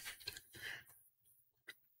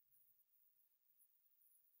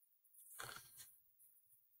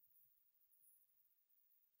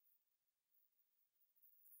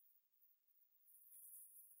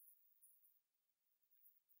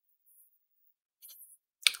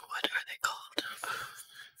 what are they called?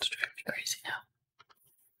 It's driving me crazy now.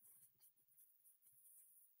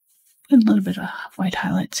 Put a little bit of white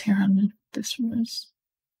highlights here on this rose.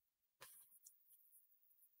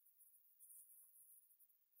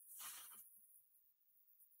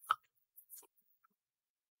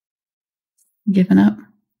 Giving up?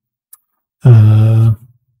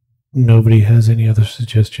 Nobody has any other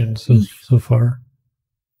suggestions so far.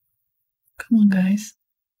 Come on, guys.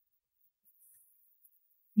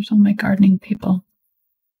 There's all my gardening people.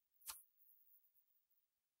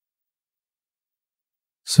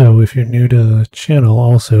 So if you're new to the channel,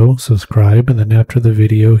 also subscribe, and then after the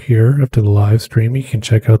video here, after the live stream, you can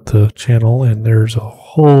check out the channel, and there's a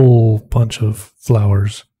whole bunch of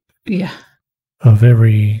flowers. Yeah. Of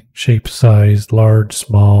every shape, size, large,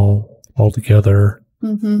 small, all together,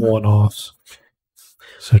 one-offs.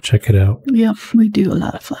 So check it out. Yep, we do a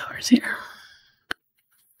lot of flowers here.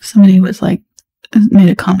 Somebody was like, made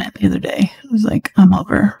a comment the other day. It was like, I'm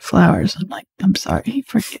over flowers. I'm like, I'm sorry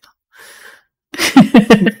for you.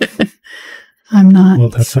 I'm not. Well,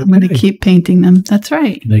 that's I'm going to keep painting them. That's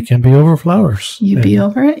right. They can be over flowers. You be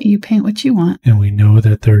over it. You paint what you want. And we know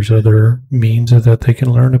that there's other means that they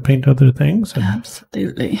can learn to paint other things.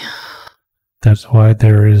 Absolutely. That's why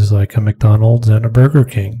there is like a McDonald's and a Burger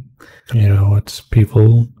King. You know, it's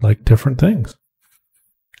people like different things.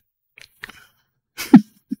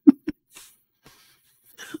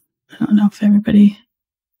 I don't know if everybody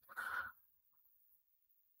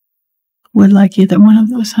would like either one of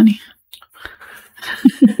those, honey.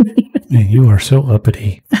 Man, you are so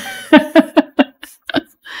uppity.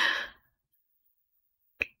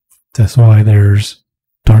 That's why there's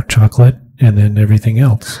dark chocolate and then everything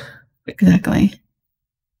else. Exactly.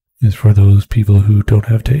 Is for those people who don't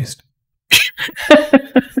have taste.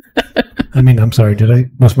 I mean, I'm sorry,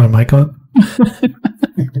 was my mic on?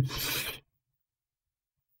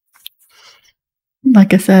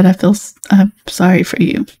 Like I said, I'm sorry for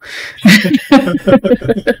you.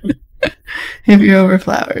 If you're over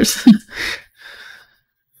flowers.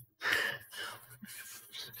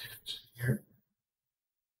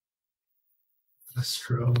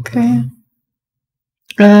 Okay.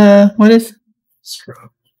 What is?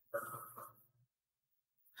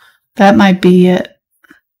 That might be it.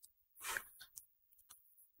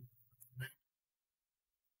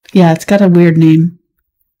 Yeah, it's got a weird name.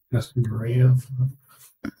 That's Maria.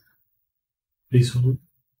 Bristle.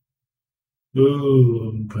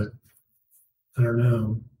 Ooh, but I don't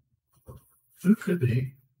know. It could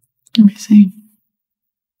be. Let me see.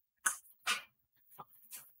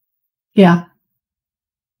 Yeah.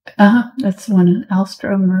 That's one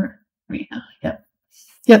Ultramarine. Yep.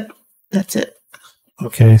 Yep. That's it.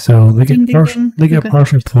 Okay, so they get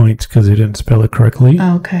partial points because they didn't spell it correctly.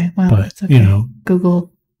 Oh, okay. Well, but, that's okay. You know,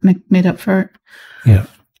 Google made up for it. Yeah.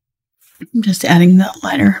 I'm just adding the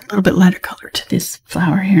little bit lighter color to this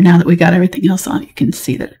flower here. Now that we got everything else on, you can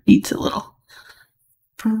see that it needs a little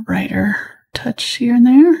brighter touch here and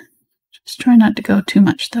there. Just try not to go too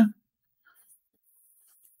much, though.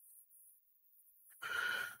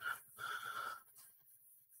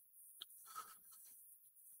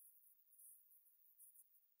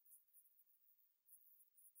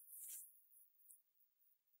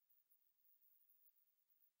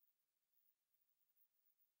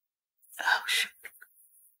 Oh, shoot.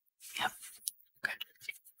 Yep. Okay.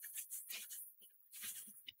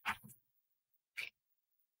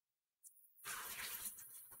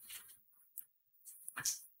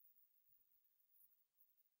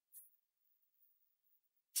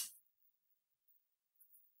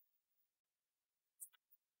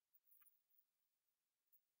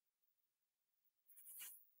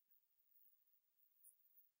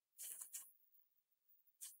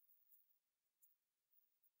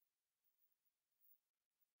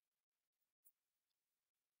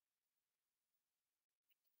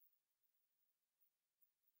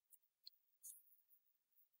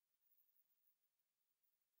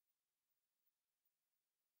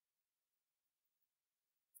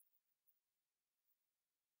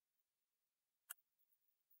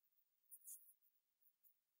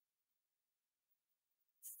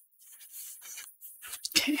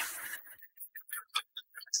 Okay.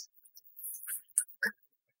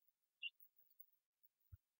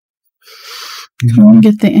 I'm gonna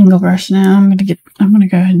get the angle brush now. I'm gonna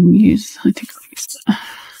go ahead and use, I think I'll use the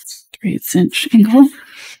 3/8 inch angle.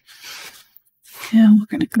 Yeah, we're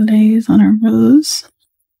gonna glaze on our rose.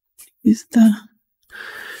 Use the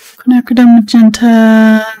Quinacridone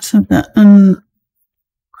Magenta, so the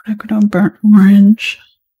Quinacridone Burnt Orange.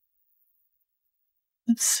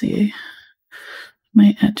 Let's see.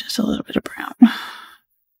 Might add just a little bit of brown.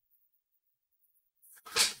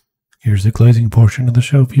 Here's the glazing portion of the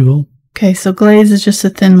show, people. Okay, so glaze is just a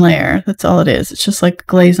thin layer. That's all it is. It's just like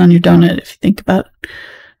glaze on your donut. If you think about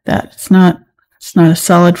that, it's not a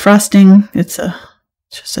solid frosting. It's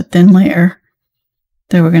just a thin layer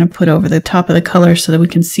that we're going to put over the top of the color so that we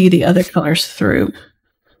can see the other colors through.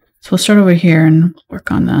 So we'll start over here and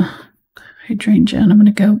work on the hydrangea. And I'm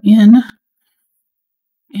going to go in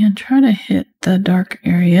and try to hit the dark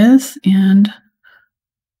areas and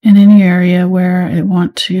in any area where I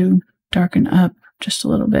want to darken up just a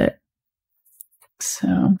little bit.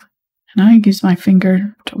 So now I use my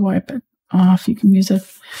finger to wipe it off. You can use a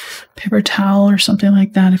paper towel or something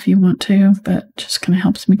like that if you want to, but just kind of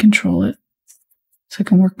helps me control it so I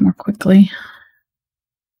can work more quickly.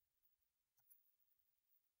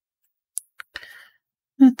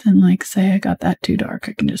 And then, like, say I got that too dark,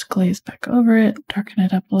 I can just glaze back over it, darken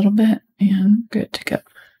it up a little bit, and good to go.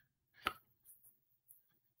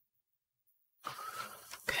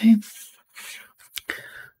 Okay.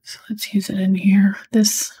 So let's use it in here.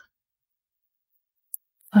 This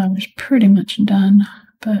flower's pretty much done,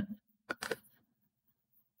 but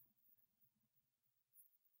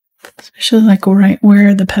especially like right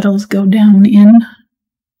where the petals go down in,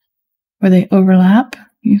 where they overlap,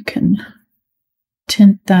 you can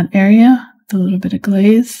tint that area with a little bit of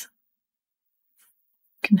glaze.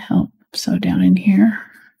 Can help. So down in here,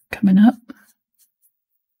 coming up,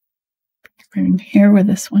 right in here where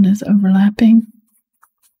this one is overlapping.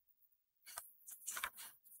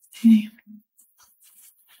 Okay.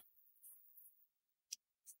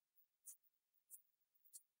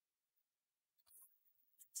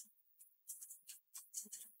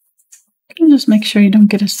 And just make sure you don't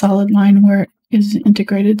get a solid line where it is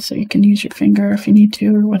integrated, so you can use your finger if you need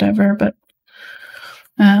to or whatever. But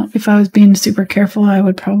if I was being super careful, I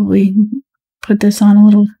would probably put this on a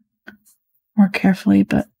little more carefully,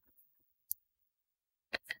 but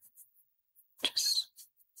just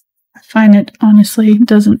I find it honestly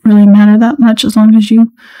doesn't really matter that much as long as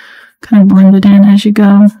you kind of blend it in as you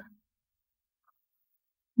go. Let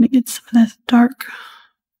me get some of that dark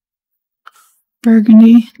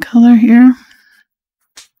burgundy color here.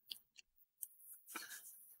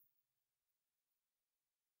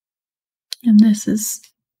 And this is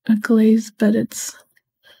a glaze, but it's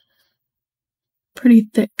pretty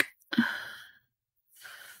thick.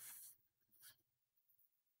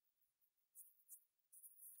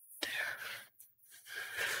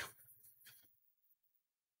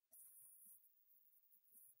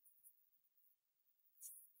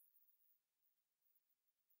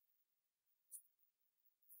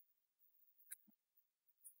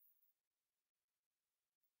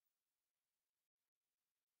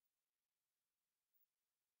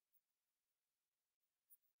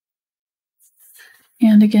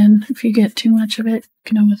 And again, if you get too much of it, you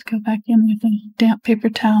can always go back in with a damp paper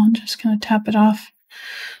towel and just kind of tap it off.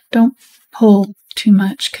 Don't pull too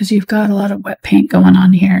much because you've got a lot of wet paint going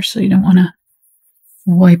on here, so you don't want to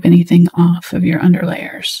wipe anything off of your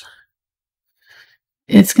underlayers.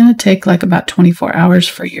 It's going to take like about 24 hours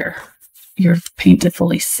for your paint to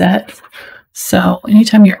fully set. So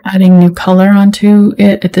anytime you're adding new color onto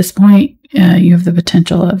it at this point, you have the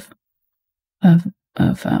potential of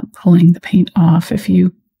pulling the paint off if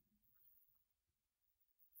you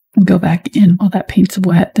go back in while that paint's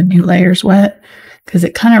wet, the new layer's wet, because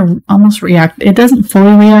it kind of almost it doesn't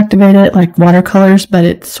fully reactivate it like watercolors, but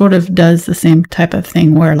it sort of does the same type of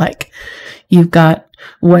thing where like you've got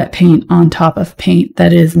wet paint on top of paint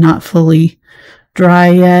that is not fully dry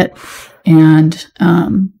yet. And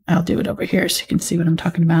I'll do it over here so you can see what I'm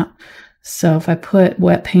talking about. So if I put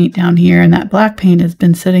wet paint down here and that black paint has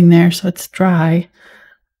been sitting there so it's dry,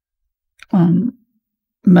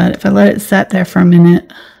 but if I let it set there for a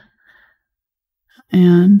minute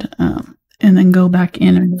and then go back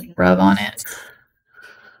in and rub on it,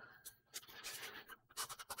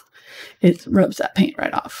 it rubs that paint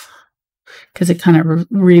right off because it kind of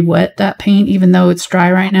re-wet that paint. Even though it's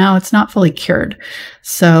dry right now, it's not fully cured.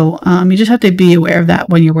 So you just have to be aware of that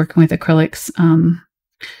when you're working with acrylics. I'm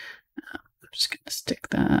just going to stick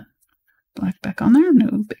that black back on there. No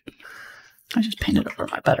biggie. I just painted over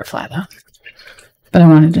my butterfly though. But I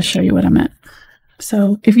wanted to show you what I meant.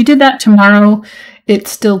 So if you did that tomorrow, it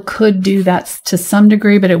still could do that to some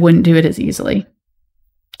degree, but it wouldn't do it as easily.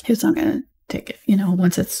 Here's I'm going to take it, you know,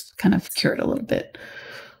 once it's kind of cured a little bit.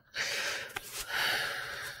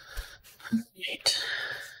 Right.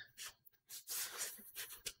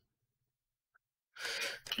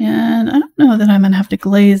 And I don't know that I'm going to have to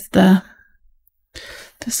glaze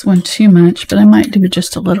this one too much, but I might do it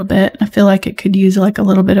just a little bit. I feel like it could use like a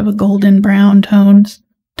little bit of a golden brown tones.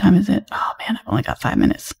 What time is it? Oh man, I've only got 5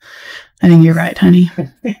 minutes. I think you're right, honey.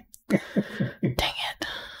 Dang it.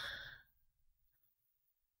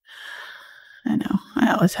 I know.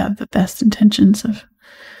 I always have the best intentions of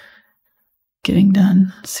getting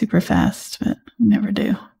done super fast, but never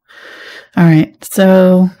do. All right.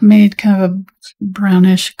 So made kind of a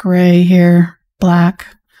brownish gray here,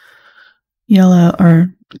 black, yellow,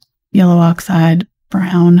 or yellow oxide,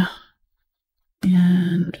 brown.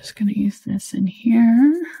 And I'm just going to use this in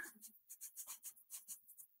here.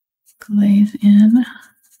 Glaze in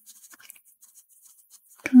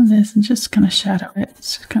this and just kind of shadow it.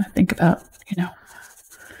 Just kind of think about,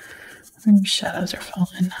 maybe shadows are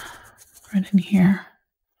falling right in here.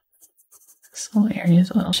 This whole area is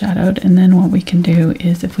a little shadowed. And then what we can do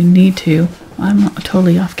is, if we need to, I'm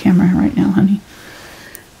totally off camera right now, honey.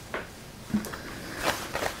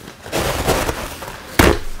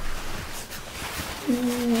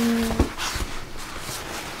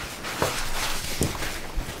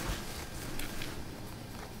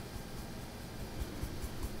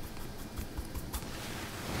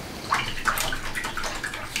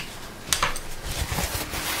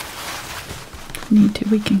 Need to,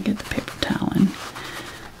 we can get the paper towel and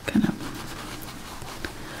kind of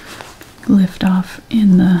lift off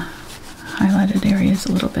in the highlighted areas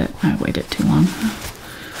a little bit. I waited too long.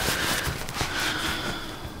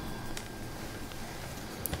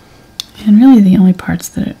 And really the only parts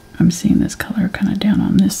that I'm seeing this color kind of down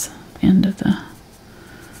on this end of the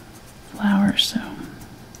flower, so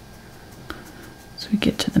as we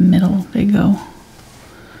get to the middle they go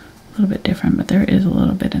a little bit different, but there is a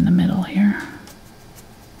little bit in the middle here.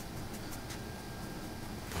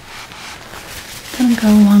 Going to go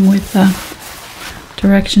along with the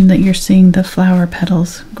direction that you're seeing the flower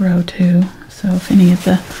petals grow to. So if any of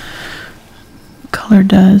the color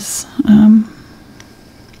does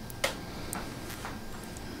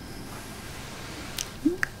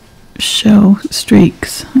show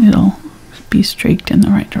streaks, it'll be streaked in the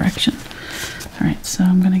right direction. All right, so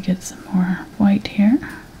I'm going to get some more white here.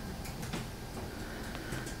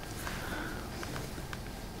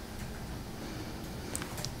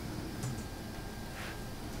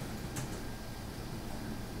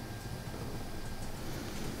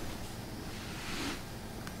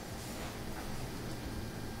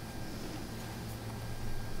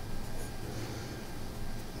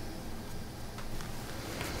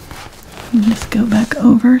 Just go back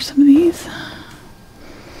over some of these.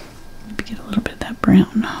 Maybe get a little bit of that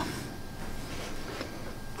brown.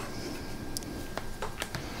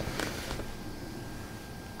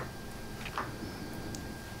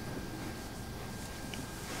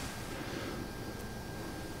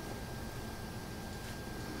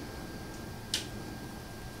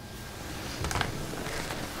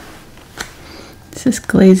 This is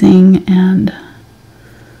glazing and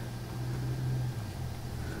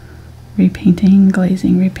repainting,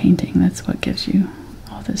 glazing, repainting. That's what gives you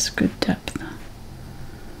all this good depth.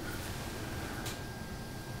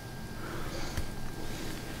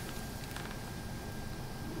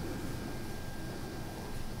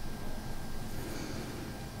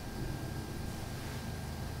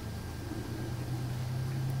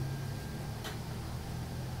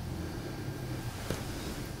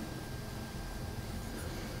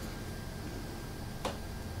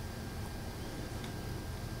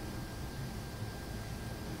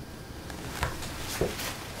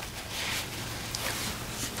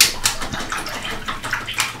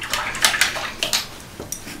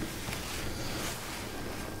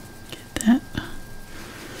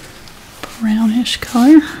 Brownish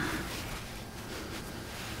color.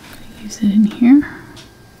 Use it in here.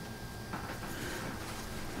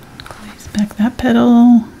 Glaze back that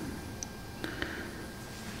petal.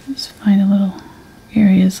 Just find a little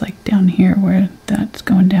areas like down here where that's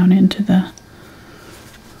going down into the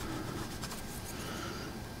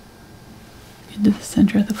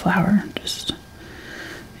center of the flower. Just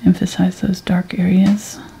emphasize those dark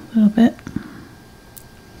areas a little bit.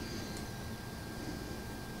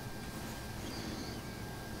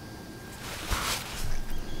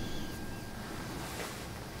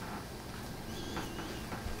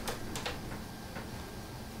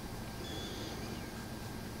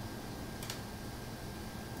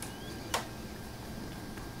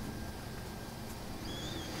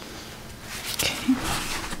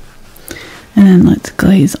 And then let's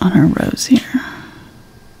glaze on our rose here.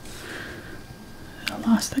 I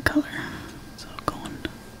lost the color, so going.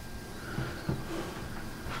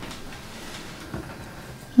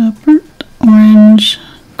 Burnt orange,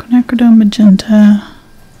 Quinacridone Magenta.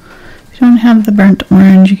 If you don't have the burnt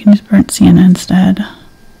orange, you can use burnt sienna instead.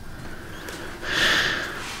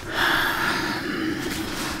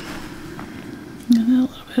 And a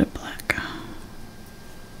little bit of black.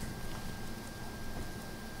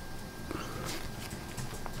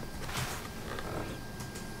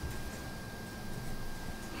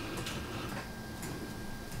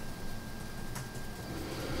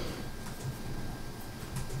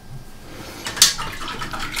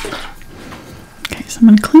 I'm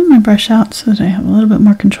going to clean my brush out so that I have a little bit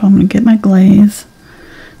more control. I'm going to get my glaze,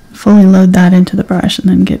 fully load that into the brush, and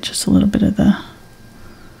then get just a little bit of the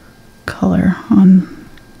color on.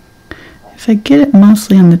 If I get it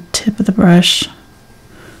mostly on the tip of the brush,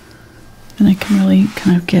 then I can really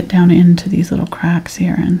kind of get down into these little cracks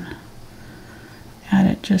here and add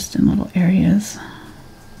it just in little areas.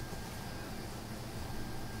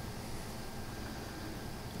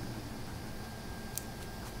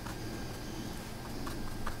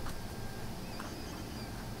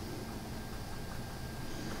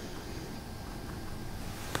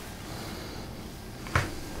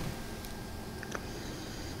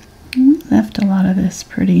 We left a lot of this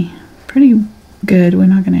pretty good. We're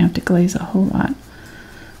not going to have to glaze a whole lot.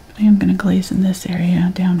 But I am going to glaze in this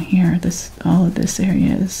area down here. All of this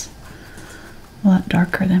area is a lot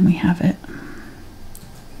darker than we have it.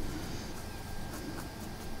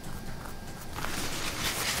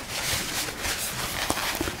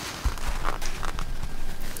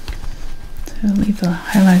 So leave the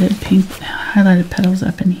highlighted petals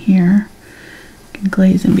up in here. You can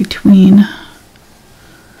glaze in between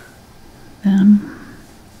them.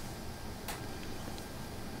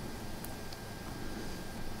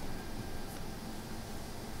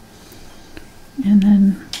 And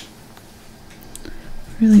then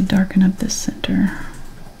really darken up this center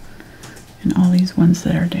and all these ones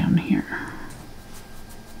that are down here.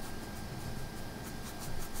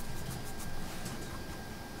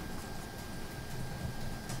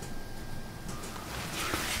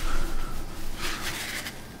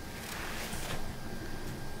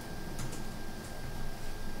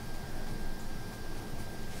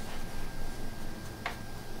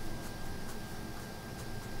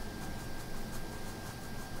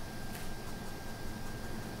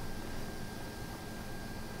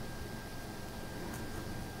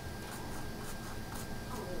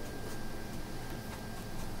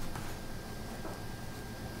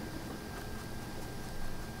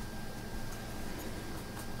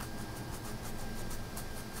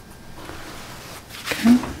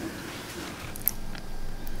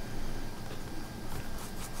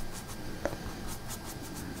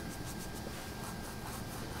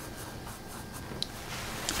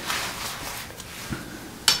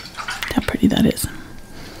 How pretty that is.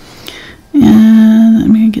 And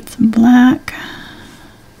I'm going to get some black,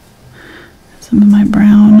 some of my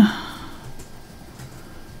brown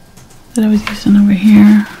that I was using over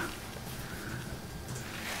here.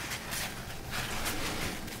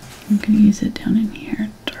 I'm going to use it down in here,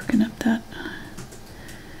 darken up that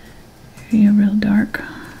area real dark.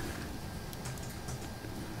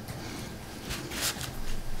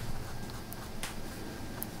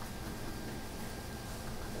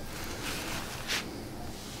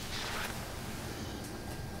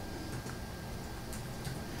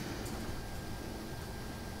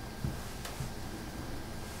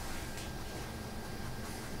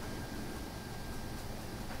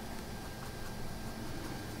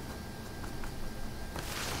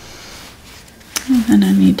 And then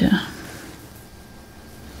I need to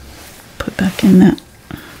put back in that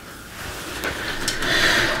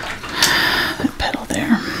petal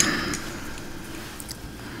there.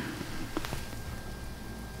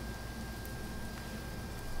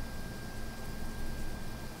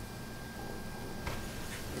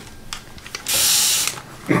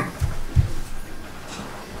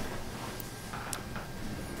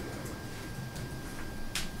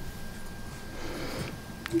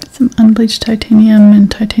 Some unbleached titanium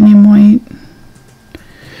and titanium white,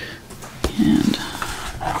 and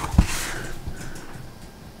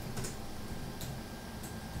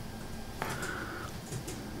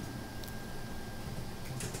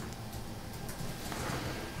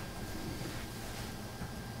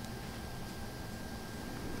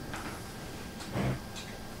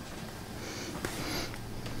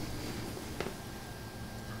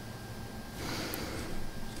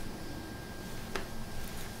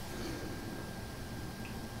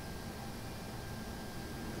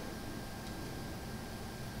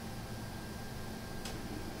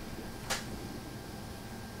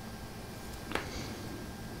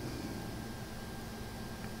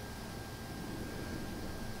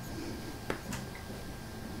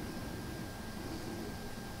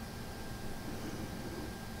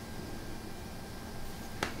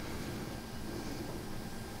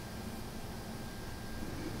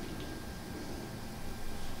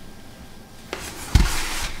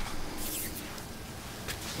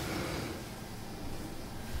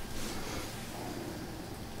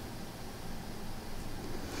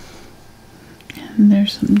And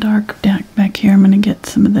there's some dark back here. I'm going to get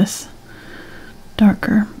some of this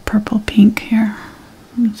darker purple pink here.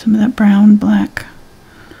 And some of that brown, black.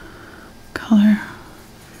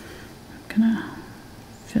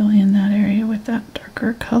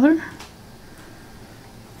 darker color.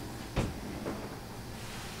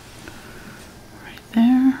 Right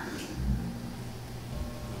there.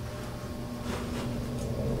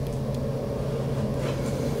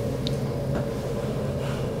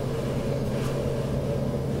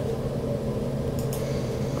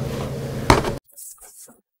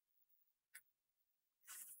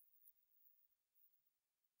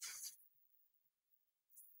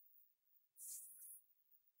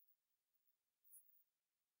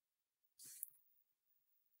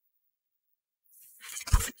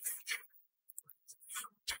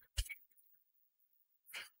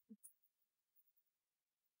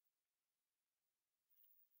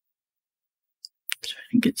 Try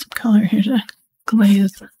to get some color here to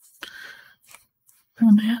glaze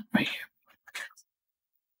on that right here.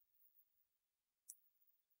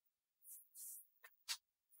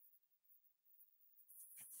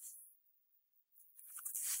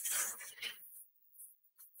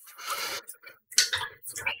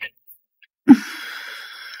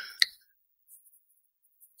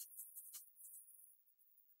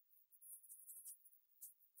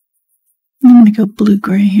 I'm going to go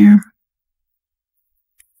blue-gray here.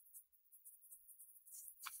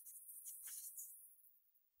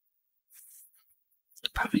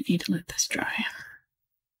 Probably need to let this dry.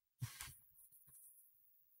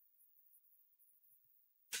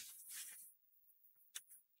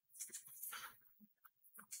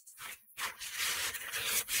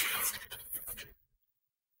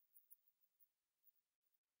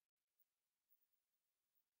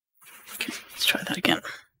 Okay, let's try that again.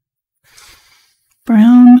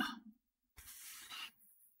 Brown,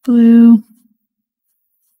 blue,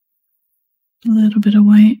 a little bit of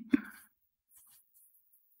white.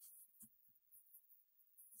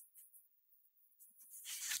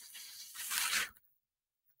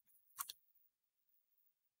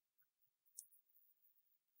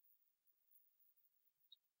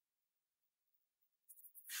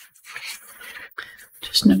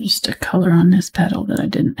 Just noticed a color on this petal that I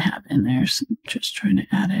didn't have in there, so I'm just trying to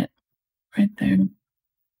add it right there.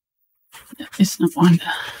 It's not wanting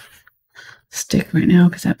to stick right now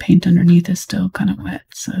because that paint underneath is still kind of wet,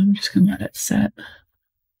 so I'm just going to let it set.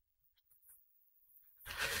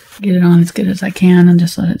 Get it on as good as I can and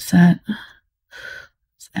just let it set.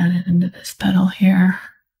 Let's add it into this petal here.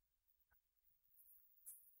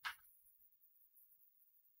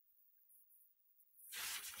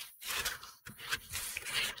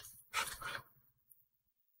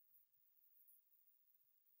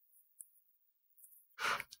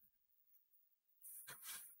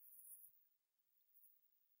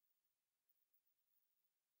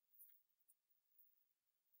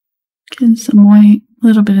 Getting some white, a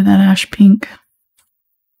little bit of that ash pink.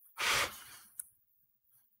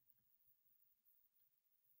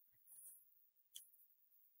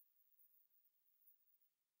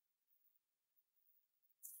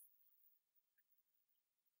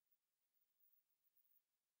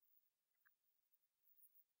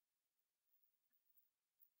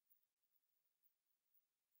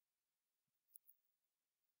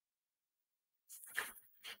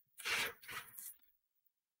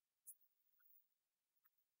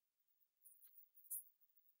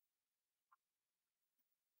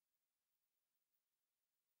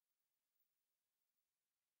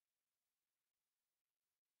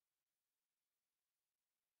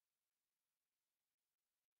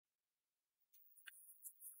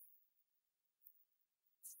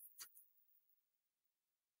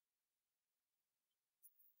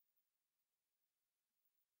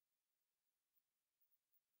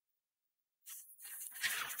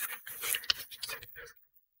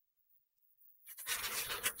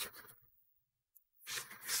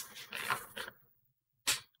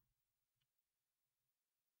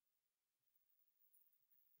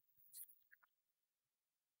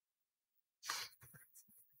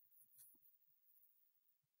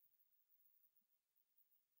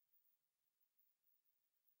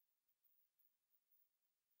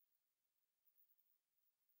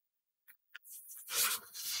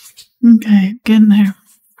 Okay, getting there.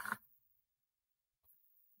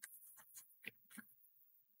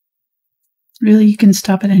 Really, you can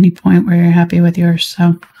stop at any point where you're happy with yours, so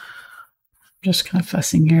I'm just kind of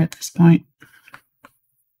fussing here at this point.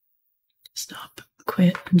 Stop,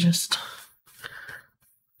 quit, and just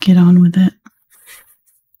get on with it.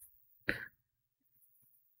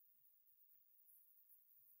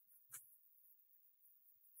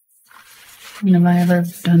 Have I ever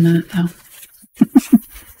done that, though?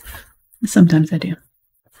 Sometimes I do.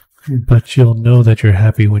 But you'll know that you're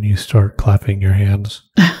happy when you start clapping your hands.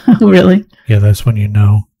 Really? Yeah, that's when you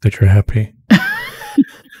know that you're happy.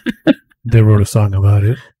 They wrote a song about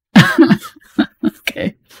it.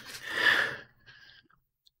 Okay.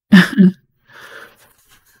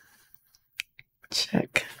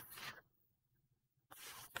 Check.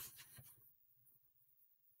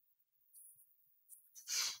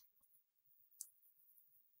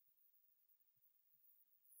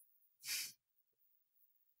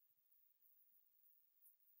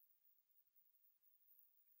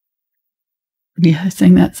 Yeah, I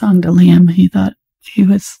sang that song to Liam. He thought he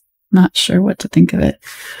was not sure what to think of it.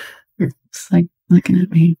 It's like looking at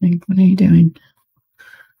me, like, what are you doing?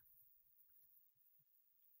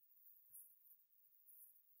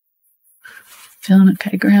 Feeling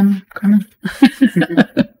okay, Grandma?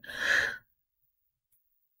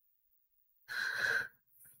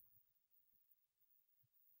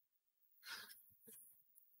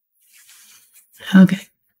 Okay.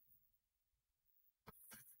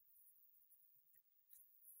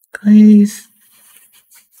 Glaze.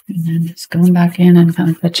 And then just going back in and kind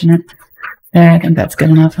of touching it. There, I think that's good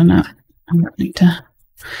enough. I'm not need to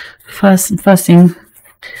fuss and fussing.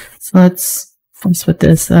 So let's fuss with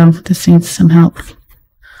this though. This needs some help.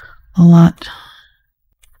 A lot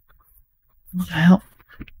of help.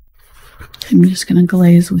 I'm just gonna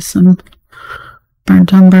glaze with some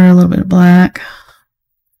burnt umber, a little bit of black.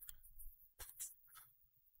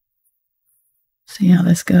 See how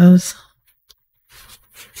this goes.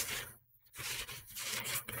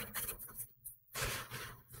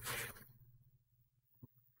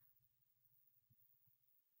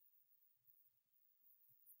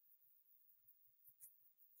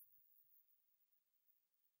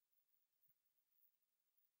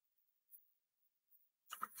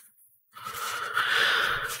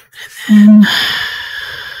 And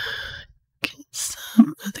get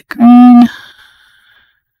some of the green,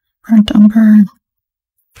 burnt umber.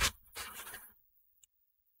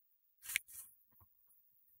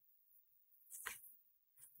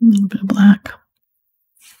 A little bit of black.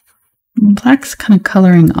 And black's kind of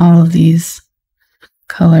coloring all of these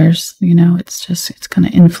colors. You know, it's kind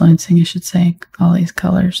of influencing, I should say, all these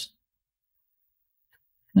colors.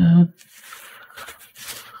 So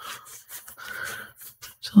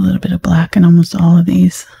a little bit of black in almost all of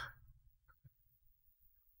these.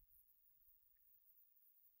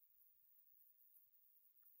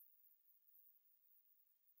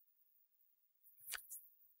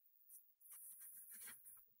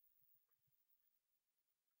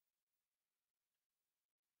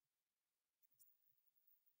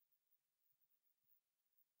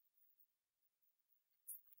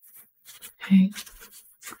 Okay.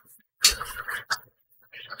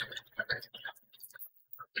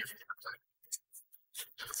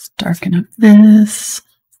 Let's darken up this.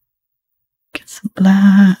 Get some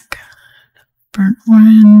black, burnt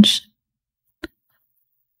orange,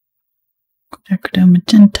 Quinacridone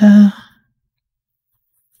Magenta, a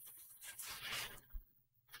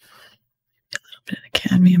little bit of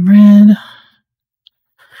Cadmium Red.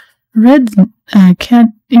 Red,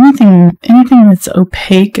 anything that's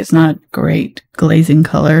opaque is not great glazing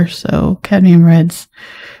color, so Cadmium Red's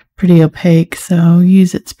pretty opaque, so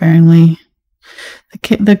use it sparingly.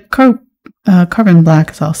 The carbon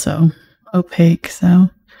black is also opaque, so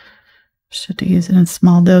just have to use it in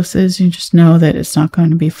small doses. You just know that it's not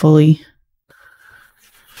going to be fully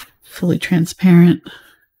transparent.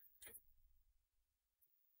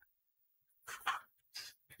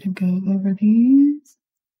 To go over these.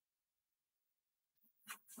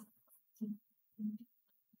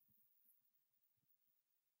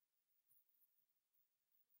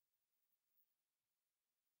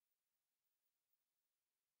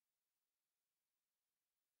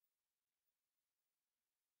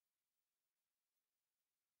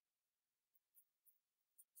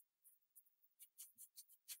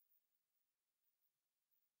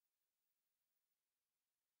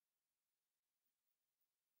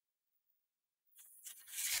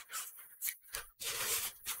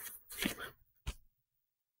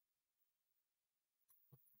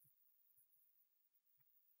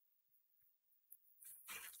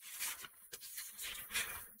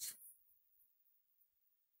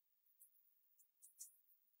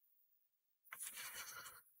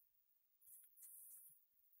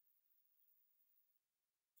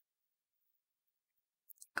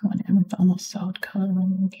 Going in with almost solid color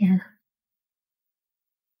in here.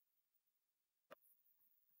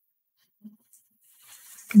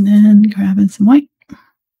 And then grabbing some white.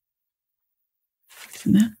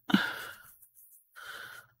 Fixing that.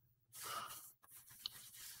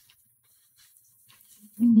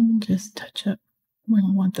 And just touch up. We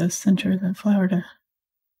don't want the center of the flower to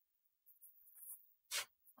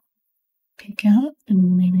peek out,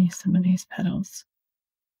 and maybe some of these petals.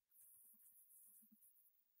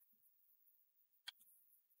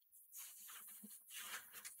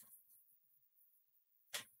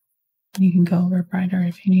 You can go over brighter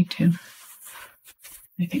if you need to.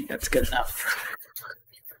 I think that's good enough.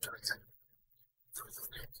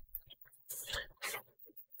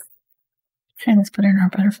 Okay, let's put in our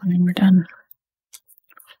butterfly and we're done.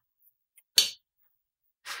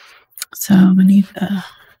 So we need the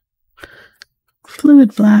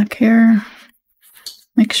fluid black here.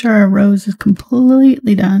 Make sure our rose is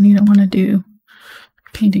completely done. You don't want to do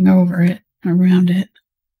painting over it, around it.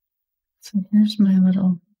 So here's my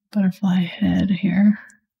little butterfly head here.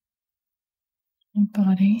 My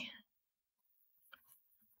body.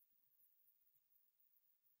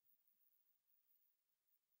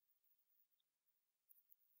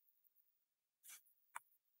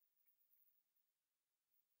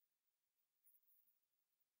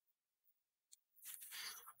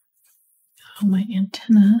 Oh, my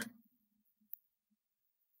antenna.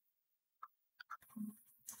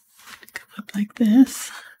 Come up like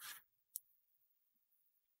this.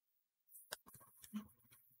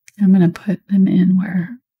 I'm going to put them in where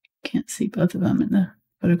you can't see both of them in the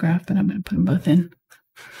photograph, but I'm going to put them both in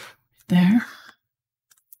there.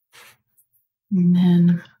 And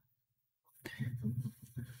then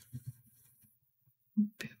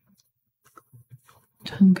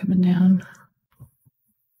tongue coming down.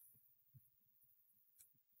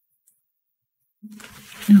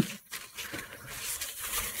 Oh.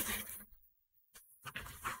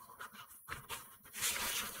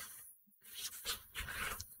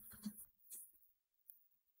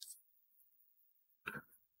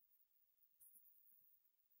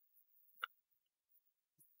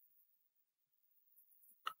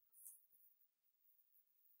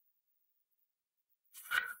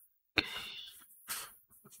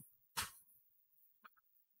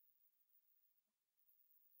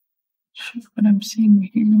 What I'm seeing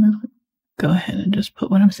here. Go ahead and just put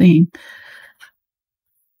what I'm seeing.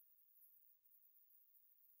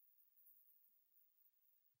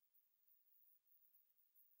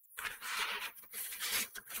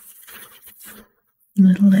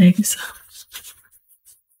 Little legs.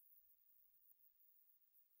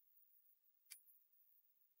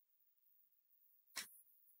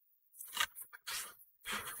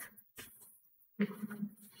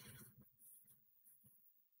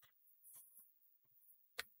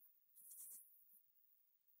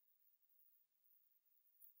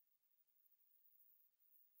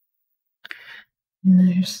 And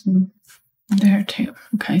there's some there too.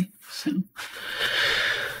 Okay, so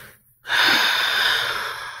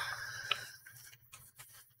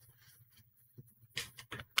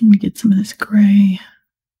let me get some of this gray.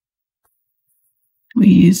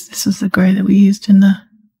 This was the gray that we used in the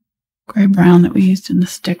gray brown that we used in the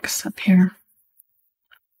sticks up here.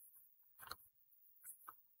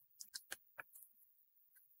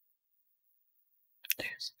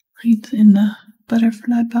 There's lights in the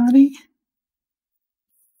butterfly body.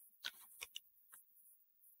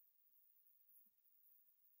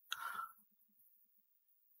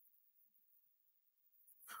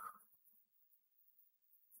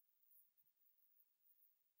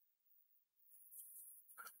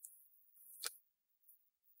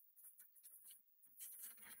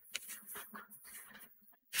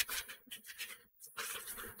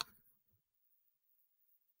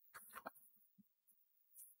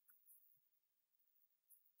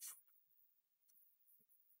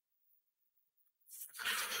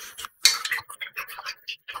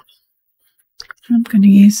 I'm going to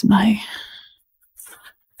use my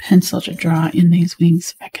pencil to draw in these wings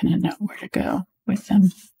so I kind of know where to go with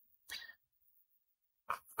them.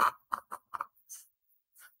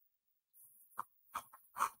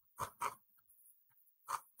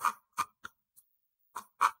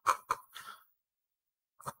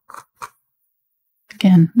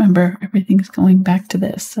 Again, remember, everything's going back to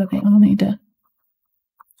this, so they all need to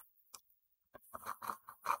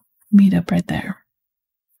meet up right there.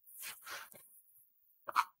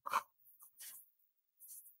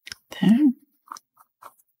 There.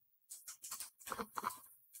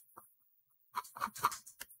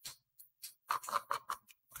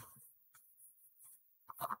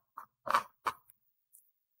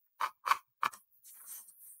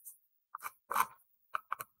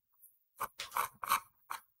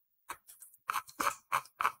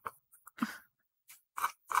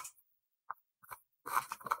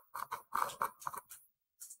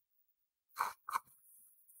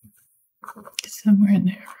 Somewhere in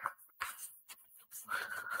there.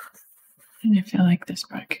 And I feel like this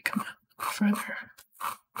part could come out further.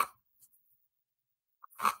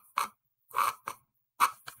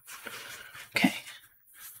 Okay.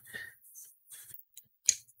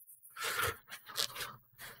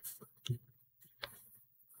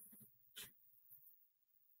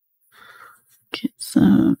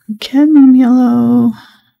 cadmium yellow,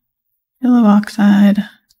 yellow oxide,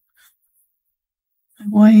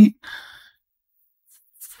 white.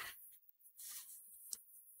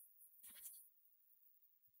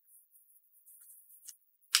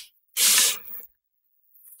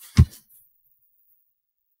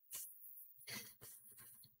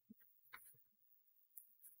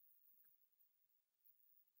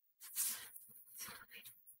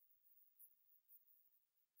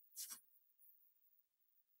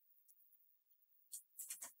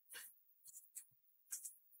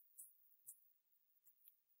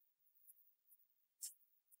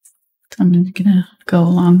 So I'm gonna go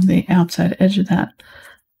along the outside edge of that,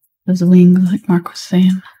 those wings, like Mark was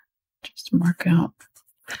saying, just to mark out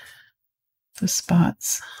the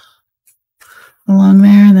spots along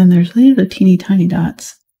there. And then there's little teeny tiny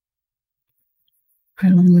dots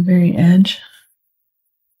right along the very edge.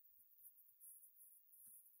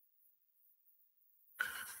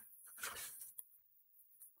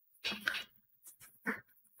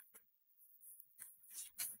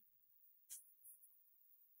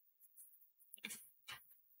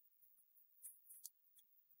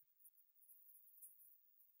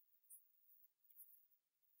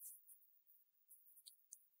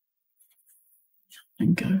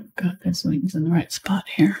 And got those wings in the right spot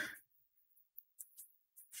here.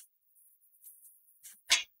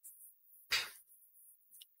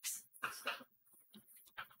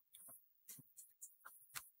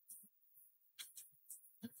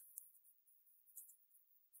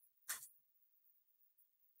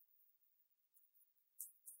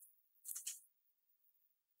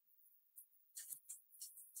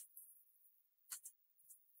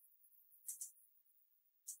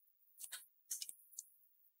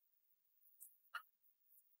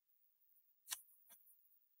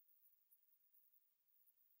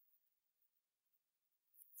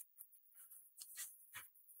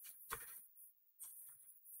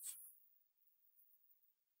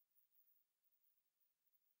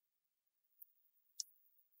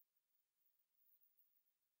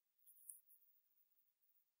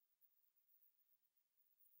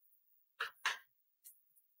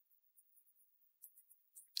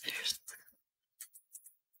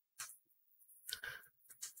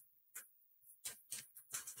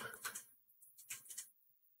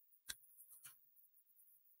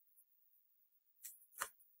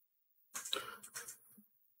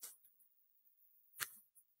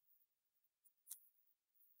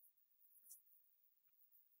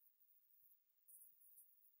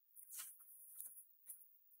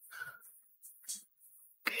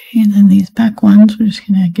 Okay, and then these back ones, we're just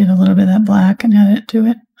going to get a little bit of that black and add it to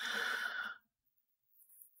it.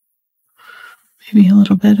 Maybe a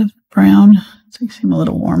little bit of brown, so you seem a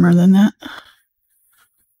little warmer than that.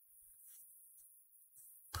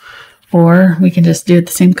 Or we can just do it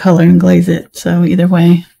the same color and glaze it. So either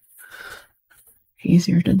way,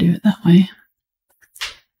 easier to do it that way.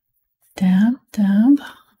 Dab, dab.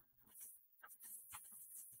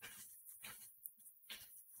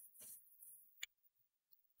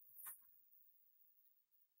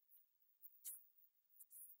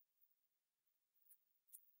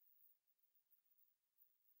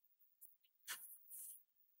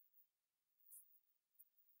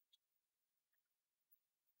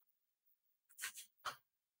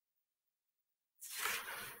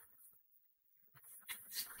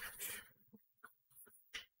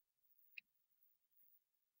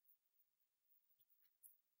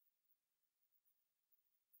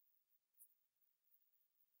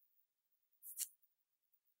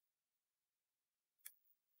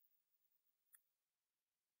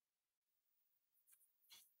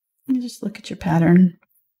 You just look at your pattern.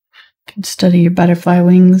 You can study your butterfly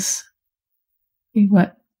wings. See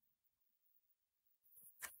what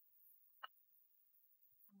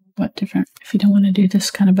different, if you don't want to do this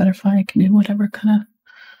kind of butterfly, you can do whatever kind of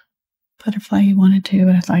butterfly you want to do.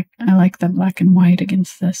 But I like the black and white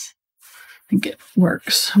against this. I think it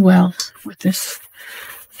works well with this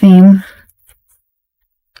theme.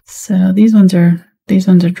 So these ones are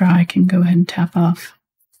dry. I can go ahead and tap off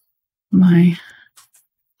my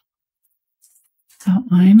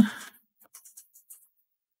outline.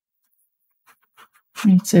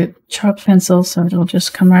 It's a sharp pencil, so it'll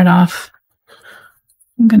just come right off.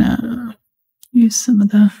 I'm gonna use some of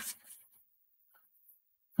the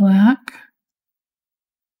black.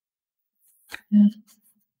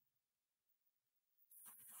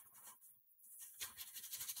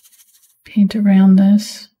 Paint around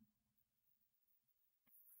this.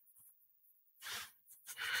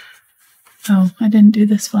 Oh, I didn't do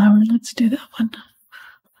this flower. Let's do that one.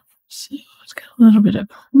 So it's got a little bit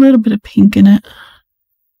of pink in it.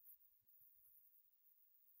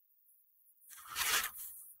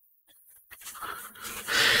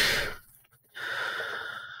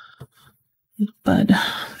 bud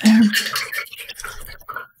there.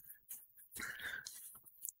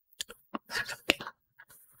 Okay.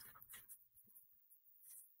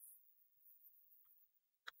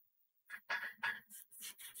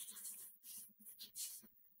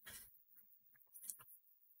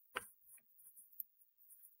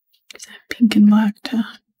 Is that pink and black to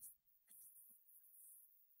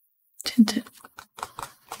tint it?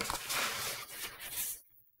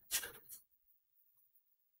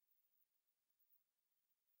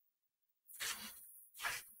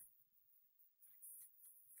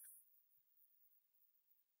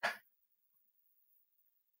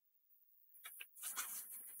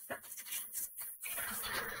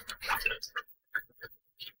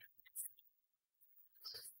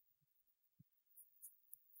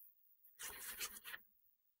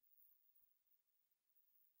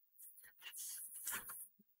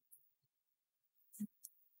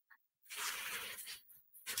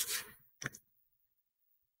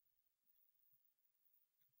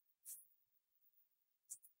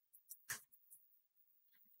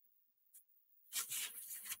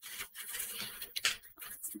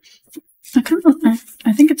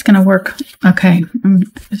 I think it's going to work. Okay,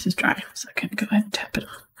 this is dry, so I can go ahead and tap it.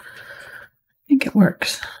 I think it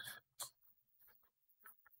works.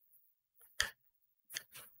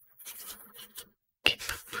 Okay.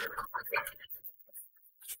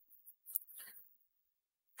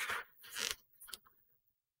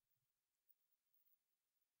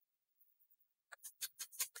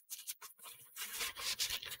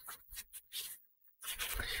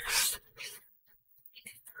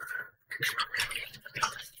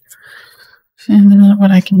 And then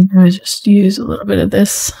what I can do is just use a little bit of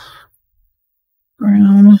this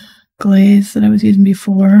brown glaze that I was using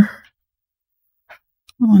before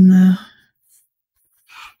on the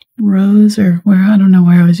rose, or where, I don't know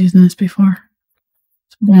where I was using this before.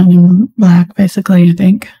 It's brown and black, basically, I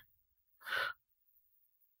think.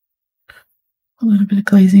 A little bit of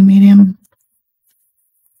glazing medium.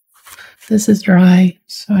 This is dry,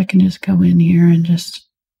 so I can just go in here and just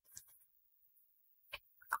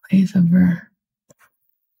glaze over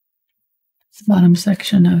this bottom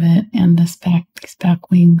section of it and these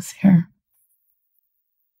back wings here.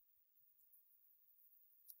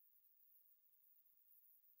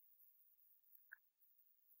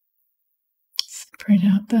 Separate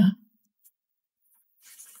out the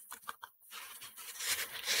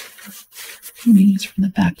wings from the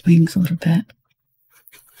back wings a little bit.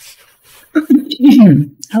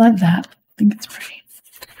 I like that. I think it's pretty.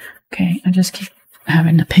 Okay, I just keep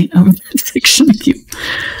having to paint over this section of you.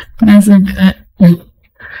 When I was looking at it,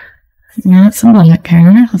 yeah, some black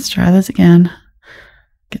here. Let's try this again.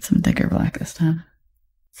 Get some thicker black this time.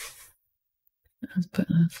 Let's put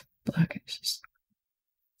this black. It's just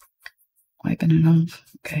wiping it off.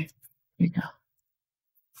 Okay, here you go.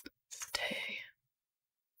 Stay.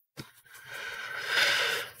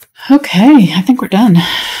 Okay, I think we're done.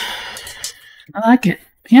 I like it.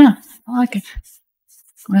 Yeah, I like it.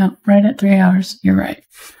 Well, right at 3 hours. You're right.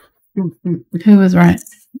 Who was right?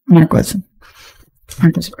 Mark was.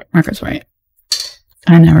 Mark was right.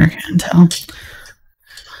 I never can tell.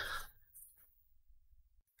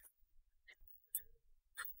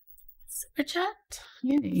 Super chat.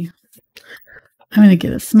 Yay. I'm going to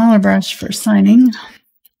get a smaller brush for signing.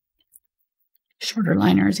 Shorter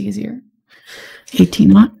liner is easier.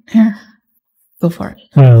 18 watt here. Go for it.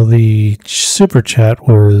 Well, the super chat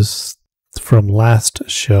was from last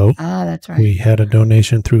show. Ah, that's right. We had a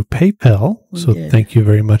donation through PayPal. So thank you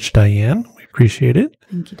very much, Diane. We appreciate it.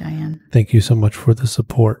 Thank you, Diane. Thank you so much for the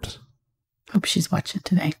support. Hope she's watching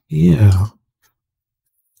today. Yeah.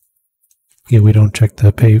 Yeah, we don't check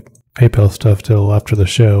the PayPal stuff till after the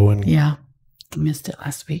show. And yeah, I missed it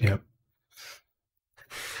last week. Yep.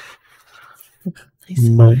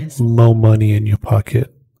 More money in your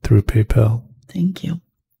pocket through PayPal. Thank you.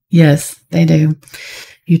 Yes, they do.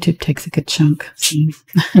 YouTube takes a good chunk. It's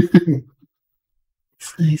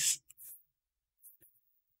nice.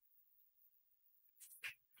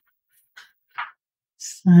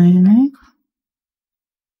 Signing.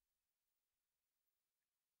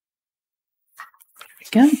 There we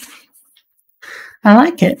go. I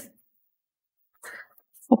like it.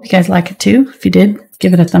 Hope you guys like it too. If you did,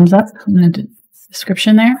 give it a thumbs up in the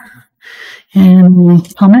description there.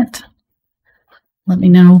 And comment. Let me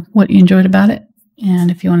know what you enjoyed about it.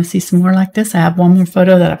 And if you want to see some more like this, I have one more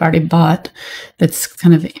photo that I've already bought that's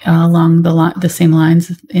kind of along the same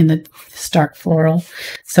lines in the stark floral.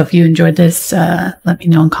 So if you enjoyed this, let me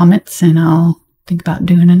know in comments and I'll think about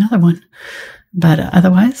doing another one. But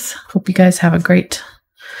otherwise, hope you guys have a great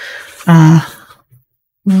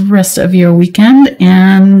rest of your weekend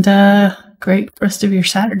and great rest of your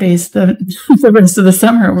Saturdays. The rest of the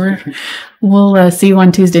summer. We'll see you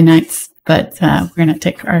on Tuesday nights, but we're going to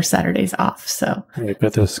take our Saturdays off. So, right,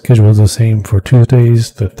 but the schedule is the same for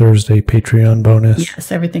Tuesdays, the Thursday Patreon bonus.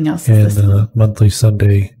 Yes, everything else and is the same. Monthly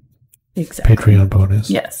Sunday Patreon bonus.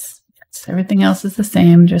 Yes, everything else is the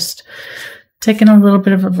same. Just taking a little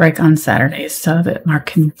bit of a break on Saturdays so that Mark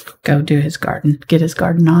can go do his garden, get his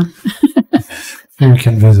garden on. We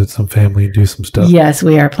can visit some family and do some stuff. Yes,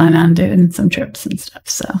 we are planning on doing some trips and stuff.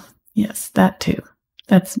 So, yes, that too.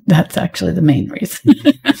 That's actually the main reason.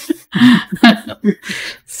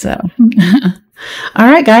 So, all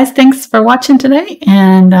right, guys, thanks for watching today,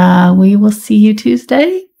 and we will see you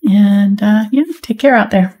Tuesday. And take care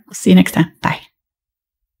out there. We'll see you next time. Bye.